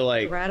So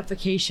like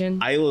gratification.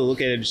 I will look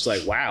at it just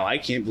like, wow, I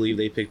can't believe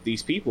they picked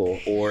these people.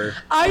 Or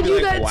I I'll be do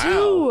like, that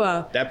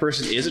wow, too. that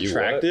person is You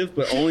attractive,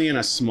 but only in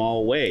a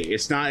small way.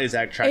 It's not as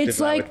attractive. It's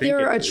as I would like think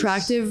they're it is.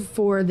 attractive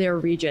for their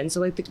region. So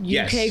like the UK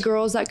Yes.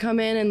 girls that come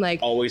in and like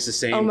Always the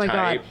same. oh my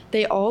type. god,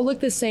 they all look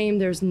the same.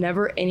 There's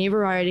never any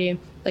variety.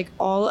 Like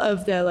all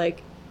of the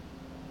like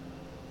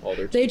All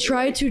their they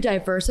try to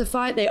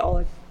diversify.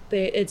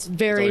 It's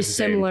very always the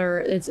same. similar.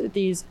 It's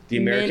these The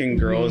American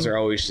girls are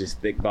always just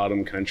thick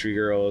bottom country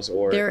girls,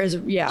 or There is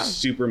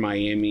super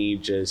Miami,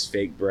 just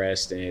fake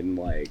breast and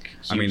like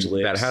huge I mean,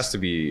 lips. that has to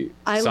be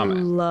I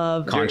some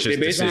love conscious They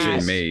basically decision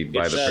just- made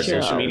by it's, the social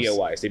producers. media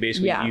wise. They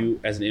basically Yeah. you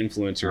as an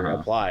influencer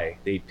apply.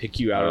 They pick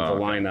you out of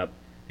the okay. lineup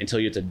and tell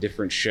you it's a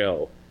different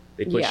show.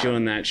 They put Yeah. you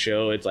in that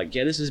show. It's like,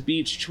 yeah, this is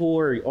beach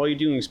tour. All you're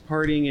doing is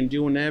partying and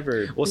doing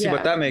whatever. Well, see, Yeah.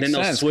 but that makes Then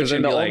they'll sense switch because then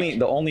and the be only like-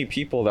 the only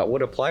people that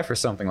would apply for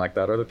something like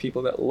that are the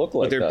people that look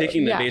like But they're that.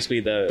 picking Yeah. basically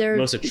the They're-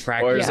 most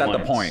attractive Or is that the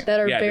ones. point? that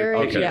are Yeah, they're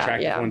very picking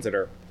attractive yeah. ones that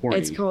are horny.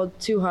 It's called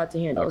Too Hot to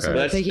Handle. Okay. So But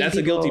they're that's picking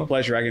a guilty people-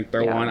 pleasure I can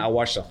throw Yeah. on. I'll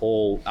watch the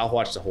whole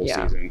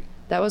Yeah. season.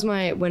 That was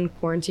when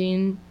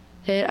quarantine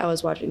hit. I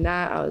was watching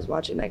that. I was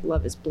watching like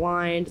Love Is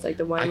Blind. It's like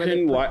the one I where they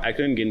couldn't put- I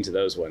couldn't get into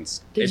those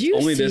ones. Did It's you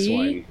only see? this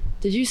one.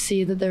 Did you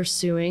see that they're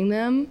suing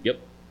them? Yep.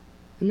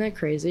 Isn't that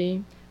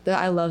crazy?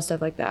 I love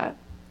stuff like that.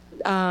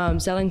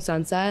 Selling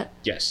Sunset.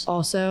 Yes.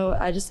 Also,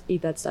 I just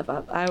eat that stuff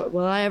up.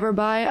 Will I ever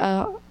buy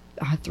a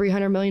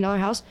 $300 million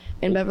house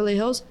in Beverly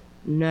Hills?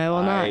 No,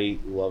 I'm not. I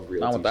love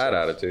real. Not with that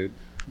attitude.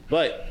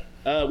 But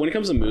when it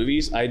comes to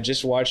movies, I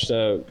just watched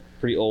a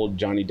pretty old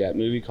Johnny Depp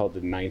movie called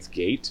The Ninth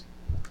Gate.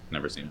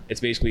 Never seen it. It's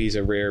basically he's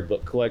a rare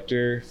book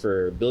collector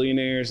for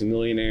billionaires and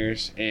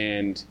millionaires,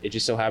 and it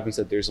just so happens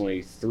that there's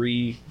only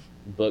 3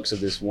 books of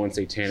this one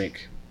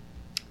satanic,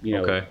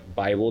 Okay.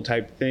 Bible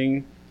type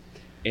thing.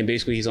 And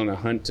basically he's on a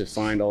hunt to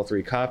find all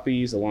 3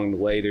 copies. Along the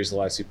way, there's a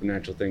lot of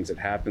supernatural things that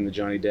happen to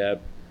Johnny Depp.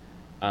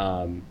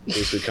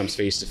 Basically comes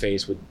face to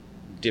face with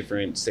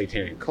different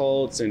satanic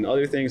cults and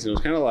other things. And it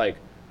was kind of like,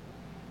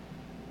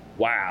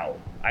 wow,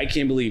 I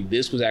can't believe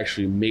this was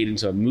actually made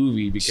into a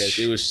movie because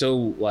it was so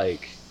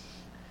like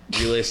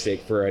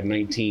realistic for a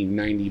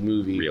 1990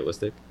 movie.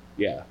 Realistic?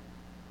 Yeah.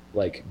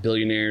 Like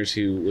billionaires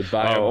who would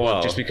buy a Oh, book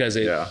well, just because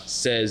it yeah.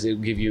 says it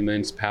will give you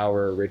immense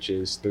power or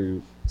riches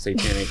through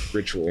satanic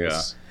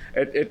rituals.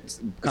 Yeah. It's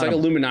It's like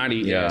Illuminati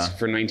Yeah.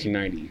 for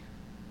 1990.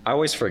 I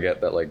always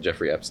forget that like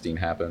Jeffrey Epstein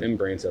happened. Them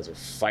brain cells are Oh,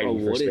 fighting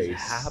for what space.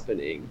 is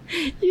happening?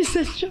 You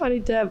said Johnny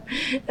Depp,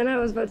 and I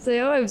was about to say,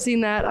 oh, I've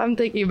seen that. I'm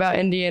thinking about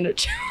Indiana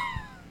Jones.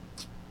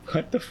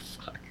 What the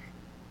fuck?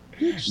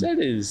 That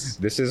is.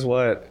 This is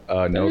what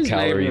no is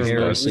calories never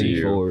does to moving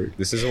you. forward.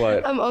 This is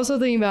what. I'm also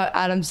thinking about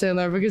Adam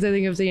Sandler because I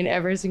think I've seen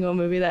every single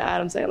movie that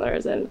Adam Sandler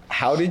is in.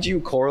 How did you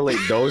correlate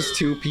those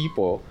 2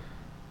 people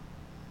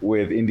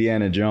with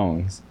Indiana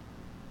Jones?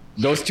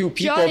 Those 2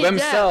 people Johnny Depp.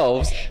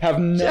 themselves have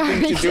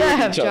nothing to do with each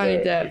other. Johnny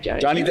Depp.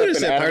 Johnny You could Depp have and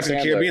said Adam Pirates of the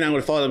Sandler. Caribbean. I would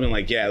have thought I've been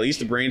like, yeah, at least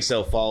the brain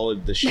cell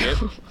followed the ship.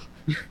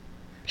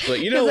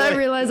 But you know Because I what?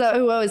 realized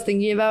who I was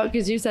thinking about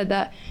because you said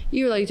that.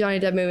 You were like Johnny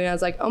Depp movie, and I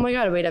was like, oh my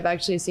god, wait, I've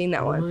actually seen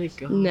that one. Oh my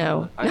god.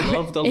 No. I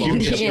love the Indiana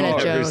longest Jones.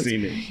 yard. Never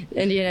seen it.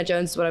 Indiana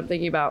Jones is what I'm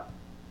thinking about.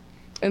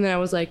 And then I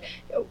was like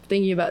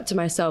thinking about to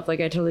myself, like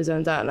I totally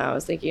zoned out, and I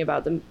was thinking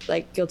about the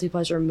like guilty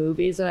pleasure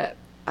movies and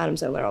Adam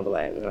Sandler all the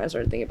way. And then I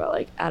started thinking about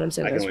like Adam I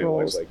can Sandler's only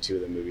roles. watch like 2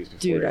 of the movies before.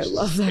 Dude, I it's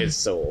love just- them. It's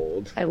so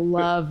old. I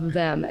love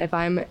them. If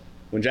I'm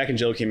When Jack and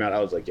Jill came out, I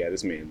was like, yeah,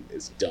 this man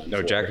is done. No,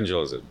 for. Jack and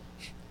Jill is a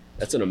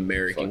That's an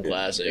American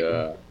classic.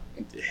 Yeah.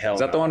 Hell Is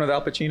that the no. one with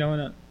Al Pacino in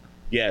it?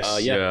 Yes.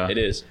 Yeah, Yeah. it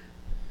is.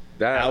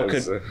 That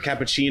is,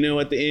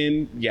 Cappuccino at the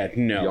end. Yeah,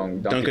 no.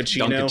 Young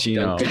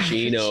Dunkachino.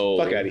 Dunkachino.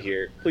 Fuck out of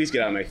here. Please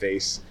get out of my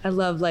face. I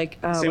love like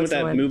Same what's with the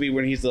that one? movie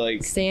when he's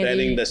like Sandy.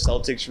 betting the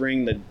Celtics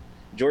ring. The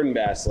Jordan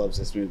Bass loves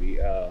this movie.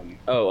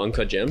 Oh,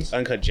 Uncut Gems.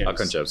 Uncut Gems.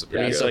 Uncut Gems is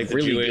pretty He's good. like the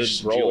Really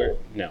Jewish good role. jeweler.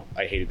 No,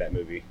 I hated that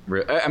movie.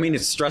 I mean,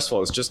 it's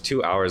stressful. It's just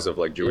 2 hours of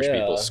like Jewish Yeah.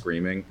 people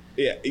screaming,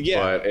 Yeah.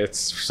 but it's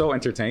so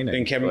entertaining.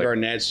 And Kevin Like,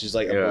 Garnett's just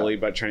like a Yeah. bully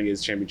about trying to get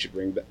his championship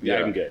ring. But yeah,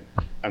 Yeah. I'm good.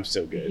 I'm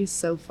so good. He's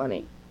so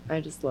funny. I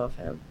just love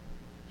him.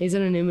 He's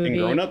in a new movie. And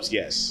Grown Ups,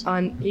 yes.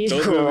 He's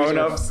Those movies are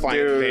Grown-Ups,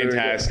 dude.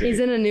 fantastic. he's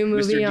in a new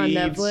movie Mr. on Deeds.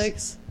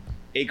 Netflix.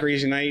 8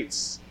 Crazy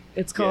Nights.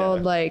 It's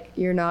called Yeah. like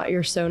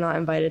you're so not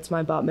invited to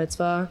my bat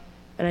mitzvah,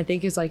 and I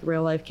think his like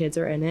real life kids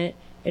are in it.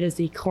 It is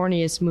the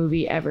corniest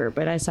movie ever,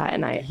 but I sat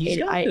and I He's ate,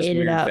 got I this ate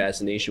weird it up.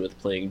 fascination with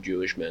playing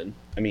Jewish men.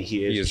 I mean,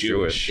 he is, He is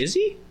Jewish. Is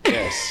he?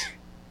 Yes.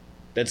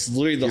 That's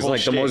literally the He's whole like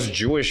the shtick. most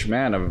Jewish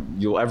man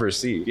you'll ever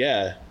see.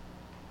 Yeah.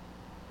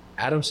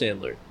 Adam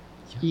Sandler.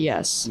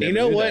 Yes, You Never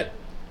know knew what? that.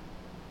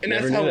 And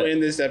Never that's knew how we'll that.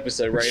 end this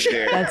episode right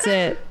there. that's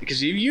it.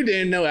 Because if you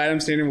didn't know Adam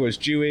Sandler was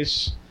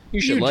Jewish,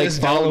 You should like,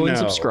 just follow, don't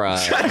and know. subscribe.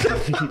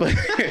 But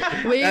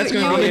Well, you, that's you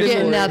gonna would be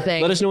get more.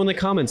 nothing. Let us know in the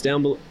comments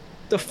down below.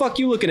 The fuck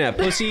you looking at,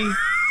 pussy?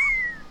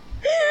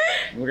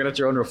 Looking at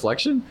your own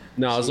reflection?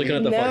 No, I was looking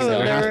at the no, fucking they're-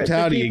 camera.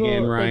 hospitality the people,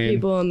 again, the Ryan.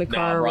 people in the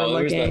car Nah, were bro,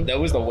 looking. that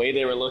was the way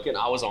they were looking.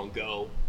 I was on go.